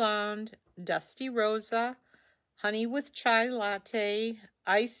 Butterbeer Blonde, Dusty Rosa, Honey with Chai Latte,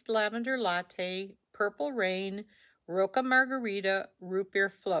 Iced Lavender Latte, Purple Rain, Roca Margarita, Root Beer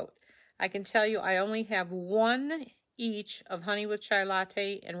Float. I can tell you I only have one each of Honey with Chai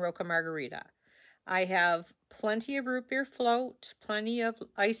Latte and Roca Margarita. I have plenty of Root Beer Float, plenty of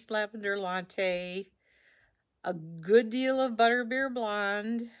Iced Lavender Latte, a good deal of Butterbeer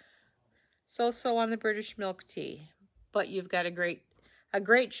Blonde, so on the British Milk Tea. But you've got a great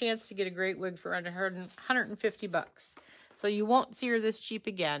chance to get a great wig for under 150 bucks. So you won't see her this cheap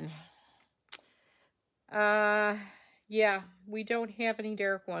again. Yeah, we don't have any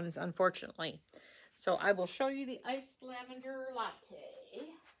dark ones, unfortunately. So I will show you the Iced Lavender Latte.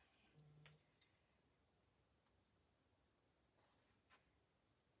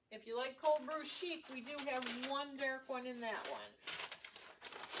 If you like cold brew chic, we do have one dark one in that one.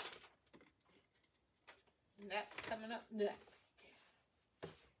 And that's coming up next.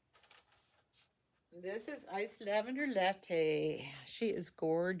 This is Iced Lavender Latte. She is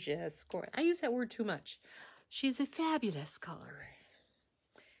gorgeous. I use that word too much. She's a fabulous color.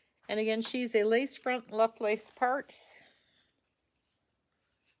 And again, she's a lace front, left lace part.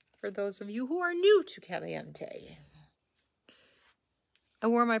 For those of you who are new to Caliente. I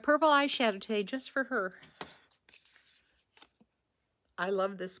wore my purple eyeshadow today just for her. I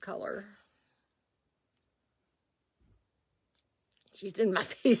love this color. She's in my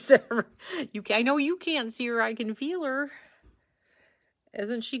face. I know you can't see her. I can feel her.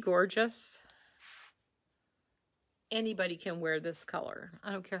 Isn't she gorgeous? Anybody can wear this color.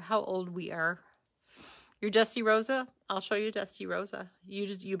 I don't care how old we are. Your Dusty Rosa? I'll show you Dusty Rosa.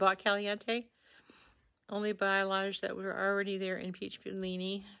 You bought Caliente? Only biolage that were already there in Peach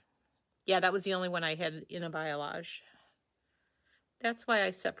Bellini. Yeah, that was the only one I had in a biolage. That's why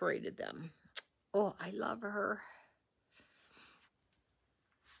I separated them. Oh, I love her.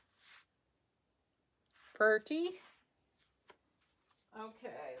 Pretty.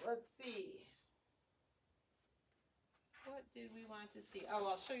 Okay, let's see. What did we want to see? Oh,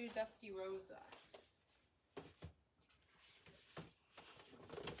 I'll show you Dusty Rosa.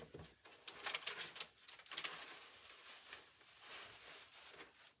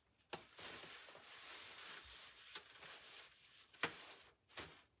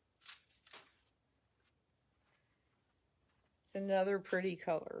 It's another pretty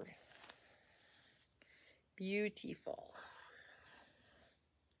color. Beautiful.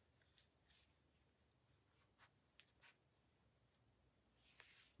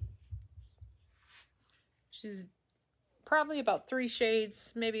 She's probably about 3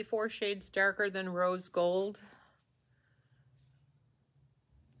 shades, maybe 4 shades darker than rose gold.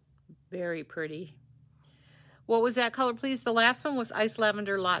 Very pretty. What was that color, please? The last one was Ice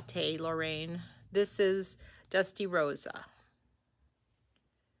Lavender Latte, Lorraine. This is Dusty Rosa.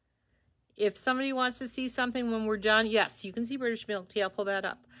 If somebody wants to see something when we're done, yes, you can see British Milk Tea. I'll pull that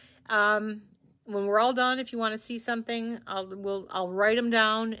up. When we're all done, if you want to see something, I'll write them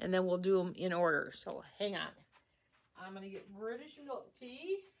down and then we'll do them in order. So hang on. I'm going to get British Milk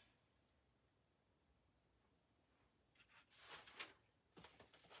Tea.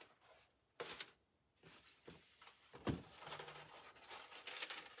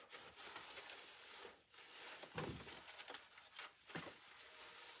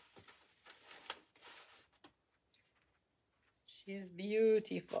 She's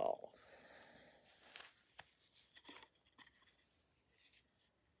beautiful.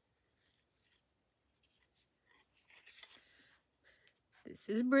 This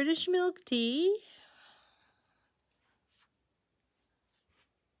is British Milk Tea.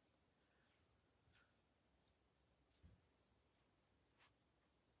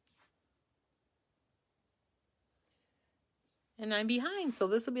 And I'm behind, so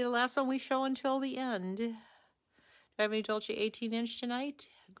this will be the last one we show until the end. Did I have any Dolce 18-inch tonight?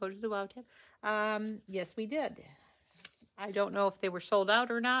 Go to the WOW tab. Yes, we did. I don't know if they were sold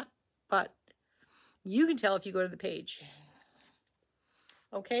out or not, but you can tell if you go to the page.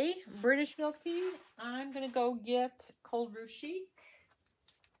 Okay, British Milk Tea. I'm going to go get Cold Brew Chic.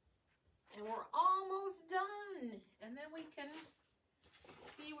 And we're almost done. And then we can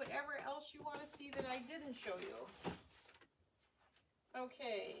see whatever else you want to see that I didn't show you.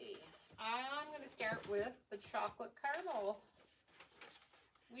 Okay, I'm going to start with the chocolate caramel.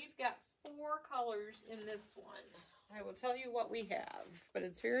 We've got 4 colors in this one. I will tell you what we have, but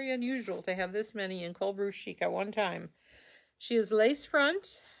it's very unusual to have this many in Cold Brew Chic at one time. She is lace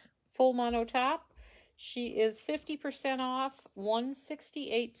front, full mono top. She is 50% off.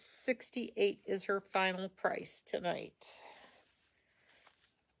 $168.68 is her final price tonight.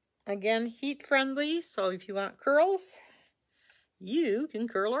 Again, heat friendly, so if you want curls, you can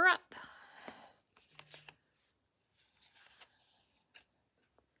curl her up.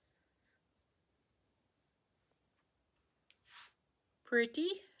 Pretty.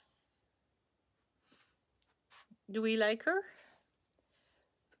 Do we like her?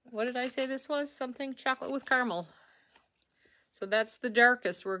 What did I say this was? Something chocolate with caramel. So that's the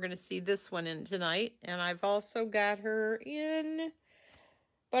darkest we're going to see this one in tonight. And I've also got her in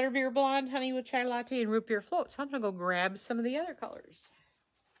Butterbeer Blonde, Honey with Chai Latte, and Root Beer Float. So I'm going to go grab some of the other colors.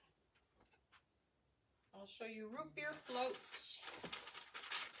 I'll show you Root Beer Float,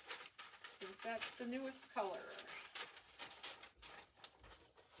 since that's the newest color.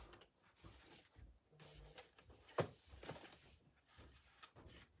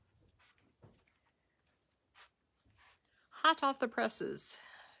 Hot off the presses.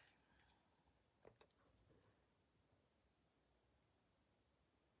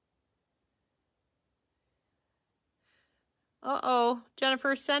 Uh-oh,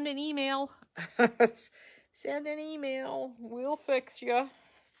 Jennifer, send an email. Send an email. We'll fix you.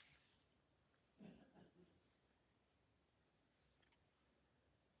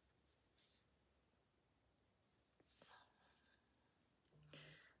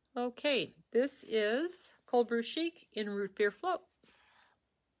 Okay, this is Cold Brew Chic in Root Beer Float.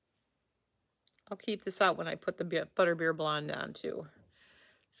 I'll keep this out when I put the Butterbeer Blonde on too.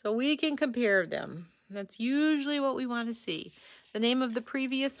 So we can compare them. That's usually what we want to see. The name of the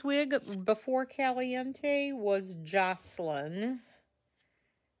previous wig before Caliente was Jocelyn.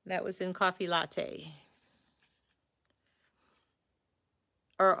 That was in Coffee Latte.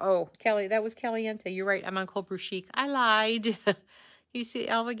 Or, oh, Kelly, that was Caliente. You're right, I'm on Cold Brew Chic. I lied. You see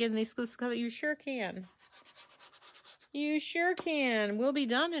Alva getting the exclusive color? You sure can. You sure can. We'll be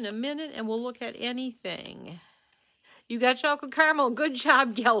done in a minute and we'll look at anything. You got chocolate caramel. Good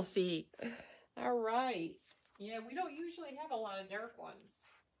job, Kelsey. All right. Yeah, we don't usually have a lot of dark ones.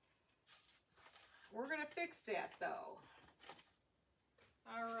 We're going to fix that, though.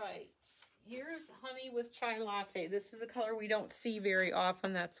 All right. Here's Honey with Chai Latte. This is a color we don't see very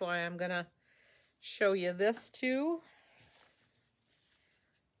often. That's why I'm going to show you this, too.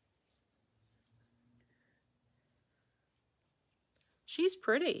 She's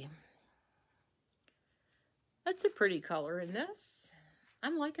pretty. That's a pretty color in this.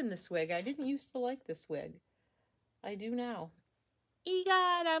 I'm liking this wig. I didn't used to like this wig. I do now.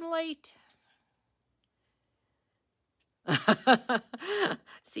 EGOT, I'm late.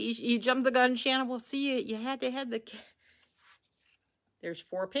 See, you jumped the gun, Shannon. Well, see, you had to have the... There's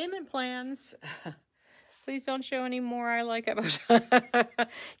 4 payment plans. Please don't show any more. I like it.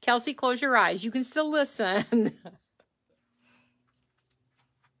 Kelsey, close your eyes. You can still listen.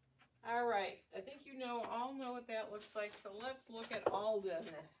 All right. I think you all know what that looks like. So let's look at Alden.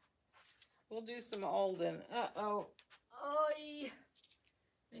 We'll do some Alden. Uh-oh. Oy.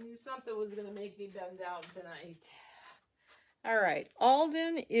 I knew something was going to make me bend down tonight. All right.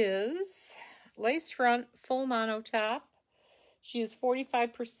 Alden is lace front, full mono top. She is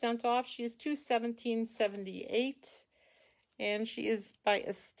 45% off. She is $217.78. And she is by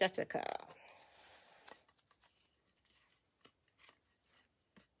Estetica.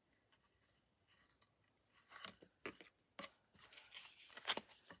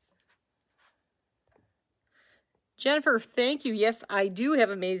 Jennifer, thank you. Yes, I do have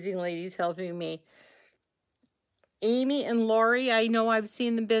amazing ladies helping me. Amy and Lori, I know I've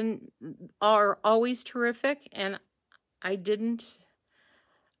seen them are always terrific, and I'd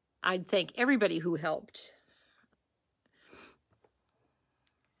thank everybody who helped.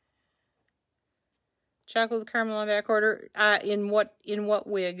 Chocolate caramel on back order. In what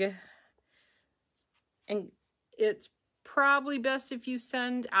wig? And it's probably best if you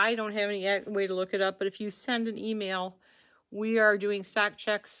send, I don't have any way to look it up, but if you send an email, we are doing stock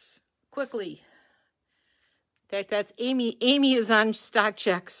checks quickly. In fact, that's Amy. Amy is on stock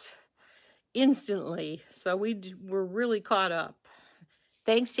checks instantly. So we're really caught up.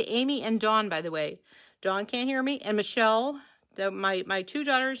 Thanks to Amy and Dawn, by the way. Dawn can't hear me. And Michelle, my 2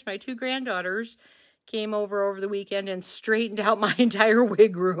 daughters, my 2 granddaughters, came over the weekend and straightened out my entire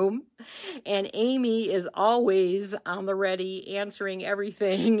wig room. And Amy is always on the ready, answering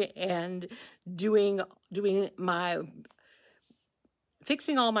everything and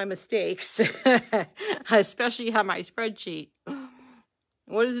fixing all my mistakes, especially on my spreadsheet.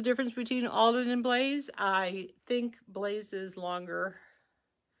 What is the difference between Alden and Blaze? I think Blaze is longer.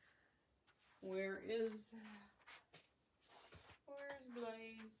 Where's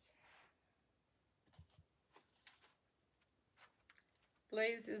Blaze?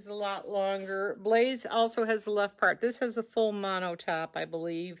 Blaze is a lot longer. Blaze also has the left part. This has a full mono top, I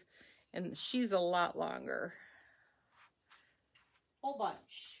believe, and she's a lot longer. Whole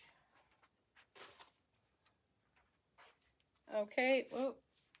bunch. Okay, oh,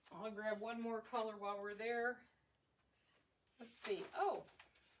 I'll grab one more color while we're there. Let's see. Oh,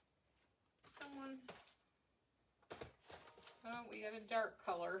 we got a dark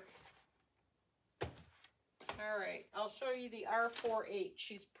color. All right, I'll show you the R48.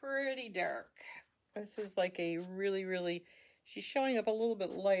 She's pretty dark. This is like a really, she's showing up a little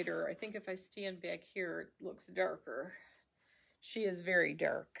bit lighter. I think if I stand back here, it looks darker. She is very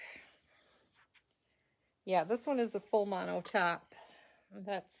dark. Yeah, this one is a full mono top.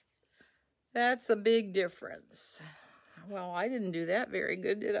 That's a big difference. Well, I didn't do that very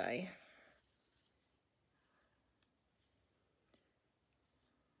good, did I?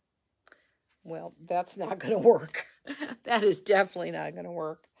 Well, that's not going to work. That is definitely not going to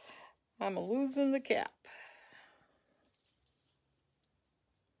work. I'm losing the cap.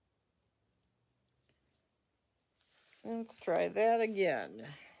 Let's try that again.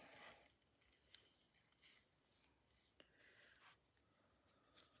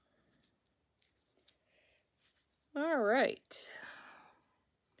 All right.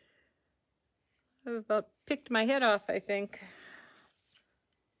 I've about picked my head off, I think.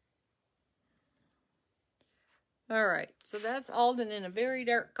 All right, so that's Alden in a very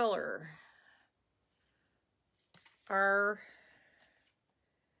dark color.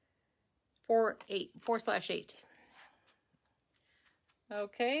 R4/8.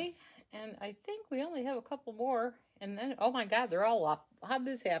 Okay, and I think we only have a couple more, and then, oh my God, they're all up. How'd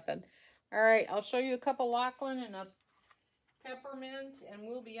this happen? All right, I'll show you a couple Lachlan and a peppermint, and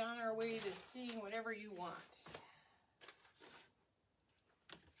we'll be on our way to seeing whatever you want.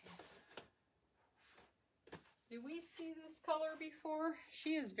 Did we see this color before?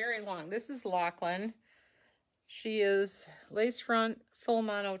 She is very long. This is Lachlan. She is lace front, full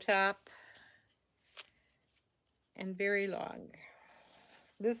mono top, and very long.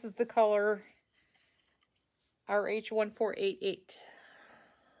 This is the color RH1488.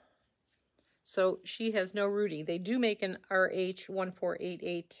 So she has no rooting. They do make an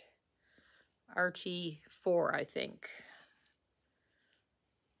RH1488 RT4, I think.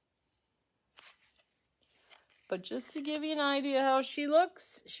 But just to give you an idea how she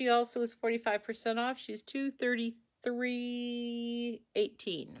looks, she also is 45% off. She's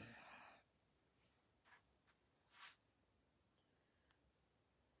 $233.18.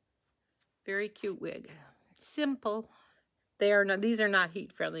 Very cute wig. Simple. They are not, these are not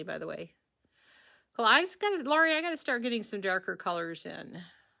heat friendly, by the way. Well, Laurie, I gotta start getting some darker colors in.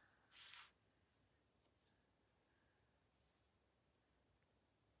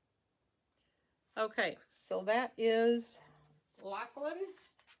 Okay, so that is Lachlan.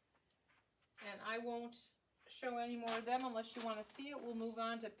 And I won't show any more of them unless you want to see it. We'll move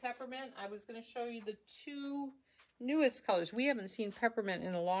on to Peppermint. I was going to show you the two newest colors. We haven't seen Peppermint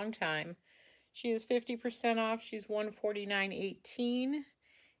in a long time. She is 50% off. She's $149.18.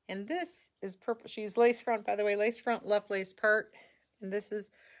 And this is purple. She's lace front, by the way. Lace front, left lace part. And this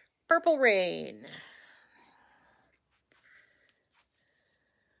is Purple Rain.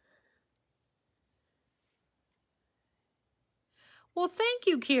 Well, thank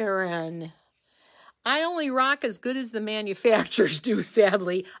you, Karen. I only rock as good as the manufacturers do,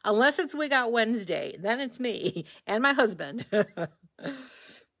 sadly, unless it's Wig Out Wednesday. Then it's me and my husband.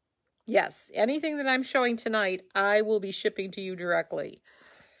 Yes, anything that I'm showing tonight, I will be shipping to you directly.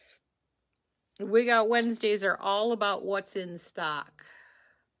 Wig Out Wednesdays are all about what's in stock.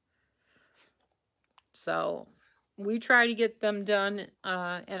 So we try to get them done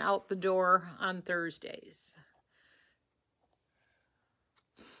and out the door on Thursdays.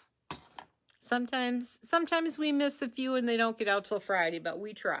 Sometimes we miss a few and they don't get out till Friday, but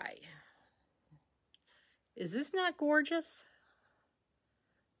we try. Is this not gorgeous?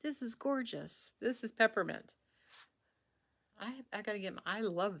 This is gorgeous. This is Peppermint. I gotta get, I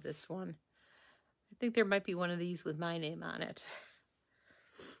love this one. I think there might be one of these with my name on it.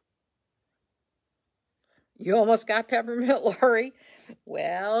 You almost got Peppermint, Lori.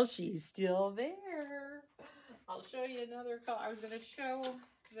 Well, she's still there. I'll show you another color. I was going to show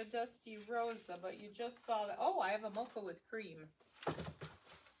the Dusty Rosa, but you just saw that. Oh, I have a mocha with cream.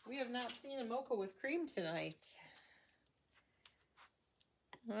 We have not seen a mocha with cream tonight.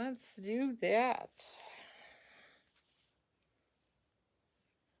 Let's do that.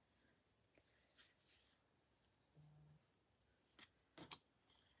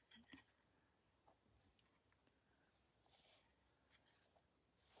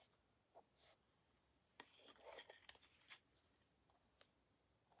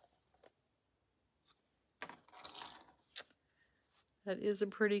 That is a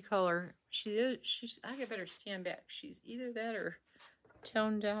pretty color. I better stand back. She's either that or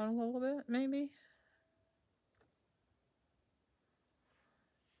toned down a little bit, maybe.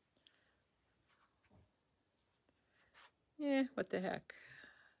 Yeah, what the heck.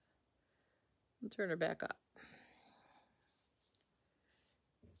 I'll turn her back up.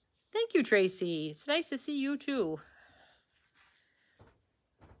 Thank you, Tracy. It's nice to see you too.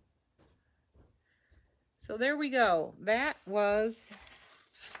 So there we go. That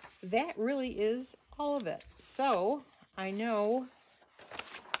really is all of it. So I know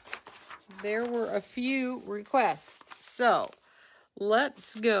there were a few requests. So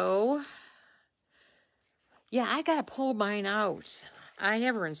let's go. Yeah, I gotta pull mine out. I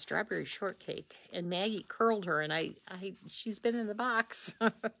have her in Strawberry Shortcake, and Maggie curled her, and she's been in the box.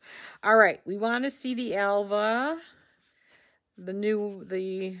 All right, we want to see the Alva,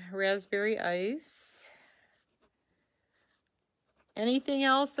 the Raspberry Ice. Anything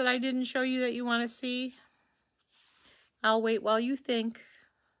else that I didn't show you that you want to see? I'll wait while you think.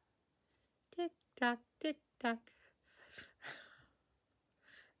 Tick tock, tick tock.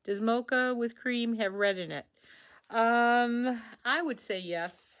 Does mocha with cream have red in it? I would say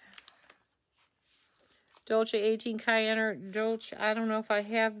yes. Dolce 18 Cayenne or Dolce, I don't know if I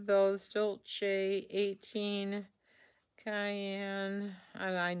have those. Dolce 18 Cayenne.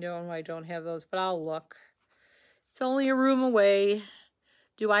 I know I don't have those, but I'll look. It's only a room away.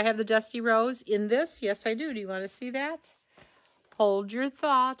 Do I have the Dusty Rose in this? Yes, I do. Do you want to see that? Hold your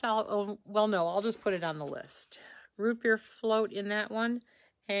thought. Well, no, I'll just put it on the list. Root beer float in that one.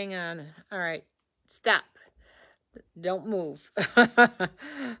 Hang on. All right. Stop. Don't move.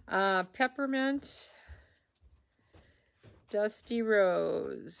 Peppermint. Dusty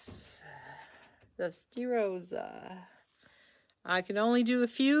Rose. Dusty Rosa. I can only do a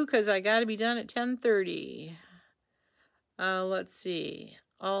few because I got to be done at 10:30. Let's see.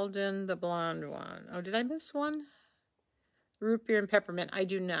 Alden, the blonde one. Oh, did I miss one? Root beer and peppermint. I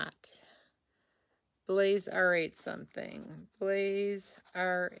do not. Blaze R8 something. Blaze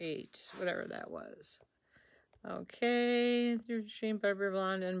R8. Whatever that was. Okay. Extreme Butterbeer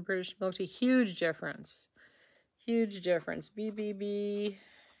Blonde and British Milk Tea. Huge difference. Huge difference. BBB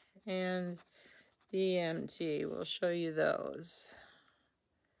and BMT. We'll show you those.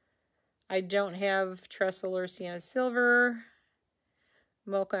 I don't have Trestle or Sienna Silver,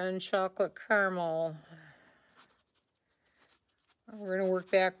 Mocha and Chocolate Caramel. We're going to work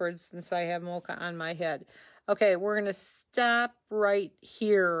backwards since I have mocha on my head. Okay, we're going to stop right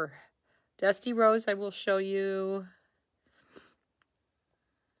here. Dusty Rose, I will show you.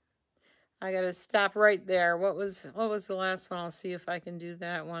 I got to stop right there. What was the last one? I'll see if I can do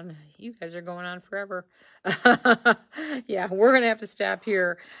that one. You guys are going on forever. Yeah, we're going to have to stop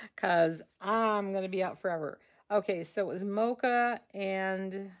here because I'm going to be out forever. Okay, so it was mocha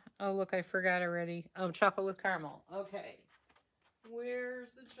and, oh, look, I forgot already. Oh, chocolate with caramel. Okay.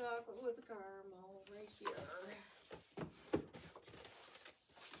 Where's the chocolate with the caramel? Right here.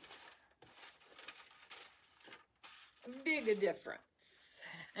 Big a difference.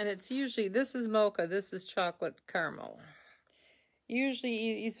 And it's usually, this is mocha, this is chocolate caramel. Usually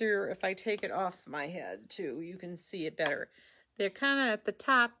easier if I take it off my head too. You can see it better. They're kind of at the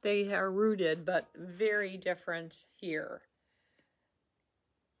top, they are rooted, but very different here.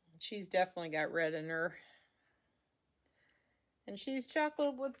 She's definitely got red in her. And she's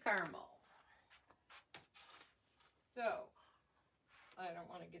chocolate with caramel. So, I don't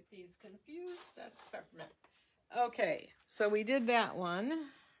want to get these confused. That's peppermint. Okay, so we did that one.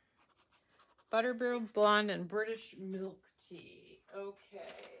 Butterbeer Blonde and British Milk Tea. Okay.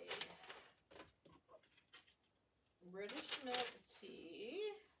 British Milk Tea.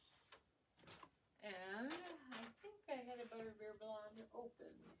 And I think I had a Butterbeer Blonde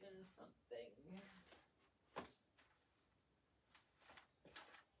open in something.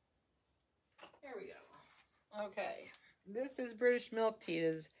 There we go. Okay. This is British Milk Tea. It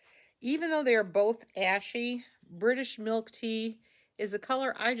is, even though they are both ashy, British Milk Tea is a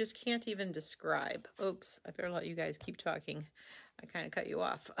color I just can't even describe. Oops, I better let you guys keep talking. I kind of cut you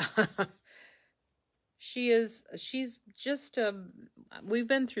off. She's just we've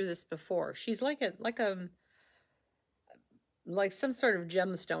been through this before. She's like some sort of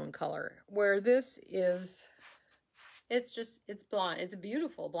gemstone color, where this is, it's blonde. It's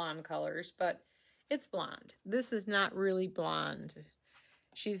beautiful blonde colors, but it's blonde. This is not really blonde.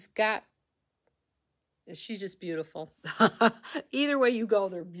 She's just beautiful. Either way you go,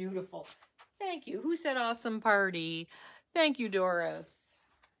 they're beautiful. Thank you. Who said awesome party? Thank you, Doris.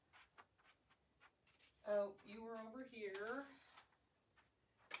 Oh, you were over here.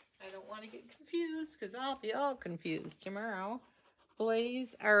 I don't want to get confused because I'll be all confused tomorrow.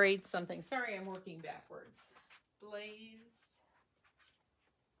 Blaze R8 something. Sorry, I'm working backwards. Blaze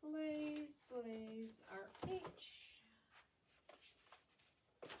RH.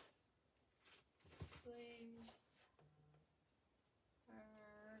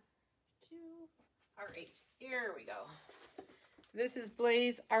 R8. Here we go. This is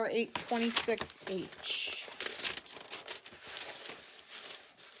Blaze R8 26H.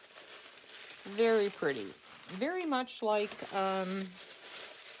 Very pretty. Very much like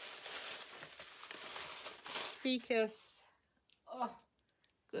Sea Kiss. Oh,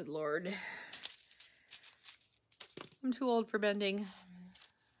 good Lord. I'm too old for bending.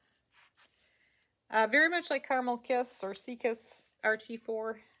 Very much like Caramel Kiss or Sea Kiss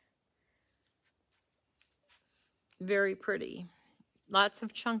RT4. Very pretty. Lots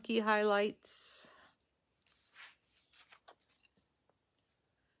of chunky highlights.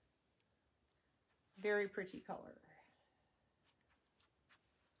 Very pretty color.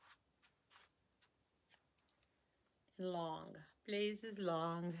 Long. Blaze is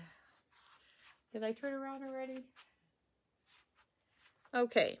long. Did I turn around already?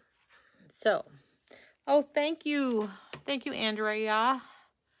 Okay. So, oh, thank you. Thank you, Andrea.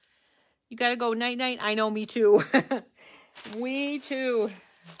 You gotta go night-night. I know, me too. Me too.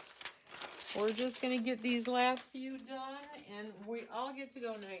 We're just gonna get these last few done, and we all get to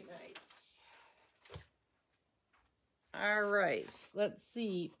go night-night. All right, let's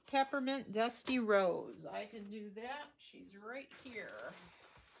see. Peppermint Dusty Rose. I can do that. She's right here.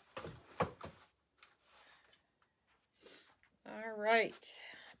 All right.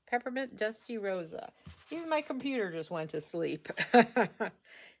 Peppermint Dusty Rosa. Even my computer just went to sleep.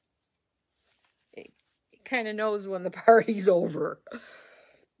 It kind of knows when the party's over.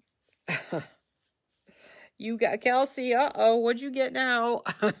 You got Kelsey. Uh-oh, what'd you get now?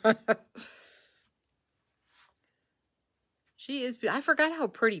 She is, I forgot how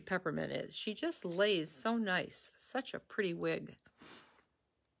pretty Peppermint is. She just lays so nice. Such a pretty wig.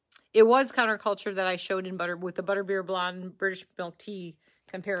 It was Counterculture that I showed in with the Butterbeer Blonde British Milk Tea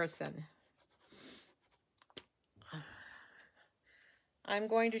comparison. I'm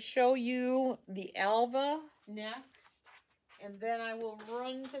going to show you the Alva next, and then I will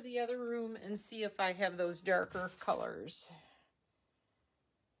run to the other room and see if I have those darker colors.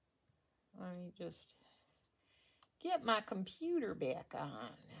 Let me just get my computer back on.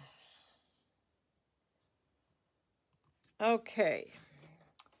 Okay.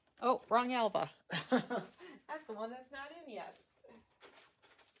 Oh, wrong Alva. That's the one that's not in yet.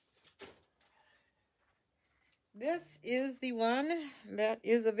 This is the one that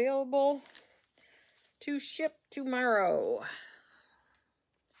is available to ship tomorrow.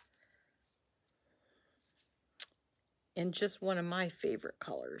 And just one of my favorite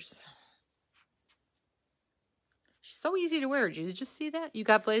colors. She's so easy to wear. Did you just see that? You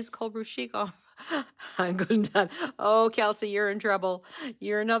got Blaze Cold Brew Chic. Oh, I'm good and done. Oh, Kelsey, you're in trouble.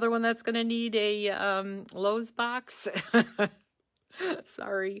 You're another one that's going to need a Lowe's box.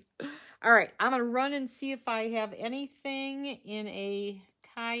 Sorry. All right, I'm going to run and see if I have anything in a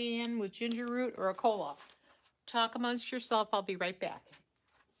cayenne with ginger root or a cola. Talk amongst yourself. I'll be right back.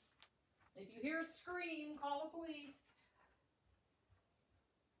 If you hear a scream, call the police.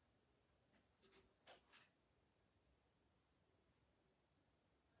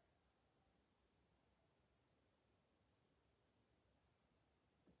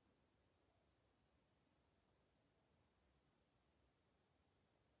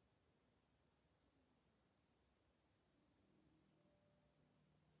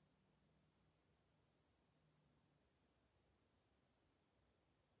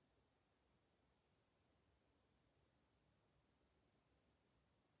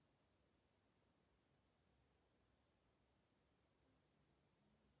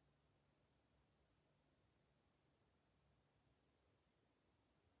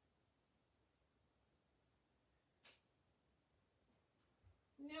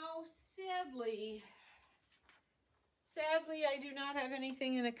 No, sadly, I do not have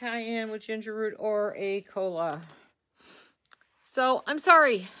anything in a cayenne with ginger root or a cola. So, I'm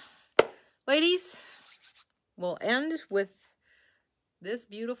sorry. Ladies, we'll end with this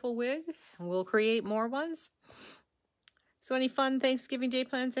beautiful wig. We'll create more ones. So, any fun Thanksgiving Day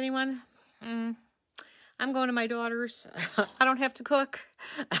plans, anyone? I'm going to my daughter's. I don't have to cook.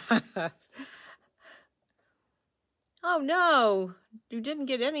 Oh, no, you didn't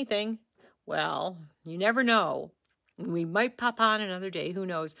get anything. Well, you never know. We might pop on another day. Who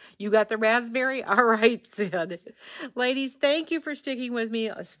knows? You got the raspberry? All right, Sid. Ladies, thank you for sticking with me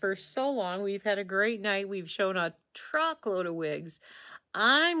for so long. We've had a great night. We've shown a truckload of wigs.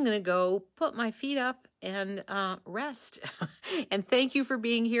 I'm going to go put my feet up and rest. And thank you for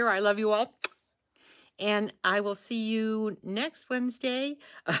being here. I love you all. And I will see you next Wednesday.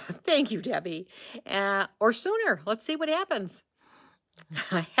 Thank you, Debbie. Or sooner. Let's see what happens.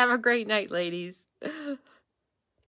 Have a great night, ladies.